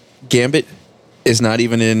saying that Gambit is not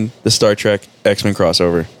even in the Star Trek X-Men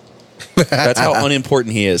crossover. That's how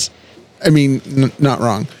unimportant he is. I mean, not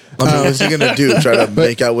wrong. I mean, what's he gonna do? Try to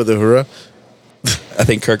make out with Uhura? I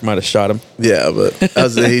think Kirk might have shot him. Yeah, but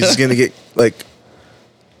he's gonna get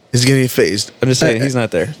he's gonna get phased. I'm just saying he's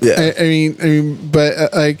not there. Yeah, I mean,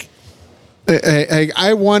 but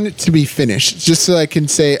I want it to be finished, just so I can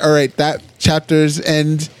say, all right, that chapter's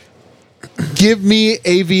end. Give me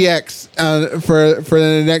AVX for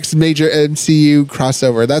the next major MCU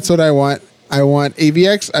crossover. That's what I want. I want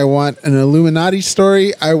AVX. I want an Illuminati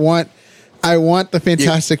story. I want the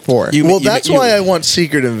Fantastic Four. That's why I want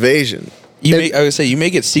Secret Invasion. I would say you may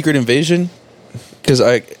get Secret Invasion because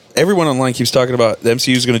everyone online keeps talking about the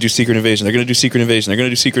MCU is going to do Secret Invasion. They're going to do Secret Invasion. They're going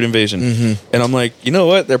to do Secret Invasion. Mm-hmm. And I'm like, you know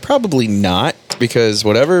what? They're probably not because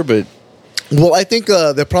whatever. But I think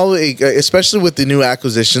they're probably, especially with the new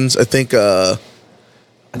acquisitions. I think they're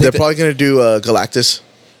probably going to do Galactus.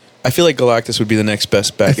 I feel like Galactus would be the next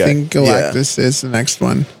best bad guy. I think Galactus is the next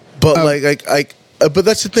one. But but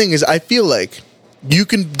that's the thing is, I feel like you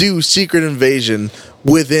can do Secret Invasion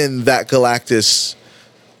within that Galactus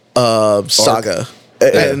saga,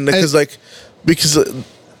 and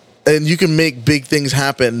and you can make big things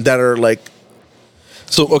happen that are like.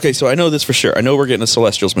 So I know this for sure. I know we're getting a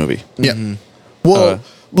Celestials movie. Yeah. Mm-hmm. Well.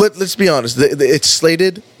 Let's be honest. It's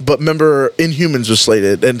slated, but remember, Inhumans was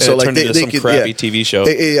slated, and so it like turned into some crappy TV show.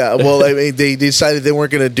 Yeah, well, I mean, they decided they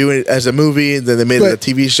weren't going to do it as a movie, and then they made it a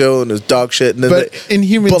TV show, and it was dog shit. And then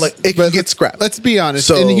Inhumans, it can get scrapped. Let's be honest.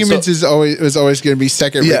 Inhumans was always going to be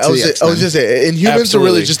second. Yeah, I was just saying, Inhumans are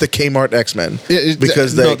really just the Kmart X-Men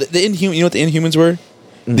because the Inhumans. You know what the Inhumans were?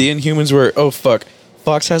 Mm. The Inhumans were fuck.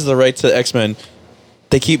 Fox has the right to X-Men.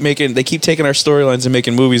 They keep taking our storylines and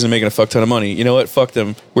making movies and making a fuck ton of money. You know what? Fuck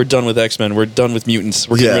them. We're done with X-Men. We're done with mutants.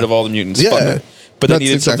 We're getting rid of all the mutants. Yeah. Fuck them. But they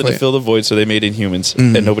needed something to fill the void, so they made Inhumans,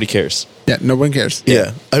 and nobody cares. Yeah, no one cares.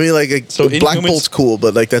 Yeah. I mean, so Black Bolt's cool,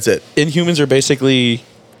 but that's it. Inhumans are basically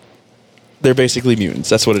mutants.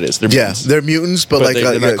 That's what it is. They're mutants. They're mutants, but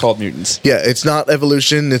they're not called mutants. Yeah, it's not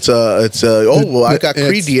evolution. I got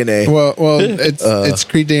Kree DNA. Well, it's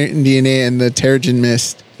Kree DNA and the Terrigen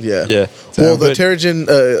Mist. Yeah. So, the Terrigen,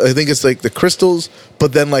 I think it's like the crystals,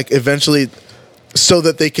 but then eventually, so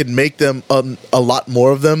that they could make them a lot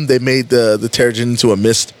more of them, they made the Terrigen into a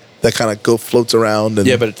mist that kind of floats around.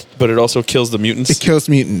 And but it also kills the mutants. It kills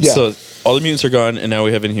mutants. Yeah. So all the mutants are gone, and now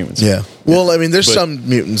we have Inhumans. Yeah. Well, I mean, there's some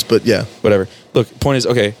mutants, but yeah. Whatever. Look, point is,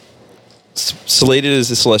 okay, slated is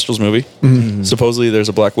the Celestials movie. Mm-hmm. Supposedly there's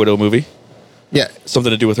a Black Widow movie. Yeah. Something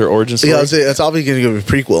to do with her origin story. Yeah, I would say that's obviously going to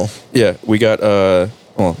be a prequel. Yeah, we got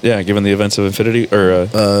given the events of Infinity or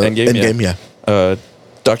Endgame. Yeah.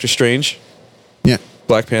 Doctor Strange. Yeah.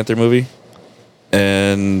 Black Panther movie.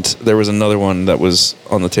 And there was another one that was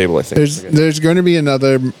on the table, I think. There's going to be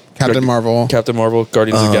another Captain Marvel.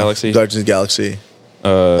 Guardians of the Galaxy. Guardians of the Galaxy.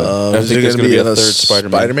 I think there's going to be a third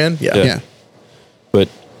Spider-Man. Yeah. But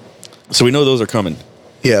so we know those are coming.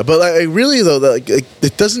 Yeah, but really though,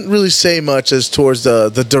 it doesn't really say much as towards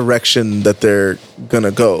the direction that they're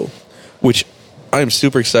gonna go. Which I am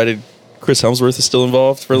super excited. Chris Hemsworth is still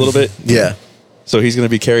involved for a little bit. Yeah, so he's going to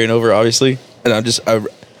be carrying over, obviously. And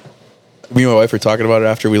me and my wife were talking about it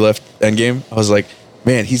after we left Endgame. I was like,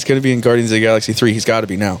 man, he's going to be in Guardians of the Galaxy 3. He's got to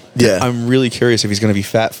be now. Yeah, I'm really curious if he's going to be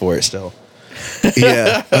fat for it still.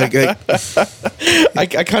 Yeah, I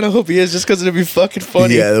kind of hope he is, just because it'd be fucking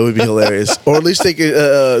funny. Yeah, that would be hilarious. Or at least they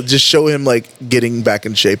could just show him getting back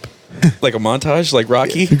in shape, like a montage, like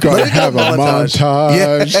Rocky. You're gonna have a montage.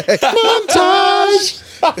 Yeah.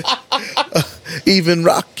 Montage. Even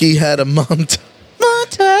Rocky had a montage.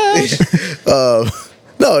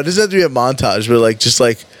 No, it doesn't have to be a montage, but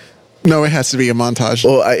no, it has to be a montage.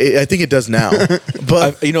 Well, I think it does now.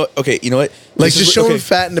 But you know what? Just show him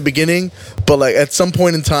fat in the beginning, but at some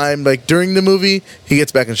point in time, during the movie, he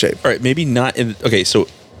gets back in shape. All right, maybe not in. Okay, so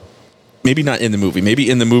maybe not in the movie. Maybe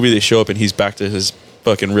in the movie they show up and he's back to his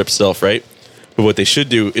fucking ripped self, right? But what they should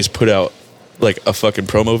do is put out like a fucking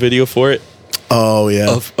promo video for it Oh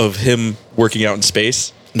yeah. of him working out in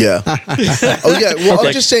space. Yeah. Oh yeah. Well, I'm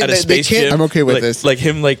Like, just saying at a that they space can't. gym. I'm okay with Like- this. Like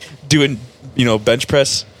him like doing bench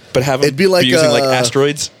press, but have him It'd be like, using like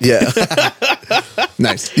asteroids. Yeah.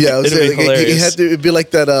 Nice. Yeah. I was It'd be saying, like, hilarious. it'd be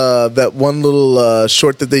like that one little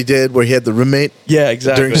short that they did where he had the roommate. Yeah,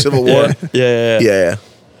 exactly. During Civil War? Yeah. Yeah.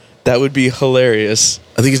 That would be hilarious.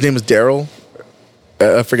 I think his name was Daryl.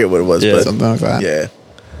 I forget what it was, Yeah. but Something like that. yeah.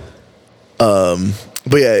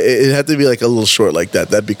 But yeah, it had to be like a little short like that.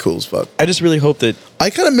 That'd be cool as fuck. I just really hope that I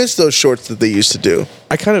kind of miss those shorts that they used to do.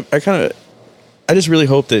 I just really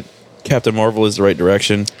hope that Captain Marvel is the right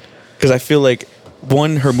direction, because I feel like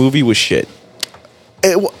her movie was shit.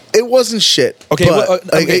 It wasn't shit. Okay, but,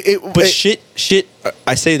 but shit.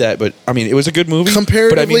 I say that, but I mean, it was a good movie.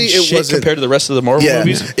 Comparatively, but I mean, it shit wasn't- compared to the rest of the Marvel Yeah,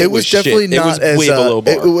 movies. it was definitely shit. not it was as way below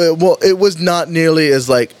bar. it was not nearly as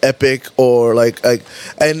like epic or like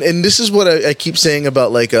and this is what I keep saying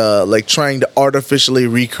about like trying to artificially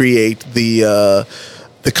recreate the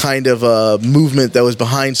kind of movement that was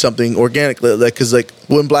behind something organically, like because like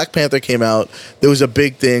when Black Panther came out, there was a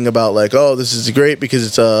big thing about like, oh, this is great because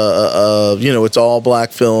it's it's all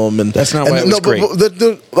black film, and That's not why it was great.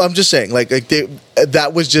 But I'm just saying,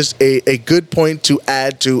 that was just a good point to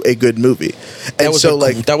add to a good movie, and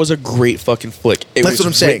that was a great fucking flick. It that's was what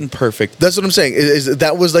I'm saying. written perfect. That's what I'm saying. Is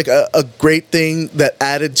that was like a great thing that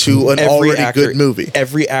added to an already good movie.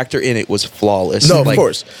 Every actor in it was flawless. No, of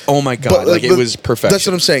course. Oh my god, it was perfect. That's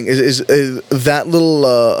what I'm saying. Is that little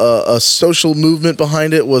a social movement behind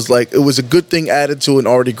it was like it was a good thing added to an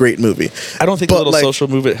already great movie. I don't think the little social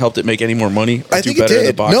movement helped it make any more money. Or I think do it better in the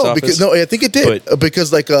did. box office. I think it did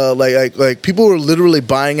because like people were literally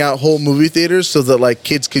buying out whole movie theaters so that like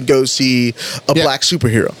kids could go see a black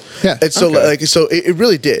superhero. Yeah. And so it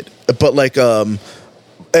really did. But like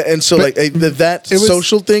and so that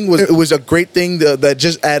social thing was a great thing that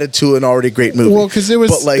just added to an already great movie. Well, because it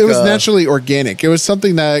was naturally organic. It was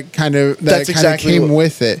something that kind of came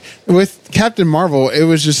with it. With Captain Marvel, it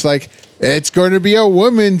was just like it's going to be a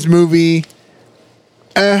woman's movie.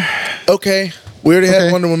 Okay, we already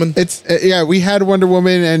had Wonder Woman. It's we had Wonder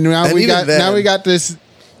Woman, and now we got this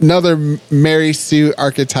another Mary Sue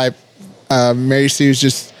archetype. Mary Sue is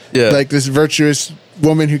just like this virtuous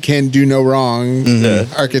woman who can do no wrong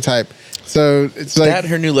archetype. So it's like that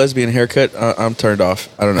her new lesbian haircut. I'm turned off.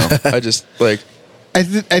 I don't know. I just like. I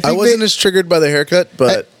think I wasn't as triggered by the haircut,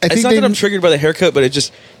 but I think it's not that I'm triggered by the haircut, but it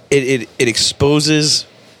exposes.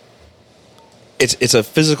 It's a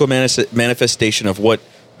physical manifestation of what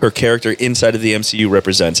her character inside of the MCU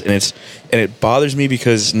represents, and it bothers me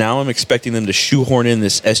because now I'm expecting them to shoehorn in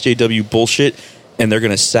this SJW bullshit, and they're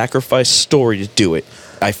gonna sacrifice story to do it.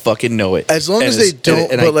 I fucking know it. As long as they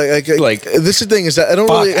don't, but like this is the thing is that I don't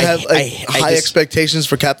really have high expectations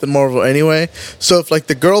for Captain Marvel anyway. So if like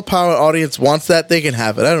the girl power audience wants that, they can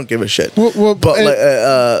have it. I don't give a shit. So as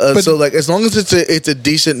long as it's a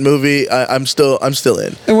decent movie, I'm still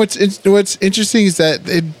in. And what's interesting is that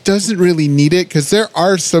it doesn't really need it because there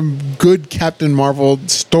are some good Captain Marvel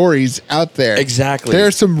stories out there. Exactly, there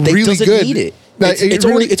are some really good. Need it.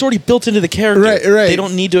 It's already built into the character. Right. They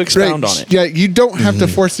don't need to expound on it. Yeah, you don't have to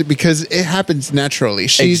force it because it happens naturally.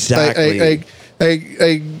 She's like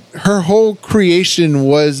her whole creation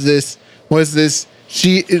was this.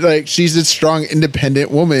 She's a strong, independent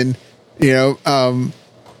woman, and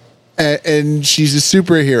she's a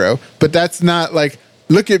superhero. But that's not like,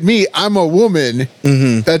 look at me, I'm a woman.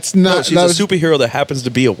 Mm-hmm. That's not. No, she's a superhero that happens to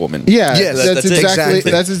be a woman. Yeah, yes, that's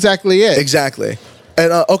exactly it. Exactly.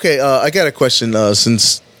 And I got a question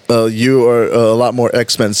since you are a lot more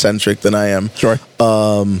X-Men centric than I am. Sure.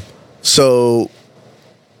 So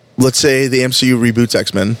let's say the MCU reboots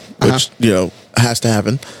X-Men, which has to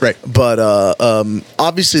happen. Right. But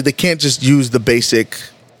obviously they can't just use the basic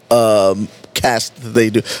cast that they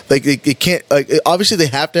do. Like it can't. Obviously they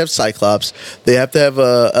have to have Cyclops. They have to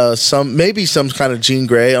have some kind of Jean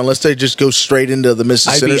Grey, unless they just go straight into the Mrs.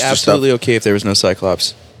 I'd Sinister be absolutely stuff. Okay if there was no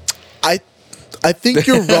Cyclops. I think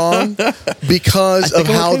you're wrong because of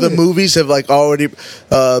how the movies have like already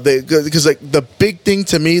because like the big thing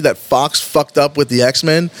to me that Fox fucked up with the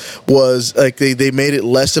X-Men was like they made it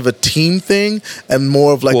less of a team thing and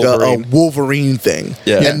more of like a Wolverine thing.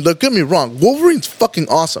 Yeah. And don't get me wrong, Wolverine's fucking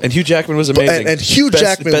awesome. And Hugh Jackman was amazing. And Hugh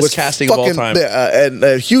Jackman best was casting fucking, of all time. and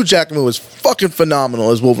Hugh Jackman was fucking phenomenal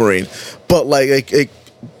as Wolverine. But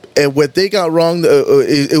and what they got wrong,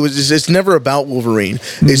 it's never about Wolverine.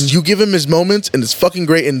 Mm-hmm. It's you give him his moments, and it's fucking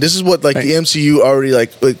great. And this is what the MCU already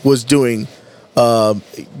was doing,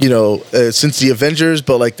 since the Avengers.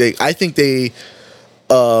 But I think they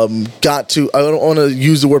got to. I don't want to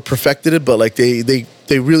use the word perfected it, but they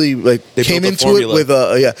they really like They came built the into it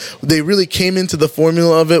formula. with they really came into the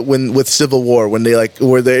formula of it with Civil War, when they like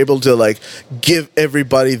where they're able to like give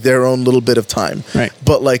everybody their own little bit of time. Right.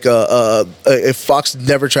 But like if Fox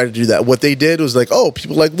never tried to do that, what they did was like, oh,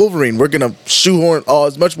 people like Wolverine, we're gonna shoehorn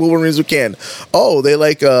as much Wolverine as we can. Oh, they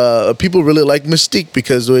like people really like Mystique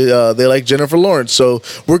because they like Jennifer Lawrence, so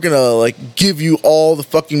we're gonna like give you all the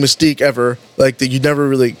fucking Mystique ever, like that you never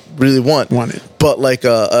really wanted. But like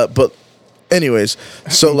but anyways,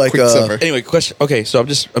 so like Quicksilver. Anyway, question. Okay, so I'm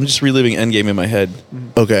just reliving Endgame in my head.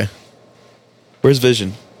 okay, Where's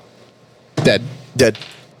Vision? Dead. dead.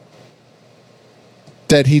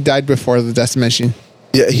 He died before the decimation.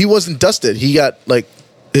 Yeah, he wasn't dusted. He got like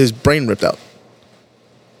his brain ripped out.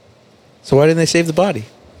 So why didn't they save the body?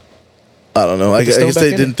 I don't know. I the stone guess back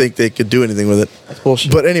they in didn't think they could do anything with it. That's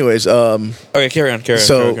bullshit. But anyways, Okay, carry on.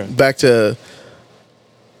 so carry on. back to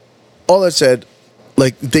all that said,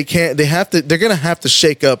 like they're gonna have to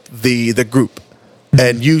shake up the group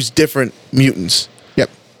and use different mutants. Yep.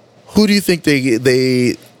 Who do you think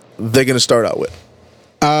they're gonna start out with?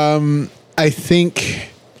 I think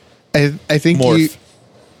Morph. you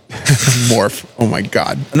Morph. Oh my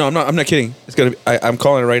god. No, I'm not kidding. It's gonna be. I'm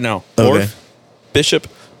calling it right now. Okay. Morph, Bishop.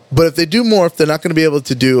 But if they do Morph, they're not going to be able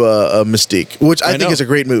to do a Mystique, which I think know. is a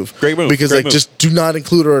great move. Great move. Because Great like move. just do not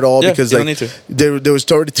include her at all, Yeah, because you like don't need to. there was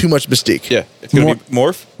already too much Mystique. Yeah, it's gonna be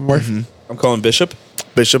Morph. Morph. I'm calling Bishop,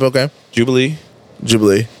 Bishop, okay. Jubilee.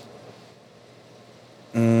 Jubilee.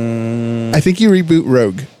 I think you reboot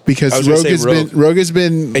Rogue because I was gonna say Rogue has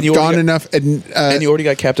been And you gone already got- enough, and And you already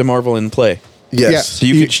got Captain Marvel in play. Yes. So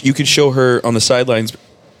you could show her on the sidelines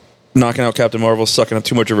knocking out Captain Marvel, sucking up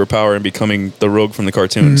too much of her power, and becoming the Rogue from the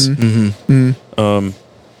cartoons.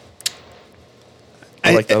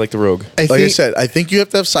 I like the Rogue. Like I said, I think you have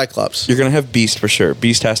to have Cyclops, You're gonna have Beast for sure.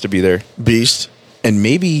 Beast has to be there, Beast, and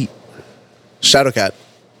maybe Shadowcat.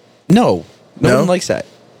 no No? one likes that.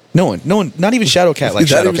 No one, not even Shadowcat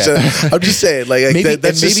likes Not even Shadowcat. Shadow- I'm just saying, like Maybe- that's and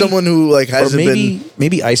just maybe- someone who like Or hasn't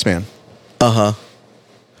maybe Iceman.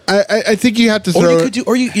 I think you have to Or throw. you could do,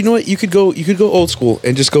 or you know what? You could go old school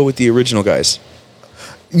and just go with the original guys.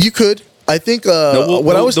 been. You could. I think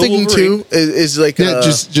what I was thinking too is like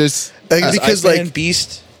just like, As because Iceman, like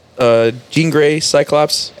Beast, Jean Grey,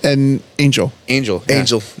 Cyclops, an Angel. Angel, yeah.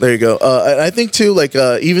 Angel. There you go. And I think too, like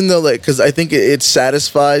even though like because I think it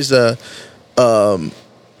satisfies a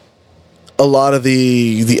lot of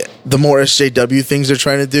the more SJW things they're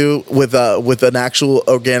trying to do with an actual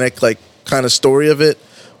organic like kind of story of it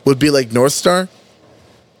would be like North Star,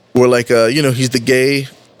 where like he's the gay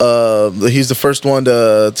he's the first one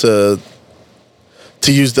to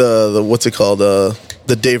use the what's it called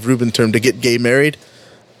the Dave Rubin term to get gay married.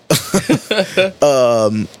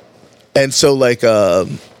 And so like I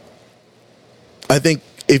think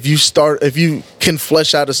if you can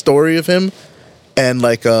flesh out a story of him, and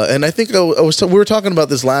like and I think we were talking about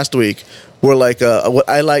this last week, where like what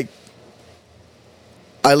I like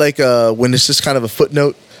when it's just kind of a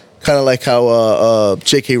footnote, kind of like how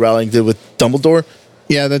J.K. Rowling did with Dumbledore.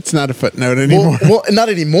 Yeah, that's not a footnote anymore. Well, not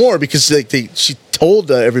anymore, because like she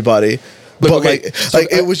told everybody. But okay, like, so,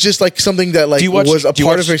 it was just like something that like was a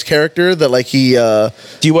part of his character that like he. Do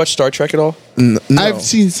you watch Star Trek at all? No. I've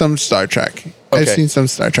seen some Star Trek. I've Okay. seen some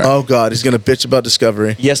Star Trek. Oh God, he's gonna bitch about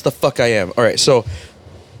Discovery. Yes, the fuck I am. All right, so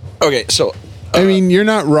I mean, you're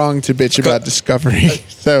not wrong to bitch about Discovery.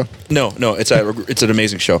 So no, it's an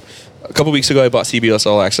amazing show. A couple weeks ago, I bought CBS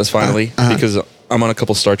All Access finally because I'm on a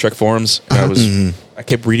couple Star Trek forums. And I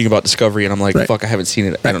kept reading about Discovery, and I'm like, Right. fuck, I haven't seen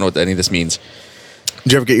it. I don't know what any of this means.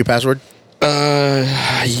 Did you ever get your password?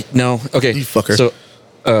 No. Okay. You fucker. So,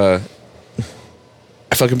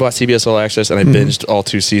 I fucking bought CBS All Access, and I binged all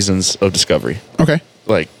 2 seasons of Discovery, okay,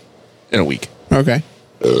 like, in a week. okay.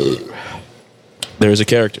 There is a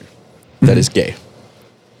character that is gay.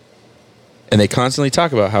 And they constantly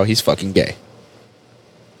talk about how he's fucking gay.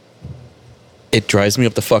 It drives me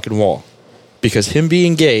up the fucking wall. Because him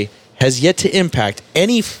being gay has yet to impact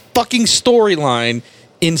any fucking storyline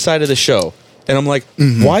inside of the show. And I'm like,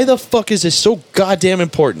 why the fuck is this so goddamn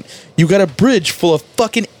important? You got a bridge full of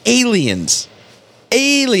fucking aliens.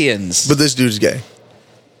 Aliens. But this dude's gay.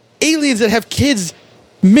 Aliens that have kids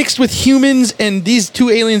mixed with humans, and these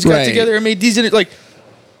 2 aliens got Right. together and made these like,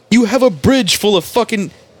 you have a bridge full of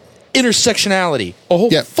fucking intersectionality, a whole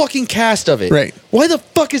Yep. fucking cast of it. Right. Why the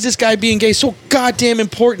fuck is this guy being gay so goddamn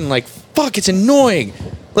important? Like, fuck, it's annoying.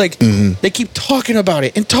 Like, they keep talking about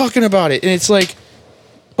it, and it's like,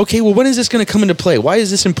 okay, well, when is this going to come into play? Why is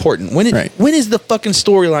this important? When Right. when is the fucking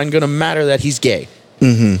storyline going to matter that he's gay?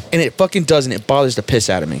 And it fucking doesn't. It bothers the piss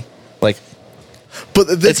out of me. Like, But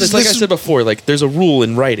It's just like I said before, like there's a rule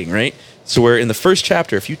in writing, right? So where in the first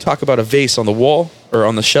chapter, if you talk about a vase on the wall or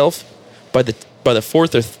on the shelf, by the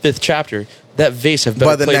fourth or fifth chapter, that vase have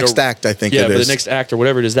by the next act, I think. Yeah, it by is. the next act or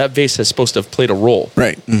whatever it is, that vase is supposed to have played a role,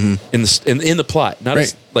 Right. in the plot. Not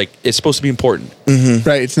Right. like it's supposed to be important.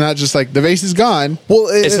 Right. It's not just like the vase is gone. Well,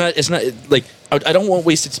 It's not like I don't want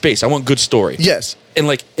wasted space. I want good story. Yes. And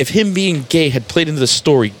like if him being gay had played into the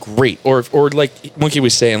story, great. Or like Monkey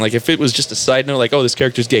was saying, like if it was just a side note, like, oh, this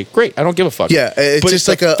character's gay, great. I don't give a fuck. Yeah, it's But just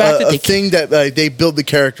the like fact that a they thing that they build the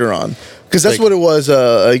character on. Because that's Like- what it was.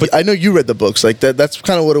 I know you read the books. Like that's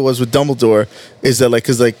kind of what it was with Dumbledore. Is that like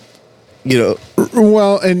because like you know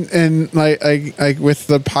Well, and like with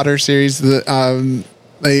the Potter series, the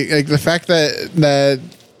like the fact that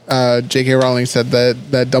J.K. Rowling said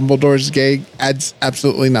that Dumbledore's gay adds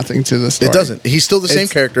absolutely nothing to the story. it doesn't. He's still the same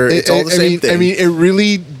character. It's all the same thing. I mean, it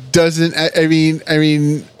really doesn't. I mean,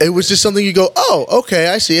 it was just something you go, oh, okay,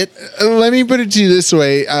 I see it. let me put it to you this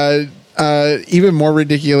way. Even more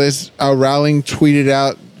ridiculous, Rowling tweeted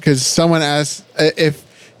out because someone asked if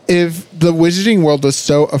the wizarding world was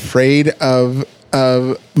so afraid of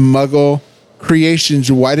Muggle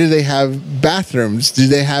creations, why do they have bathrooms? Do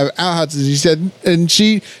they have outhouses? He said, and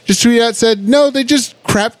she just tweeted out, said, no, they just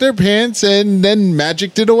crapped their pants and then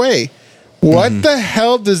magicked it away. What the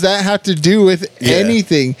hell does that have to do with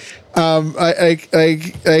anything? I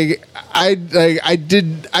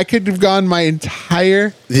could have gone my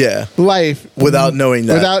entire life Without knowing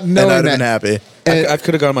that. Without knowing and I'd that. have been happy. I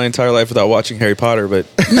could have gone my entire life without watching Harry Potter, but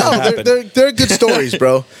No, they're good stories,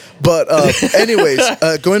 bro. But anyways,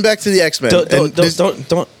 going back to the X-Men.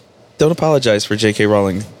 don't apologize for J.K.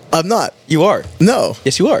 Rowling. I'm not. You are. No.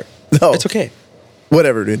 Yes, you are. No. It's okay.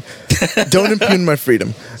 Whatever, dude. Don't impugn my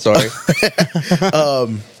freedom. Sorry.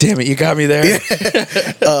 Damn it, you got me there.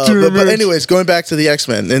 But anyways, going back to the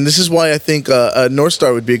X-Men, and this is why I think North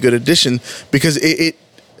Star would be a good addition, because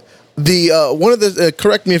one of the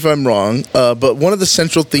correct me if I'm wrong, but one of the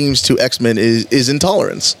central themes to X-Men is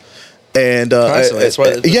intolerance. And Constantly. That's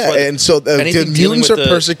why and so the anything dealing mutants with are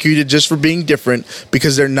persecuted just for being different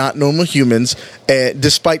because they're not normal humans, and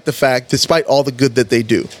despite all the good that they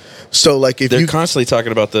do. So like if they're you constantly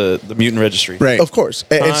talking about the mutant registry, Right. of course,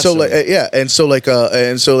 and so like and so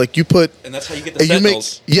like you put And that's how you get the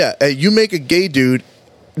Sentinels. you make a gay dude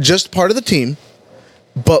just part of the team,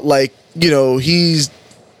 but like he's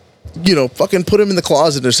fucking put him in the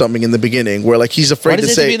closet or something in the beginning where like he's afraid Why does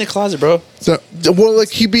to it have to say be in the closet, bro? So well like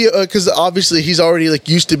he be because obviously he's already like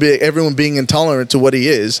used to be everyone being intolerant to what he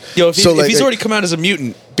is. Yo, if he's, so, like, if he's already come out as a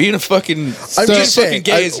mutant, being a fucking I'm just saying, fucking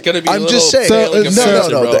gay is gonna be. I'm a just little saying. failing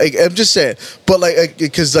comparison, No. bro. Like, I'm just saying. But like,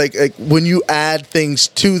 because like when you add things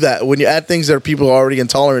to that, when you add things that are people are already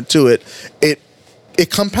intolerant to it, it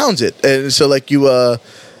compounds it, and so like you.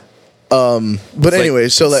 But anyway,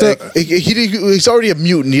 so like he's already a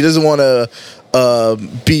mutant. He doesn't want to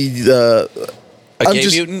be the. A gay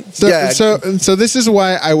mutant. So this is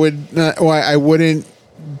why I wouldn't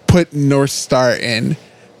put North Star in,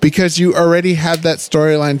 because you already have that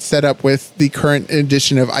storyline set up with the current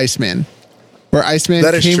edition of Iceman, where Iceman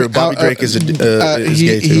That is came true. Bobby out, Drake is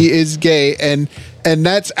gay too. He is gay, and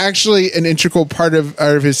that's actually an integral part of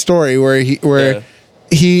his story, where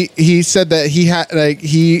he said that he had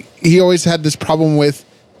he always had this problem with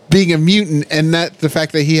being a mutant, and that the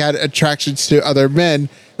fact that he had attractions to other men,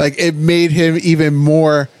 like it made him even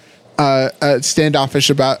more standoffish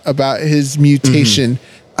about his mutation.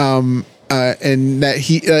 And that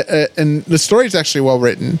he and the story is actually well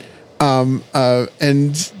written, and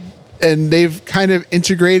they've kind of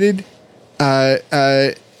integrated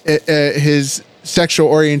his sexual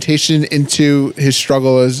orientation into his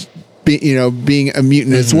struggle as being a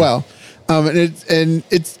mutant as well. And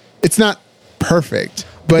it's not perfect,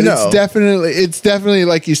 but No. it's definitely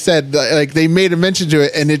like you said, like they made a mention to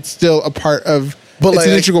it, and it's still a part of. But it's like,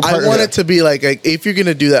 an integral part I of want it to be like if you're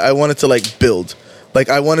gonna do that, I want it to like build. Like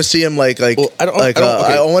I want to see him like Well, I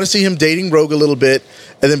want to see him dating Rogue a little bit,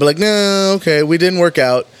 and then be like, no, okay, we didn't work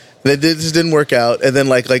out. This didn't work out, and then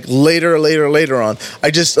like later on,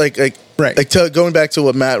 I just like going back to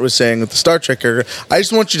what Matt was saying with the Star Trek character. I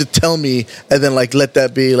just want you to tell me, and then like let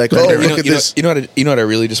that be like, look at this. You know what I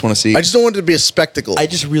really just want to see. I just don't want it to be a spectacle. I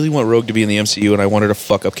just really want Rogue to be in the MCU, and I want her to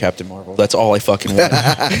fuck up Captain Marvel. That's all I fucking want.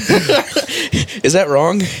 Is that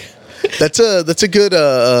wrong? That's a good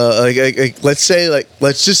let's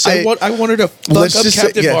just say I want her to fuck up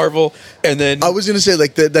Captain Marvel, and then I was gonna say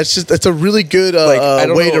like that's a really good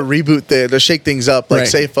way to reboot to shake things up. Like Right.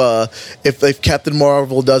 say if Captain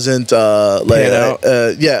Marvel doesn't Pan out.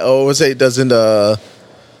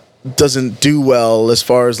 doesn't do well as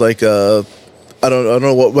far as like I don't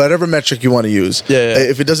know whatever metric you want to use. Yeah.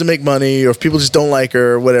 If it doesn't make money, or if people just don't like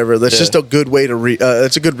her, or whatever, that's just a good way to.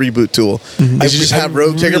 It's a good reboot tool. You just have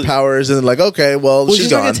Rogue take her powers, and then like, okay, well, she's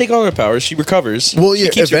not gone. gonna take all her powers. She recovers. Well, She yeah,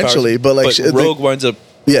 keeps her eventually, powers, but like Rogue winds up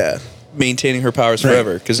yeah, maintaining her powers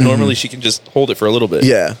forever because normally she can just hold it for a little bit.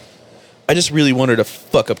 yeah. I just really want her to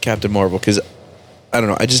fuck up Captain Marvel because I don't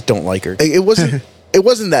know. I just don't like her. It wasn't. It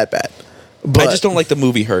wasn't that bad. But I just don't like the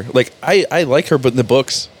movie her. Like I like her, but in the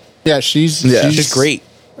books, Yeah, she's she's great.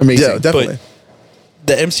 amazing. Yeah, definitely.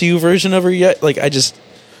 The MCU version of her yet, like and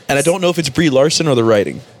I don't know if it's Brie Larson or the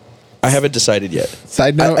writing. I haven't decided yet.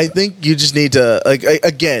 Side note, I think you just need to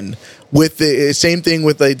again with the same thing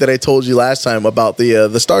with that I told you last time about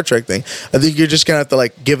the Star Trek thing. I think you're just gonna have to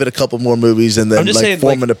like give it a couple more movies and then I'm just like saying,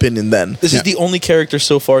 form like, an opinion. Then This is the only character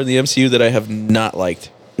so far in the MCU that I have not liked.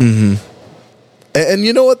 and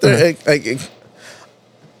you know what? I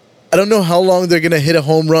don't know how long they're gonna hit a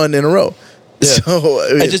home run in a row. Yeah. So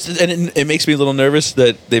I mean, it makes me a little nervous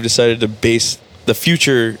that they've decided to base the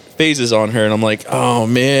future phases on her, and I'm like, oh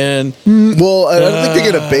man. well, I don't think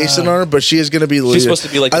they're gonna base it on her, but she is gonna be. She's supposed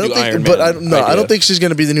to be like the I don't new think, Iron but Man I idea. don't think she's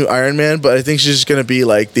gonna be the new Iron Man. But I think she's just gonna be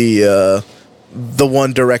like the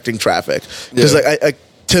one directing traffic. Because Yeah. like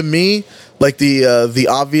to me, like the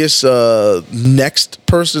obvious next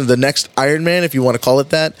person, the next Iron Man, if you want to call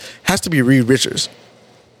it that, has to be Reed Richards.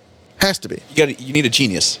 Has to be. You need a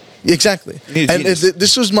genius. Exactly. You need a And genius.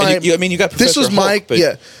 this was my. And you got this was Professor my Hulk, but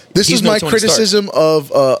This he's was no my Tony criticism of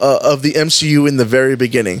the MCU in the very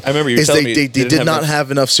beginning. I remember you is telling they, me they, they they didn't did have not enough-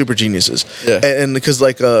 have enough super geniuses. Yeah. And because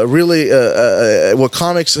like really what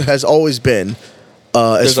comics has always been as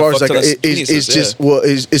There's a far as fuck like ton of is geniuses, just yeah. well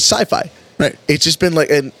is sci-fi. Right. It's just been like,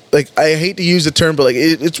 and like I hate to use the term, but like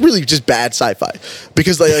it's really just bad sci-fi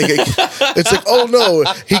because like it's like, oh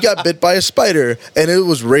no, he got bit by a spider and it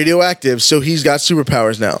was radioactive, so he's got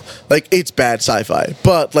superpowers now. Like it's bad sci-fi,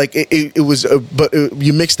 but like it was,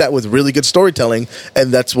 you mix that with really good storytelling,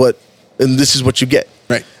 and this is what you get.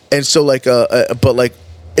 Right. And so like, but like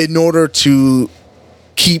in order to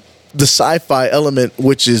keep the sci-fi element,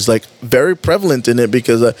 which is like very prevalent in it,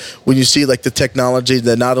 because when you see like the technology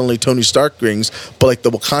that not only Tony Stark brings, but like the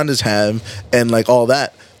Wakandas have, and like all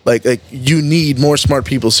that, like you need more smart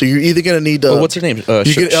people. So you're either gonna need what's her name? I was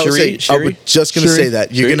Shuri? just gonna Shuri? say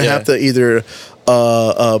that you're Shuri, gonna yeah. have to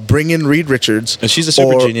either bring in Reed Richards, And she's a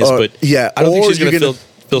super genius, but yeah, I don't think or she's going you're to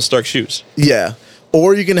fill Stark's shoes. yeah,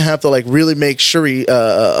 or you're gonna have to like really make Shuri.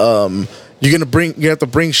 You have to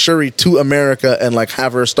bring Shuri to America and like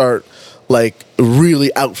have her start like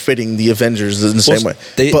really outfitting the Avengers in the same way.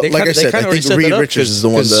 But like I said, I think Reed Richards is the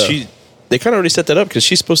one that they kind of already set that up because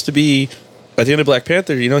she's supposed to be at the end of Black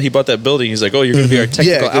Panther. You know, he bought that building. He's like, oh, you're going to be our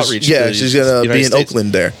technical outreach. Yeah, to she's the gonna United be in States.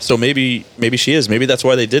 Oakland there. So maybe she is. Maybe that's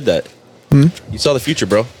why they did that. You saw the future,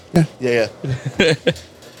 bro. Yeah.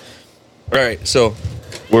 All right, so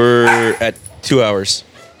we're at 2 hours.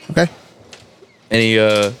 okay. Any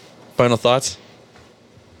final thoughts?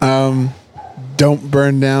 Don't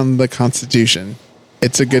burn down the Constitution.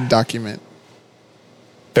 It's a good document.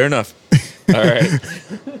 Fair enough. All right.